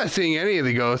 I'm not seeing any of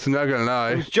the ghosts. I'm not gonna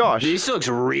lie. It's Josh. This looks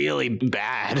really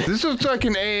bad. This looks like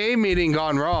an AA meeting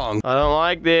gone wrong. I don't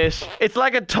like this. It's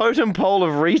like a totem pole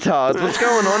of retards. What's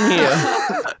going on here?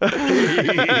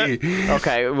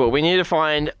 Okay, well, we need to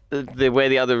find where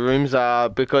the other rooms are,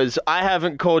 because I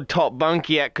haven't called top bunk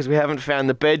yet because we haven't found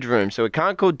the bedroom. So we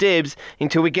can't call dibs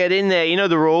until we get in there. You know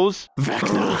the rules.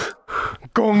 Vecna.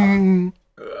 Gong.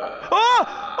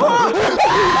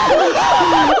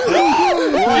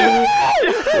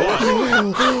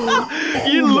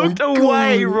 You looked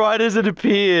away right as it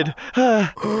appeared.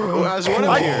 As one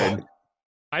appeared.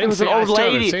 There was an old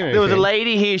lady. There was a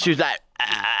lady here. She was like,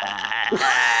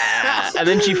 and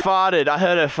then she farted. I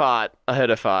heard her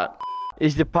fart.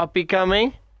 Is the puppy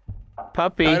coming?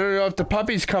 Puppy. I don't know if the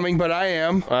puppy's coming, but I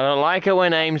am. I don't like it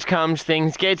when Ames comes.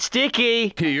 Things get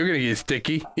sticky. Hey, you're gonna get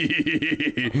sticky.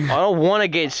 I don't want to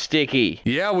get sticky.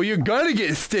 Yeah, well, you're gonna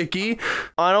get sticky.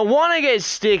 I don't want to get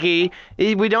sticky.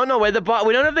 We don't know where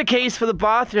we don't have the keys for the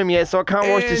bathroom yet, so I can't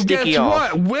wash the sticky off.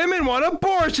 Guess what? Women want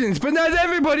abortions, but not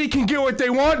everybody can get what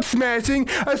they want, Smashing,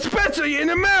 especially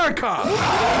in America.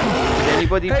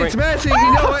 Anybody Hey, Smashing,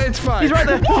 you know what? It's fine. He's right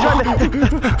there. He's right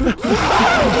there.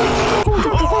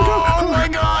 Oh my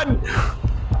god!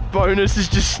 Bonus is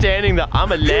just standing there.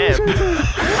 I'm a lamp. Oh,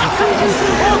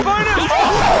 Bonus!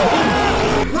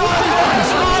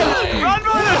 Run,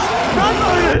 Bonus! Run,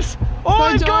 Bonus! Oh,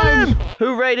 I got him!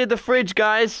 Who raided the fridge,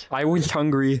 guys? I was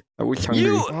hungry.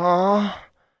 You.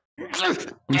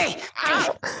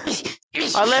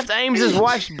 I left Ames's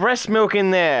wife's breast milk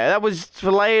in there. That was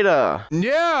for later.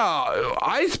 Yeah,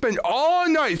 I spent all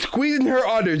night squeezing her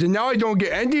udders, and now I don't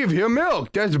get any of her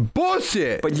milk. That's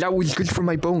bullshit. But that was good for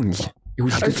my bones. It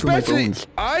was good for my Especially, bones.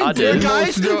 I did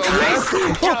most of the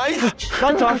work. Guys,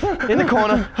 lights off. In the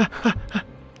corner.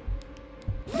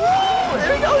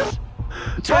 There he goes.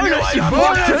 Bonus, you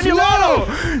fuck! Turn your light off!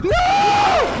 No!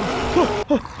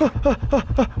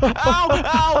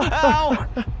 Ow!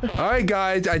 All right,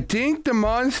 guys. I think the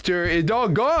monster is all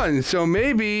gone. So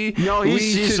maybe No, he's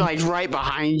we just should... like right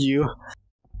behind you.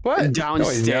 What?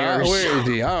 Downstairs. No, he's not. Where is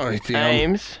he? I don't see him.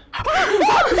 Ames.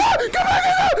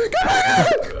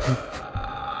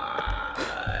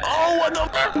 Oh, what the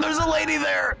f? There's a lady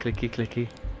there. Clicky, clicky.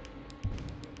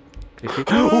 Clicky.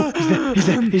 Oh, he's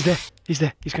there. He's there. He's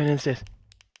there. He's going downstairs.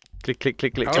 Click, click,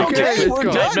 click, click. Okay, let's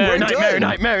go.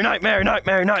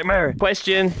 Nightmare.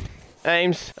 Question,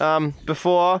 Ames.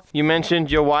 Before you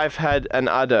mentioned your wife had an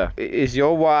udder. Is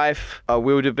your wife a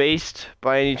wildebeest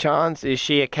by any chance? Is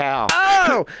she a cow?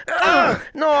 Oh!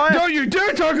 No, Don't you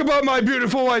dare talk about my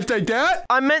beautiful wife like that!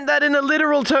 I meant that in a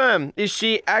literal term. Is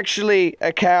she actually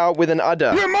a cow with an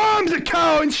udder? Your mom's a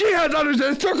cow and she has udders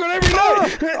that suck on every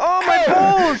night! Oh, my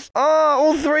balls! Oh,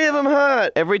 all three of them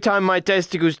hurt. Every time my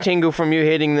testicles tingle from you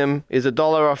hitting them is $1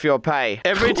 off your pay.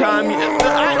 Every time you...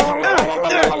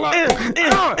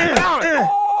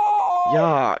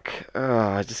 Yuck. Oh,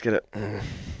 I just get it.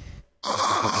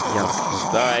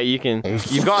 Alright,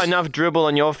 you've got enough dribble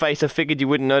on your face, I figured you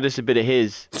wouldn't notice a bit of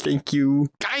his. Thank you.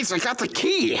 Guys, I got the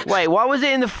key. Wait, why was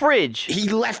it in the fridge? He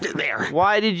left it there.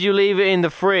 Why did you leave it in the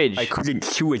fridge? I couldn't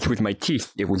chew it with my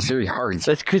teeth. It was very hard.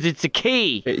 That's because it's a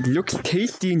key. It looks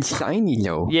tasty and shiny,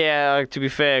 though. Yeah, to be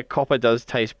fair, copper does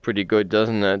taste pretty good,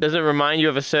 doesn't it? Does it remind you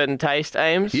of a certain taste,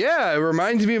 Ames? Yeah, it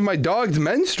reminds me of my dog's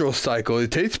menstrual cycle. It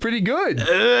tastes pretty good.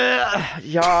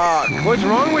 Yuck. What's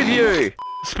wrong with you?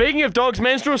 Speaking of dogs'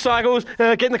 menstrual cycles,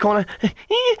 get in the corner.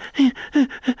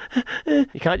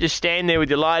 You can't just stand there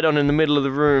with your light on in the middle of the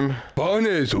room.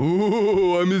 Bonus.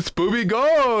 Ooh, I'm a spoopy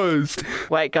ghost.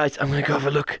 Wait, guys, I'm gonna go have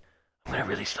a look. I'm gonna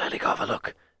really slowly go have a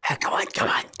look. Come on.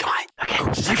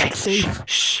 Okay.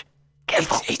 Shh.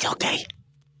 Careful. It's okay.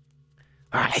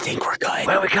 All right. I think we're good.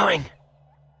 Where are we going?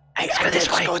 Let's go this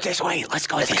way. Let's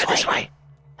go this way.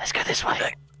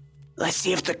 Let's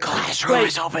see if the classroom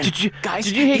is open. Did you Guys,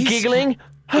 hear giggling?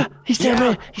 He's down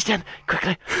there. He's down.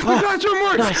 Quickly. The classroom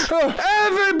works. Nice.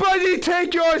 Everybody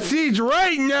take your seats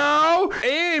right now.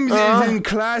 Ames is in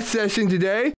class session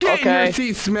today. Get in your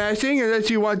seat smashing unless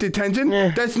you want attention.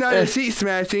 That's not a seat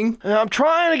smashing. I'm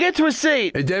trying to get to a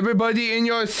seat. Is everybody in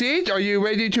your seat? Are you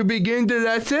ready to begin the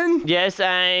lesson? Yes,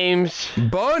 Ames.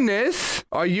 Bonus,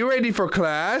 are you ready for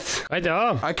class? I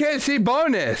know. I can't see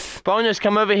Bonus. Bonus,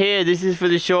 come over here. This is for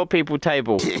the short people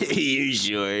table. You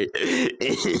short.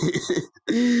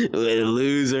 What a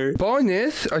loser.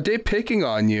 Bonus, are they picking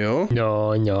on you?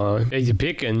 No. They're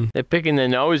picking. They're picking their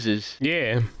noses.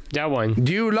 Yeah, that one.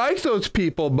 Do you like those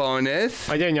people, Bonus?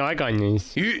 I don't like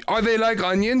onions. Are they like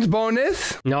onions,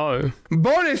 Bonus? No.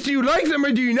 Bonus, do you like them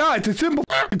or do you not? It's a simple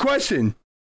question.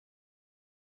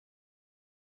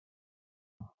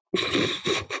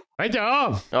 I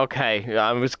don't. Okay,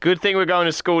 it's a good thing we're going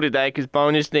to school today because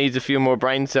Bonus needs a few more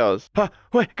brain cells.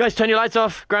 Wait, guys, turn your lights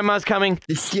off. Grandma's coming.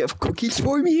 Does she have cookies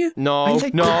for me? No.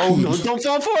 No, don't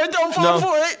fall for it. Don't fall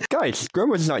for it. Guys,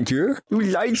 Grandma's not here. You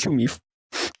lied to me.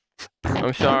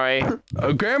 I'm sorry.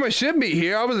 Grandma should be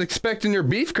here. I was expecting her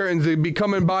beef curtains to be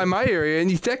coming by my area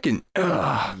any second.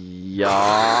 Ugh.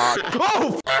 Yuck.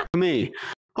 Oh, me.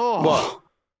 Oh. What?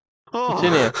 Oh. What's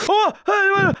in here?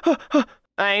 Oh!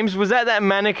 Ames, was that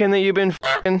mannequin that you've been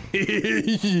f***ing?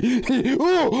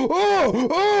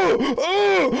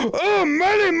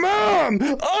 Money, Mom!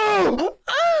 Oh!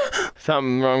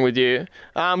 Something wrong with you.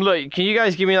 Look, can you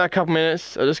guys give me like a couple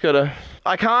minutes?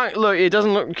 I can't, look, it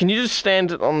doesn't look, can you just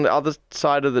stand on the other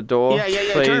side of the door? Yeah.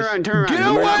 Please? Turn around. Get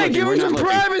away! Give her some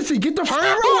privacy! Get the fuck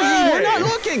away! We're not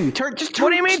looking. Just turn.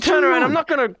 What do you mean turn around? I'm not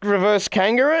gonna reverse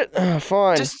kangaroo it.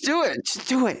 Fine. Just do it.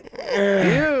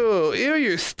 Ew,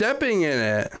 you're stepping in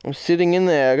it. I'm sitting in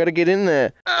there. I gotta get in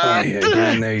there. Oh, yeah,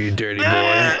 get in there, you dirty boy. Hit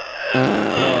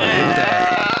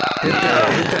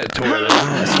that toilet.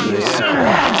 He did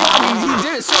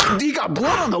it. He got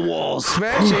blood on the walls.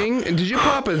 Smashing. And did you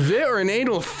pop a zit or an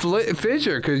anal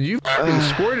fissure? Because you fucking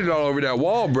squirted all over that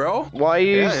wall, bro. Why are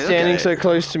you standing so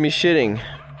close to me shitting?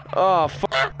 Oh,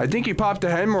 fuck. I think you popped a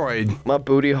hemorrhoid. My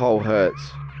booty hole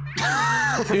hurts.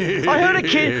 I heard a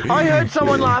kid. I heard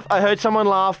someone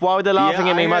laugh. Why were they laughing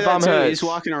at me? My bum hurts. He's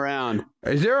walking around.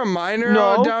 Is there a minor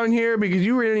down here? Because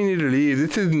you really need to leave.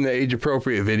 This isn't the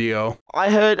age-appropriate video.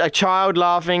 I heard a child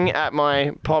laughing at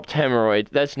my popped hemorrhoid.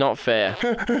 That's not fair.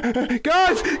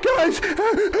 Guys!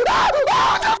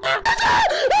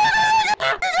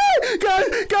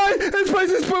 Guys, this place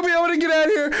is poopy. I want to get out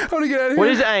of here. What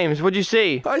is it, Ames? What'd you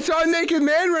see? I saw a naked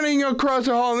man running across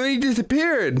the hall and then he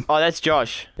disappeared. Oh, that's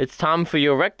Josh. It's time for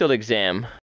your rectal exam.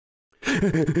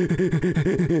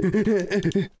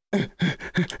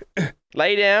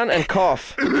 Lay down and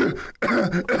cough.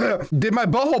 Did my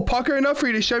butthole pucker enough for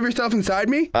you to shove yourself inside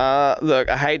me? Look,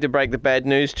 I hate to break the bad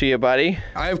news to you, buddy.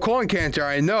 I have colon cancer,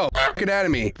 I know. Get out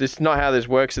of me. This is not how this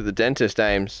works at the dentist,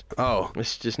 Ames. Oh.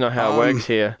 It's just not how it works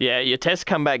here. Yeah, your tests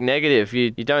come back negative.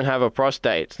 You don't have a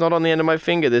prostate. It's not on the end of my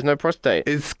finger. There's no prostate.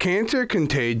 Is cancer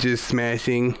contagious,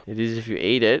 Smashing? It is if you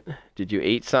eat it. Did you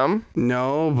eat some?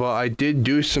 No, but I did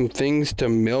do some things to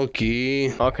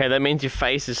Milky. Okay, that means your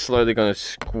face is slowly gonna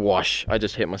squash. I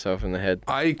just hit myself in the head.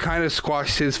 I kind of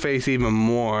squashed his face even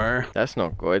more. That's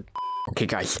not good. Okay,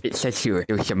 guys, it says here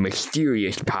there's a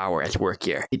mysterious power at work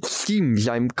here. It seems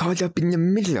I'm caught up in the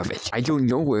middle of it. I don't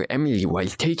know where Emily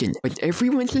was taken, but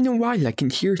every once in a while I can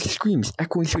hear screams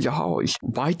echoing through the halls.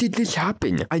 Why did this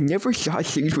happen? I never thought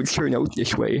things would turn out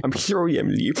this way. I'm sorry,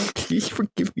 Emily. Please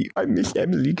forgive me. I miss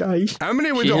Emily, guys.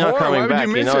 Emily was She's a not whore. coming Why back, would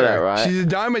you you miss know her? that, right? She's a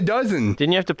dime a dozen.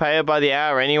 Didn't you have to pay her by the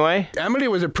hour anyway? Emily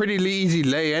was a pretty easy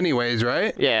lay anyways,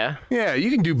 right? Yeah. Yeah,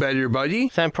 you can do better, buddy.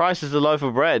 Same price as a loaf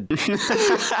of bread.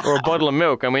 Or a bottle of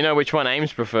milk, and we know which one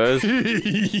Ames prefers.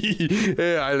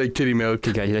 Yeah, I like titty milk.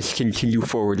 Okay, guys, let's continue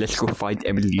forward. Let's go find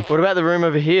Emily. What about the room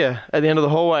over here, at the end of the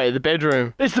hallway, the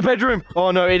bedroom? It's the bedroom!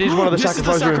 Oh no, it is one of the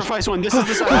sacrifice rooms. This is the sacrifice one. This is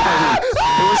the sacrifice one.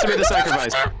 It wants to be the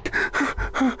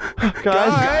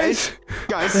sacrifice.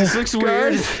 Guys, this looks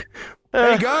weird.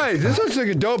 Hey guys, this looks like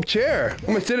a dope chair. I'm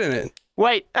gonna sit in it.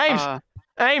 Wait, Ames!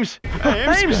 Ames!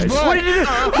 Ames! What did you do?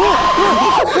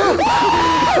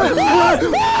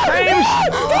 Ames!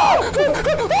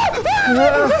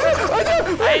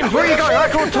 Ames, where are you going? I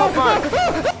can't talk, man.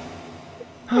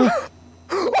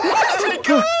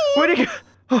 Where'd he go?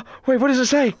 Oh, wait, what does it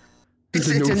say? It's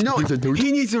a note.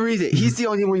 He needs to read it. He's the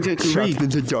only one that can read. In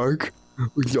the dark,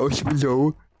 lost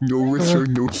below, no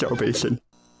return, no salvation.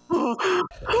 I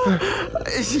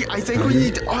think we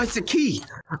need. Oh, it's a key.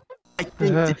 I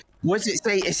think. What's it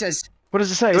say? It says. What does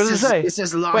it say? What does it say? It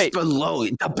says lost below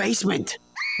in the basement.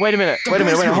 Wait a minute. Wait a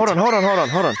minute. Wait. Hold on.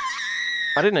 I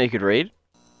didn't know you could read.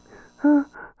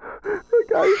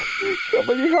 Guys,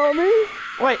 somebody help me.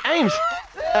 Wait, Ames!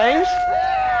 Ames?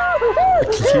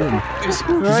 He's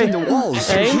in the walls.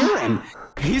 Ames?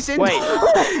 He's in. Wait,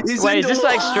 is this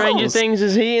like Stranger Things?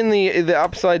 Is he in the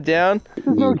upside down?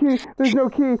 There's no key. There's no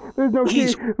key. There's no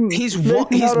key.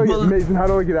 Mason, how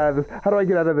do I get out of this? How do I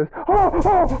get out of this?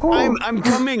 I'm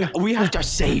coming. We have to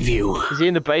save you. Is he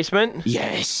in the basement?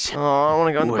 Yes. Oh, I want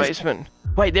to go in the basement.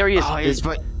 Wait, there he is. Oh, yes,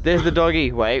 but there's the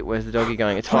doggy. Wait, where's the doggy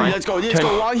going? It's fine. Let's go. Let's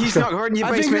go. While he's not hurting your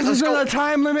basement. I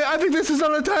think this is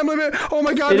on a time limit. Oh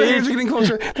my God, the hairs are getting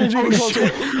closer. They're getting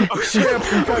closer. Oh shit!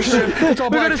 It's all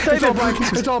black. It's all black.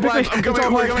 It's all black. It's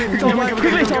all black. It's all black.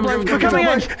 It's all black. We're coming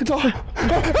in. It's all.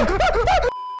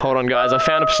 Hold on, guys. I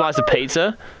found a slice of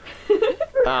pizza.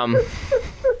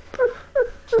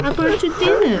 I'll go to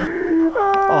dinner.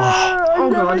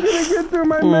 I'm never gonna get through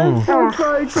my menstrual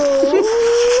cycle.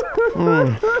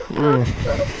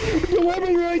 The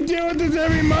women really deal with this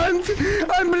every month.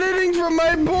 I'm bleeding from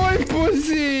my boy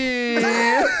pussy.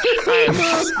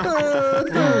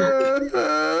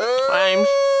 Ames,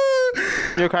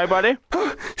 you okay, buddy?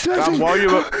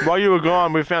 While you were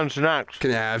gone, we found snacks.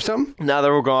 Can I have some? No,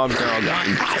 they're all gone. No, get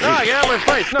out of my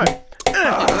face. No.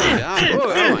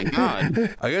 Oh my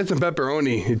God. I got some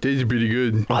pepperoni. It tastes pretty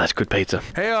good. Oh, that's good pizza.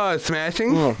 Hey,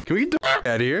 Smashing. Can we get the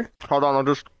out of here? Hold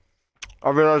on, I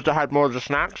realized I had more of the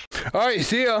snacks. All right,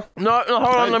 see ya. No,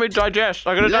 hold on, let me digest.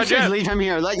 I gotta Let's digest. just leave him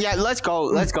here. Let's go.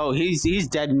 Let's go. He's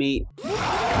dead meat.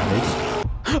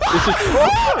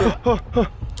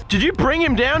 Did you bring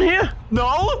him down here?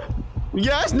 No.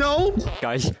 Yes. No.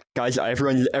 Guys,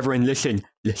 everyone, listen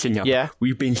up. Yeah?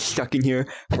 We've been stuck in here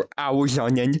for hours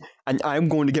on end, and I'm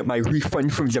going to get my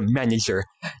refund from the manager.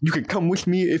 You can come with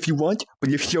me if you want,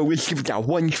 but if so, let's give it that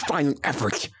one final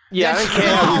effort. Yeah, I don't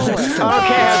care how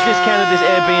discounted this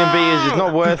Airbnb is. It's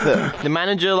not worth it. The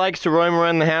manager likes to roam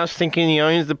around the house thinking he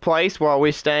owns the place while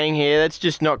we're staying here. That's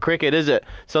just not cricket, is it?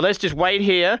 So let's just wait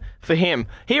here for him.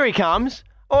 Here he comes.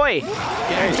 Oi!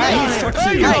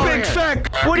 Hey, you big fuck!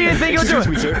 What do you think you're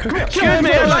doing? Excuse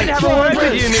me, I'd like to have a word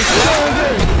with you,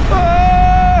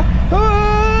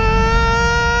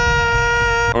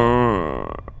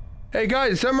 Hey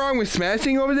guys, something wrong with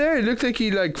Smashing over there? It looks like he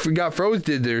got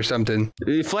frozen or something.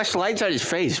 He flashed lights on his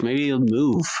face. Maybe he'll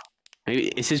move. Maybe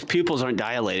it's his pupils aren't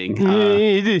dilating.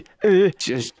 He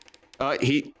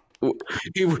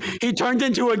turned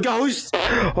into a ghost.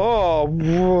 Oh,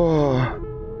 whoa.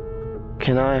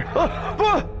 Can I?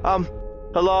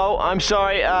 Hello. I'm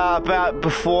sorry about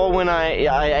before when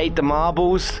I ate the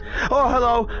marbles. Oh,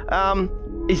 hello.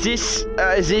 Is this? Did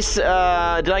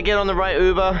I get on the right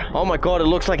Uber? Oh my God! It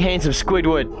looks like handsome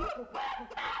Squidward.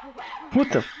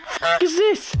 What the f is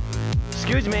this?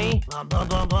 Excuse me.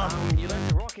 You learned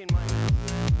to rock in my...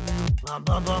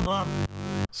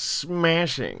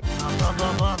 Smashing.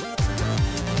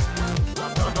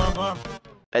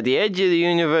 At the edge of the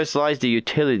universe lies the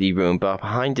utility room, but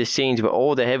behind the scenes where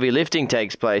all the heavy lifting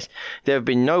takes place. There have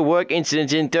been no work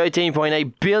incidents in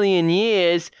 13.8 billion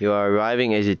years. You are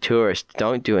arriving as a tourist.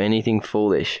 Don't do anything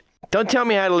foolish. Don't tell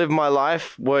me how to live my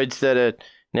life. Words that are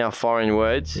now foreign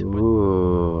words.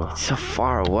 Ooh, it's so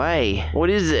far away. What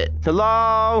is it?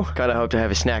 Hello? Gotta hope to have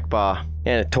a snack bar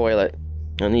and a toilet.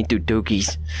 I need 2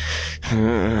 dookies.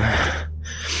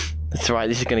 That's right,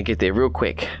 this is gonna get there real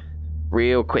quick.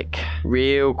 Real quick.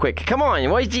 Come on,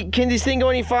 can this thing go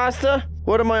any faster?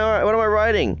 What am I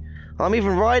riding? I'm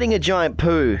even riding a giant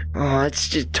poo. Oh, it's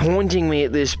just taunting me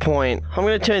at this point. I'm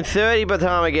gonna turn 30 by the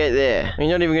time I get there. You're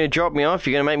not even gonna drop me off,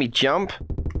 you're gonna make me jump?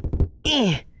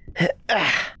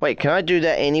 Wait, can I do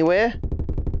that anywhere?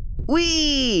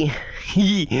 Whee!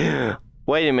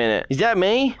 Wait a minute, is that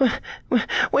me?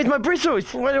 Where's my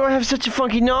bristles? Why do I have such a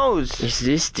funky nose? Is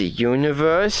this the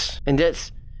universe? And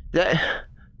that's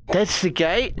the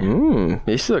gate?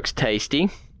 This looks tasty.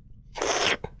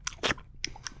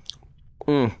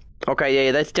 Okay,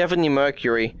 yeah, that's definitely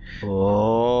Mercury.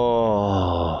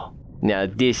 Oh. Now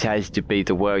this has to be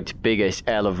the world's biggest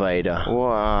elevator.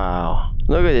 Wow.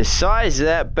 Look at the size of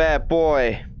that bad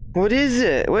boy. What is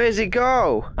it? Where does it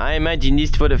go? I imagine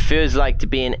this is what it feels like to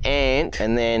be an ant,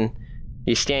 and then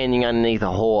you're standing underneath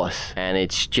a horse, and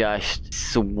it's just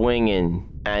swinging,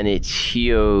 and it's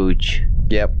huge.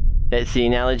 Yep. That's the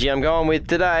analogy I'm going with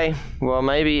today. Well,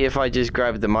 maybe if I just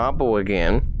grab the marble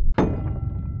again.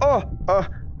 I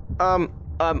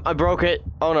broke it.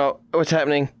 Oh no, what's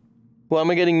happening? Why am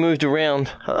I getting moved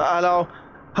around? Hello?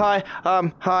 Hi,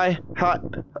 hi.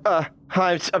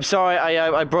 I'm sorry,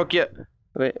 I broke your...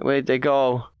 Where'd they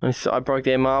go? I broke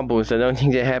their marbles. I don't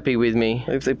think they're happy with me.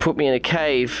 If they put me in a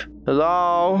cave.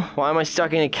 Hello? Why am I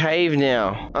stuck in a cave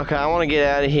now? Okay, I want to get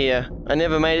out of here. I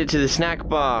never made it to the snack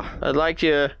bar. I'd like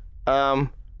to,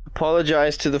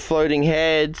 apologize to the floating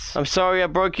heads. I'm sorry I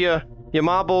broke your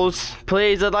marbles.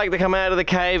 Please, I'd like to come out of the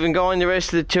cave and go on the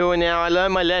rest of the tour now. I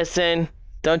learned my lesson.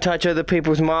 Don't touch other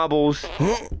people's marbles.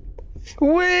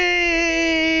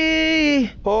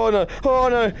 Whee! Oh no, oh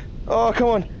no. Oh, come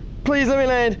on. Please let me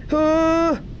land.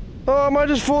 Oh, am I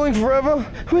just falling forever?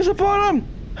 Where's the bottom?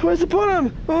 Where's the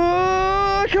bottom?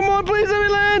 Oh, come on, please let me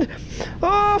land.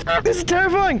 Oh, this is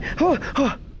terrifying. Oh,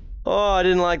 I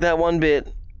didn't like that one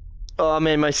bit. Oh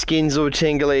man, my skin's all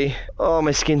tingly. Oh,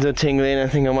 my skin's all tingly and I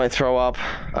think I might throw up.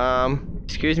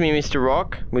 Excuse me, Mr.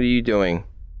 Rock. What are you doing?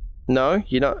 No,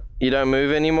 you don't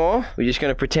move anymore? We're just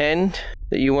gonna pretend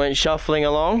that you weren't shuffling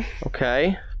along?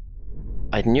 Okay.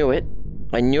 I knew it.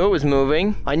 I knew it was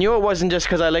moving. I knew it wasn't just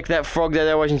because I licked that frog that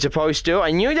I wasn't supposed to.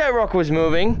 I knew that rock was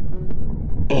moving.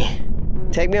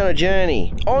 Take me on a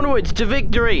journey. Onwards to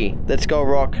victory. Let's go,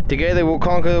 Rock. Together we'll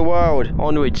conquer the world.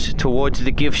 Onwards towards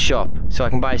the gift shop so I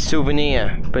can buy a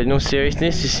souvenir. But in all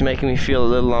seriousness, this is making me feel a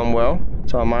little unwell.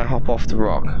 So I might hop off the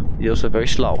rock. He's also very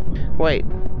slow. Wait.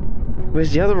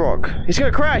 Where's the other rock? He's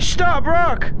gonna crash. Stop,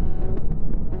 Rock!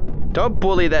 Don't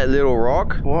bully that little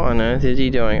rock. What on earth is he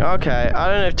doing? Okay, I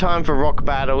don't have time for rock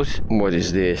battles. What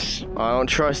is this? I don't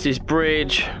trust this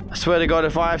bridge. I swear to God,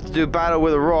 if I have to do battle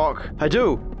with a rock, I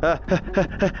do.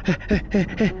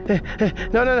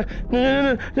 No.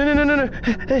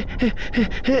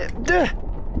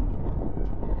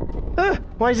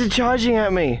 Why is it charging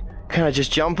at me? Can I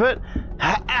just jump it?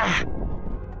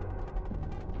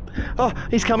 Oh,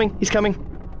 he's coming.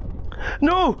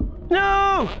 No!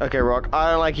 No! Okay, Rock,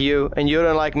 I don't like you, and you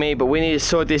don't like me, but we need to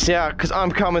sort this out, because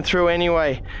I'm coming through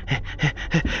anyway.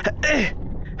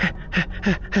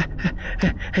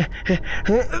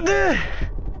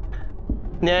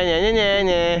 Nah.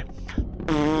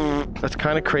 That's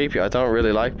kind of creepy. I don't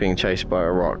really like being chased by a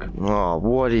rock. Oh,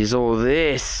 what is all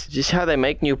this? Is this how they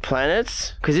make new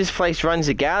planets? Because this place runs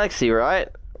a galaxy, right?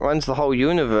 Runs the whole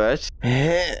universe.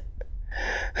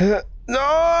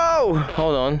 No!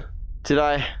 Hold on.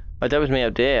 Oh, that was me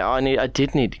up there. I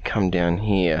did need to come down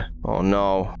here. Oh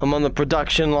no. I'm on the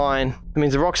production line. That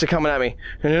means the rocks are coming at me.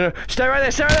 No. Stay right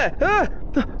there,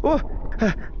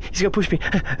 he's gonna push me.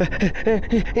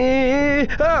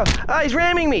 He's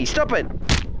ramming me. Stop it.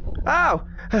 Ow.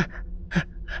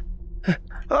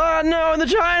 Oh no, the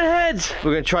giant heads.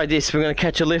 We're gonna try this. We're gonna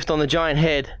catch a lift on the giant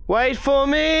head. Wait for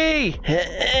me.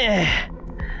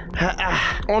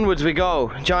 Onwards we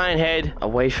go. Giant head.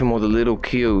 Away from all the little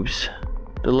cubes.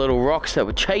 The little rocks that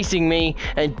were chasing me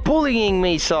and bullying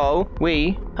me, so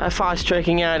we are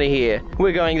fast-trekking out of here.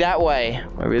 We're going that way.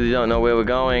 I really don't know where we're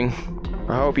going.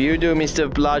 I hope you do,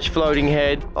 Mr. Large Floating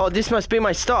Head. Oh, this must be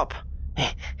my stop.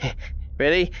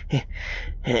 Ready?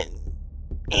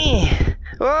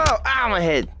 Whoa! Ow, my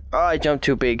head! Oh, I jumped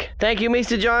too big. Thank you,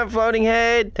 Mr. Giant Floating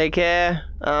Head. Take care.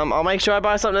 I'll make sure I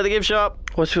buy something at the gift shop.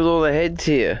 What's with all the heads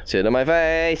here? Sit on my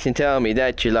face and tell me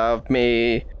that you love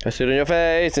me. I sit on your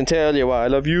face and tell you I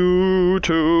love you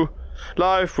too.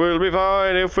 Life will be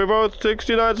fine if we both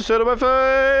 69 to sit on my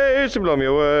face and blow me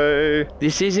away.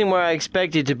 This isn't where I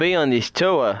expected to be on this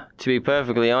tour, to be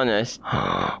perfectly honest.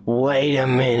 Wait a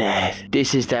minute.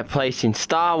 This is that place in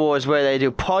Star Wars where they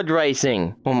do pod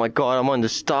racing. Oh my god, I'm on the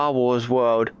Star Wars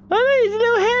world. Oh, there's a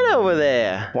little head over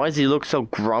there. Why does he look so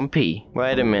grumpy?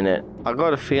 Wait a minute. I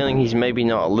got a feeling he's maybe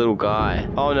not a little guy.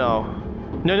 Oh no.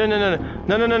 No, no, no, no,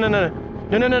 no, no, no, no, no, no,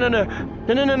 no, no, no, no, no,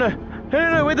 no, no, no, no. No, no,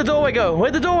 no, where'd the doorway go?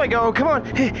 Where'd the doorway go? Come on.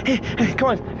 Come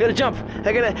on. I gotta jump.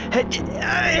 I gotta...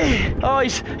 Oh,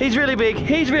 he's really big.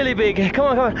 He's really big. Come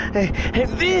on, come on.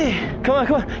 Come on,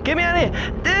 come on. Get me out of here.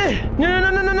 No, no, no,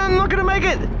 no, no, no. I'm not gonna make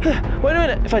it. Wait a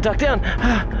minute. If I duck down.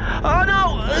 Oh,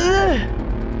 no.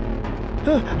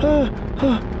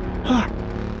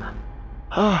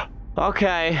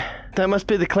 Okay. That must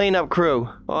be the cleanup crew.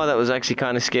 Oh, that was actually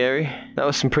kind of scary. That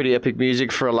was some pretty epic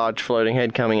music for a large floating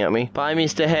head coming at me. Bye,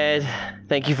 Mr. Head.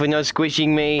 Thank you for not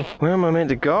squishing me. Where am I meant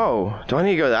to go? Do I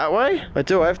need to go that way? I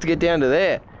do. I have to get down to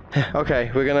there.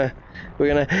 Okay, we're gonna...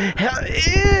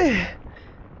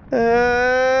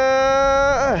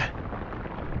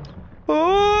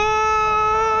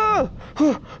 Oh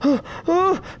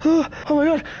my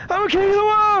god, I'm king of the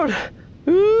world!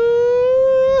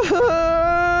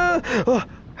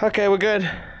 Okay, we're good.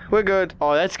 We're good.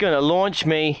 Oh, that's gonna launch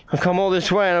me. I've come all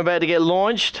this way and I'm about to get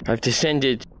launched. I've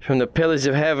descended from the pillars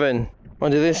of heaven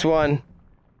onto this one.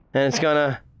 And it's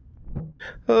gonna...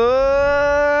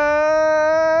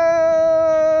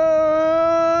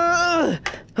 Ow,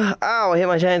 I hit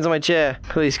my hands on my chair.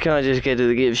 Please, can I just get to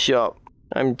the gift shop?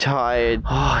 I'm tired.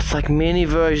 Oh, it's like mini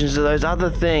versions of those other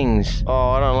things. Oh,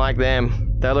 I don't like them.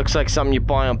 That looks like something you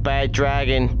buy on Bad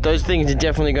Dragon. Those things are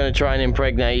definitely going to try and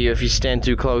impregnate you if you stand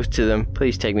too close to them.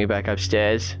 Please take me back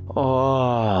upstairs.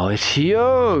 Oh, it's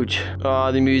huge.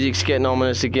 Oh, the music's getting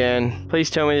ominous again. Please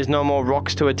tell me there's no more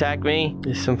rocks to attack me.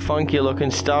 There's some funky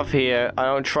looking stuff here. I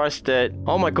don't trust it.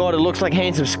 Oh my god, it looks like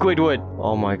handsome Squidward.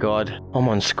 Oh my god. I'm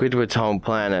on Squidward's home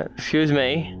planet. Excuse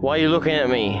me? Why are you looking at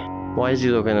me? Why is he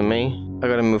looking at me? I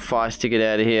gotta move fast to get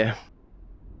out of here.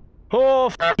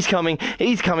 Oh, he's coming.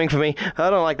 He's coming for me. I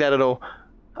don't like that at all.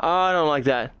 I don't like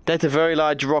that. That's a very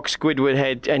large rock Squidward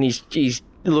head, and he's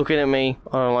looking at me.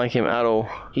 I don't like him at all.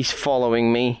 He's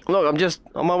following me. Look, I'm just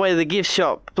on my way to the gift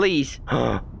shop. Please.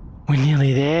 We're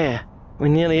nearly there. We're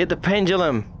nearly at the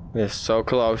pendulum. We're so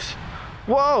close.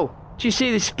 Whoa! Did you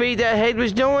see the speed that head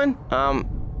was doing?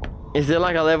 Is there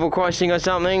like a level crossing or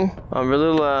something? I'm a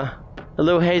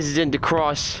little hesitant to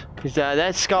cross. Because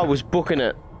that skull was booking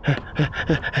it.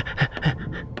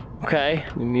 Okay,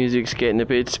 the music's getting a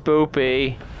bit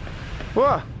spoopy.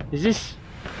 What? Is this...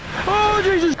 Oh,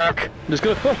 Jesus! I'm just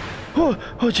gonna...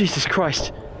 Oh, Jesus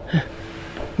Christ.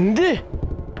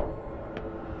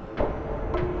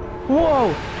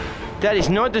 Whoa! That is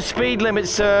not the speed limit,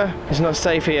 sir. It's not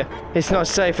safe here. It's not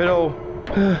safe at all.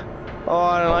 Oh,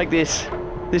 I don't like this.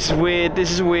 This is weird.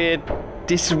 This is weird.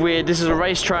 This is weird. This is a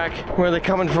racetrack. Where are they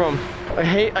coming from?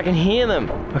 I can hear them.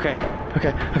 Okay.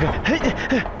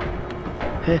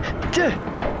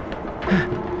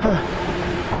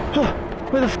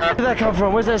 Where the f did that come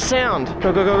from? Where's that sound?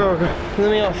 Go.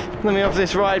 Let me off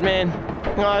this ride, man.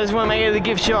 Oh, I just want to make it to the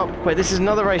gift shop. Wait, this is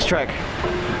another racetrack.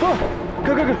 Oh,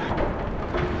 go.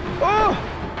 Oh!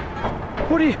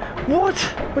 What do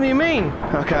you mean?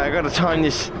 Okay, I gotta time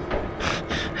this.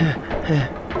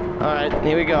 Alright,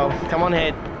 here we go. Come on,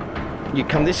 head. You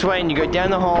come this way and you go down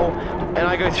the hole, and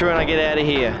I go through and I get out of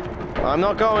here. I'm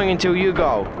not going until you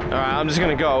go. Alright, I'm just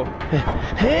gonna go.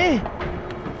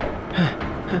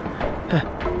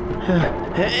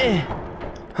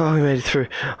 Oh, we made it through.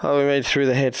 Oh, we made it through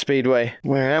the head speedway.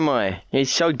 Where am I?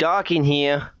 It's so dark in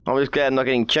here. I'm just glad I'm not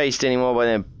getting chased anymore by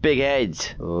them big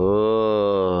heads.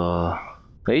 Oh.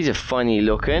 These are funny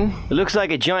looking. It looks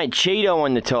like a giant Cheeto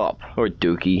on the top. Or a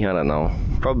Dookie, I don't know.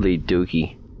 Probably a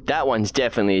Dookie. That one's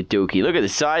definitely a Dookie. Look at the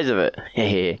size of it.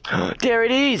 There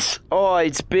it is. Oh,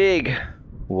 it's big.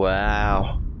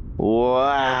 Wow.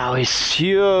 Wow, it's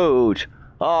huge.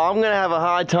 Oh, I'm gonna have a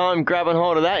hard time grabbing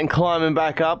hold of that and climbing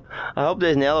back up. I hope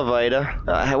there's an elevator.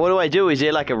 What do I do? Is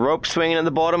there like a rope swinging at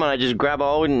the bottom and I just grab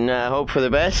hold and hope for the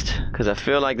best? Because I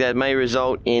feel like that may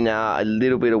result in a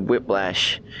little bit of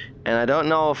whiplash. And I don't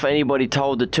know if anybody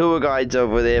told the tour guides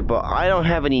over there, but I don't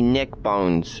have any neck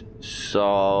bones.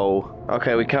 So...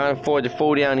 Okay, we can't afford to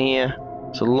fall down here.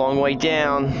 It's a long way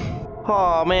down.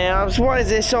 Oh, man, why is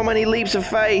there so many leaps of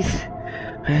faith?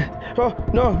 Oh,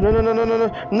 no.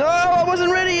 No, I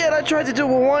wasn't ready yet. I tried to do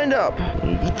a wind up.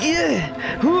 Yeah.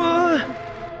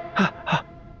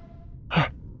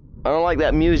 I don't like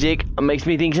that music. It makes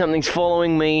me think something's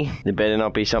following me. There better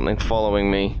not be something following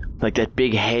me. Like that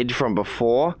big head from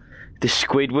before. The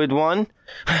Squidward one.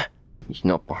 He's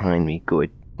not behind me. Good.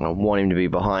 I don't want him to be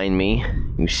behind me.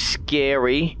 You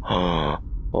scary. Oh.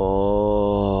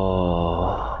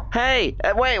 Hey,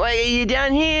 wait, are you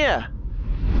down here?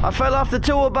 I fell off the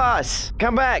tour bus.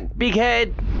 Come back, big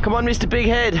head. Come on, Mr. Big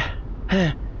Head.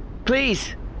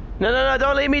 Please. No,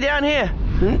 don't leave me down here.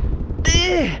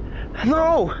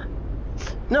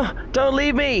 No, don't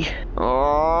leave me.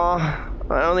 Oh, I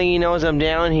don't think he knows I'm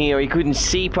down here. He couldn't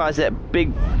see past that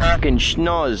big fucking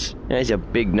schnoz. He has a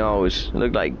big nose. It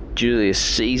looked like Julius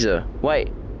Caesar.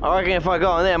 Wait, I reckon if I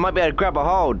go in there, I might be able to grab a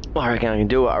hold. I reckon I can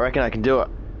do it.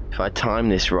 If I time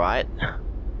this right,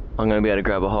 I'm gonna be able to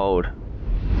grab a hold.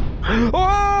 Oh,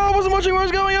 I wasn't watching where I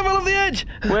was going. I fell off the edge.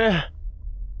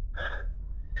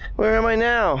 Where am I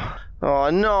now? Oh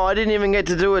no, I didn't even get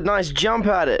to do a nice jump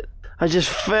at it. I just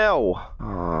fell.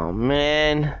 Oh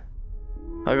man,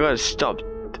 I gotta stop.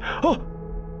 Oh,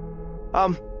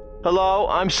 hello.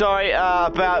 I'm sorry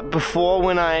about before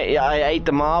when I ate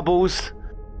the marbles.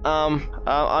 I'm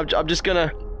just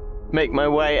gonna make my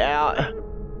way out.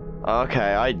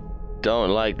 Okay, I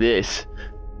don't like this.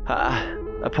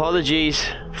 Apologies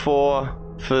for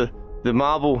the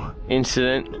marble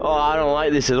incident. Oh, I don't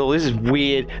like this at all. This is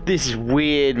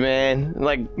weird, man.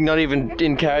 Like, not even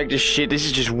in character shit. This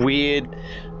is just weird.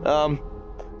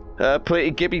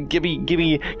 Please, get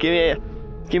me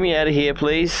out of here,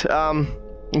 please.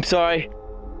 I'm sorry.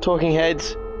 Talking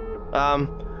heads.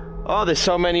 Oh, there's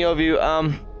so many of you.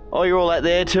 Oh, you're all out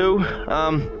there too.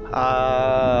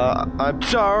 I'm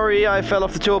sorry I fell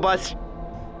off the tour bus.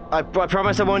 I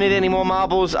promise I won't need any more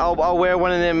marbles. I'll wear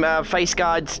one of them face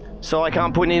guards so I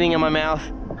can't put anything in my mouth.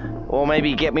 Or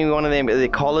maybe get me one of them the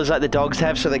collars like the dogs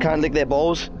have so they can't lick their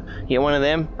balls. Yeah, one of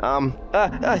them.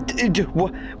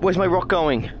 Where's my rock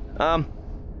going? Oh!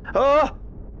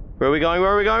 Where are we going?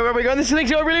 This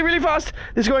thing's going really fast.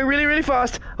 This is going really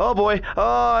fast. Oh boy.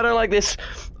 Oh, I don't like this.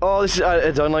 Oh,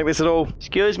 I don't like this at all.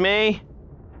 Excuse me.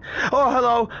 Oh,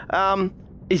 hello.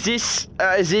 Is this,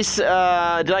 did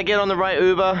I get on the right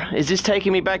Uber? Is this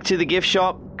taking me back to the gift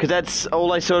shop? Because that's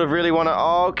all I sort of really want to...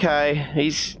 Oh, okay,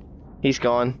 he's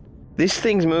gone. This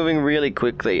thing's moving really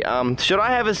quickly. Should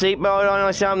I have a seatbelt on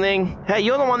or something? Hey,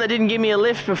 you're the one that didn't give me a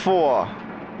lift before.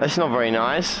 That's not very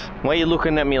nice. Why are you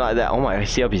looking at me like that? Oh my, I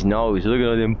see up his nose. Look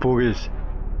at them boogers.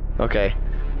 Okay.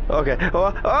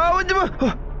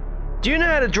 Do you know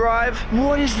how to drive?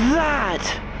 What is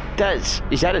that?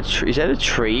 Is that a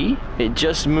tree? It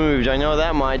just moved, I know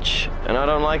that much. And I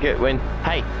don't like it when...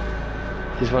 Hey!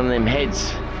 There's one of them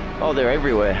heads. Oh, they're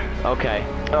everywhere. Okay,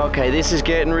 this is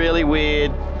getting really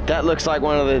weird. That looks like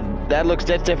one of the... That's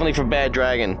definitely from Bad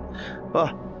Dragon. Oh,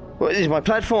 what is my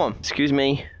platform? Excuse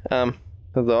me.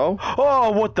 Hello?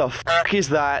 Oh, what the fuck is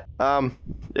that?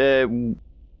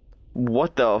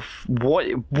 What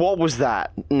was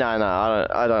that? No,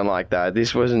 I don't like that. I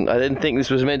didn't think this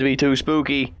was meant to be too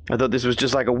spooky. I thought this was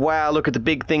just like a wow, look at the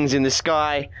big things in the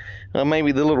sky.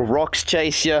 Maybe the little rocks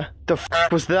chase you. The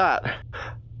fuck was that?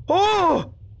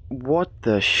 Oh! What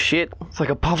the shit? It's like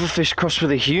a pufferfish crossed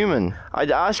with a human.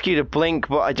 I'd ask you to blink,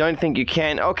 but I don't think you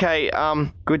can. Okay,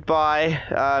 goodbye,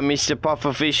 Mr.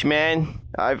 Pufferfish Man.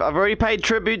 I've already paid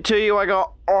tribute to you. I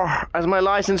got as my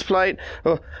license plate.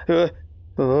 Whoa.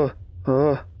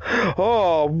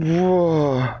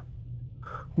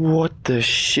 What the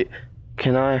shit?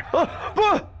 Can I?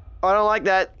 I don't like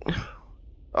that.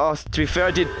 Oh, to be fair,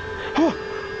 I did.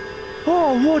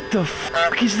 Oh, what the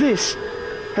fuck is this?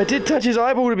 I did touch his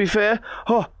eyeball, to be fair.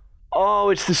 Oh,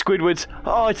 it's the Squidwards.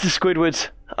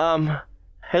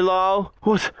 Hello?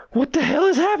 What the hell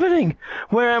is happening?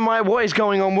 Where am I? What is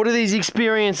going on? What are these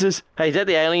experiences? Hey, is that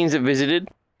the aliens that visited?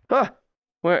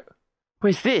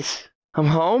 Where's this? I'm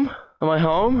home? Am I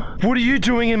home? What are you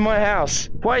doing in my house?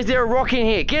 Why is there a rock in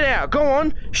here? Get out! Go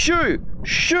on! Shoo!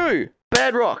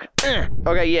 Bad rock!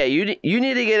 Okay, yeah, you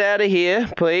need to get out of here,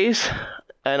 please.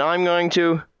 And I'm going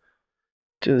to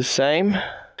do the same.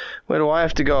 Where do I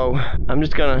have to go? I'm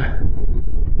just gonna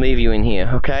leave you in here,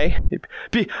 okay?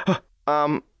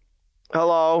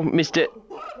 Hello, Mr.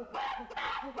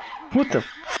 What the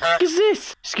fuck is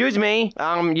this? Excuse me,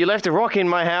 you left a rock in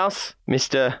my house,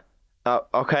 Mr.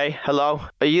 Okay, hello.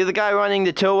 Are you the guy running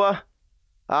the tour?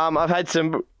 I've had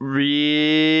some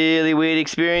really weird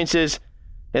experiences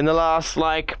in the last,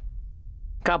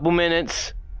 couple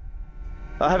minutes.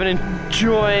 I haven't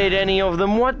enjoyed any of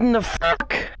them. What in the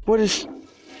fuck?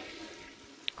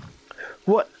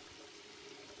 What?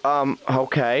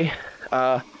 Okay.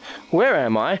 Where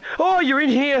am I? Oh, you're in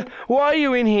here! Why are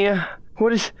you in here?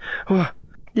 What is...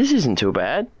 this isn't too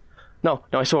bad. No,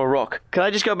 I saw a rock. Can I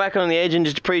just go back on the edge and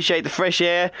just appreciate the fresh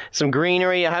air? Some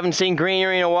greenery. I haven't seen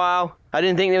greenery in a while. I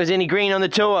didn't think there was any green on the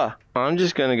tour. I'm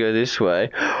just gonna go this way.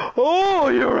 Oh,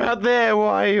 you're out there!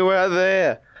 Why are you out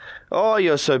there? Oh,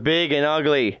 you're so big and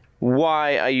ugly.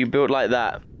 Why are you built like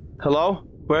that? Hello?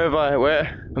 Where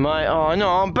am I? Oh no,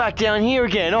 I'm back down here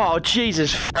again. Oh,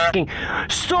 Jesus fucking...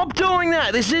 Stop doing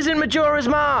that! This isn't Majora's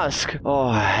Mask! Oh,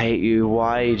 I hate you.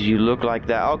 Why do you look like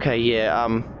that? Okay,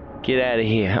 yeah, get out of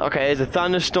here. Okay, there's a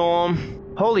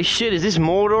thunderstorm. Holy shit, is this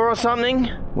Mordor or something?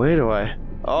 Where do I...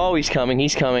 Oh, he's coming.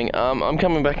 I'm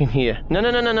coming back in here. No,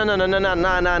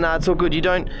 it's all good. You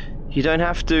don't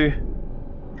have to...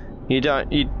 You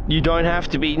don't have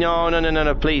to be...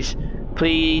 No, please.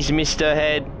 Please, Mr.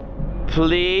 Head.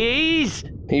 Please!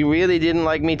 He really didn't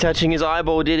like me touching his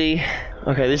eyeball, did he?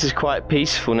 Okay, this is quite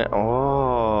peaceful now.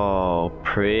 Oh,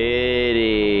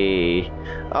 pretty.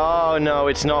 Oh, no,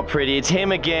 it's not pretty. It's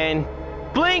him again.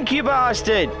 Blink, you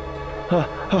bastard!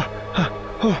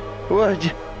 What?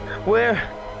 Where?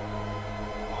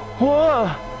 Whoa!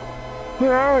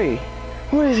 Where are we?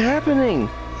 What is happening?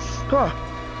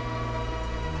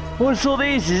 What's all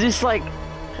this? Is this like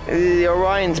the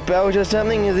Orion's belt or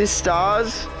something? Is this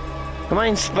stars? Am I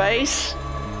in space?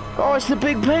 Oh, it's the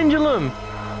big pendulum!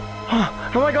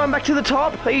 Am I going back to the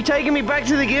top? Are you taking me back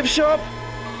to the gift shop?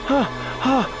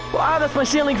 That's my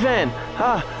ceiling fan!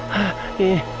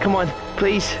 Yeah, come on,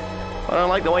 please. I don't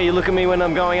like the way you look at me when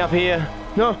I'm going up here.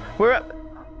 No, we're up.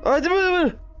 Oh,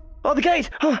 the gate!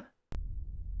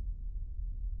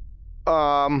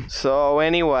 So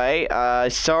anyway,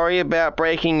 sorry about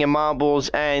breaking your marbles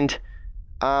and,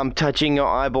 touching your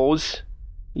eyeballs.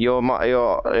 Your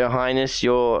Highness,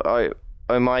 your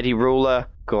almighty ruler.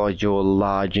 God, you're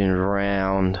large and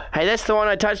round. Hey, that's the one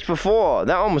I touched before.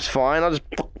 That one was fine. I'll just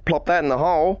plop that in the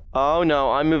hole. Oh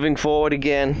no, I'm moving forward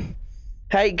again.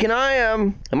 Hey, can I,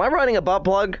 am I riding a butt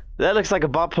plug? That looks like a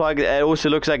butt plug. It also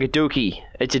looks like a dookie.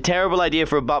 It's a terrible idea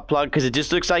for a butt plug because it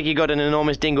just looks like you got an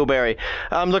enormous dingleberry.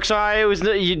 Look, sorry, it was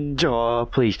oh,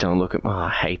 please don't look at. Oh, I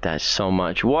hate that so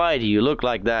much. Why do you look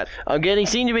like that?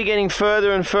 Seem to be getting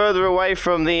further and further away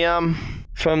from the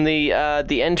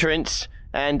entrance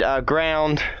and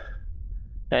ground.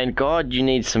 And God, you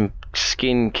need some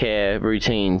skincare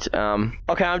routines.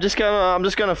 Okay, I'm just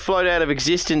gonna float out of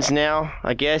existence now,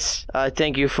 I guess.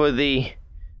 Thank you for the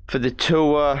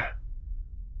tour,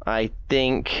 I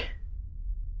think.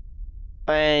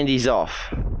 And he's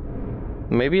off.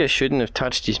 Maybe I shouldn't have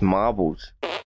touched his marbles.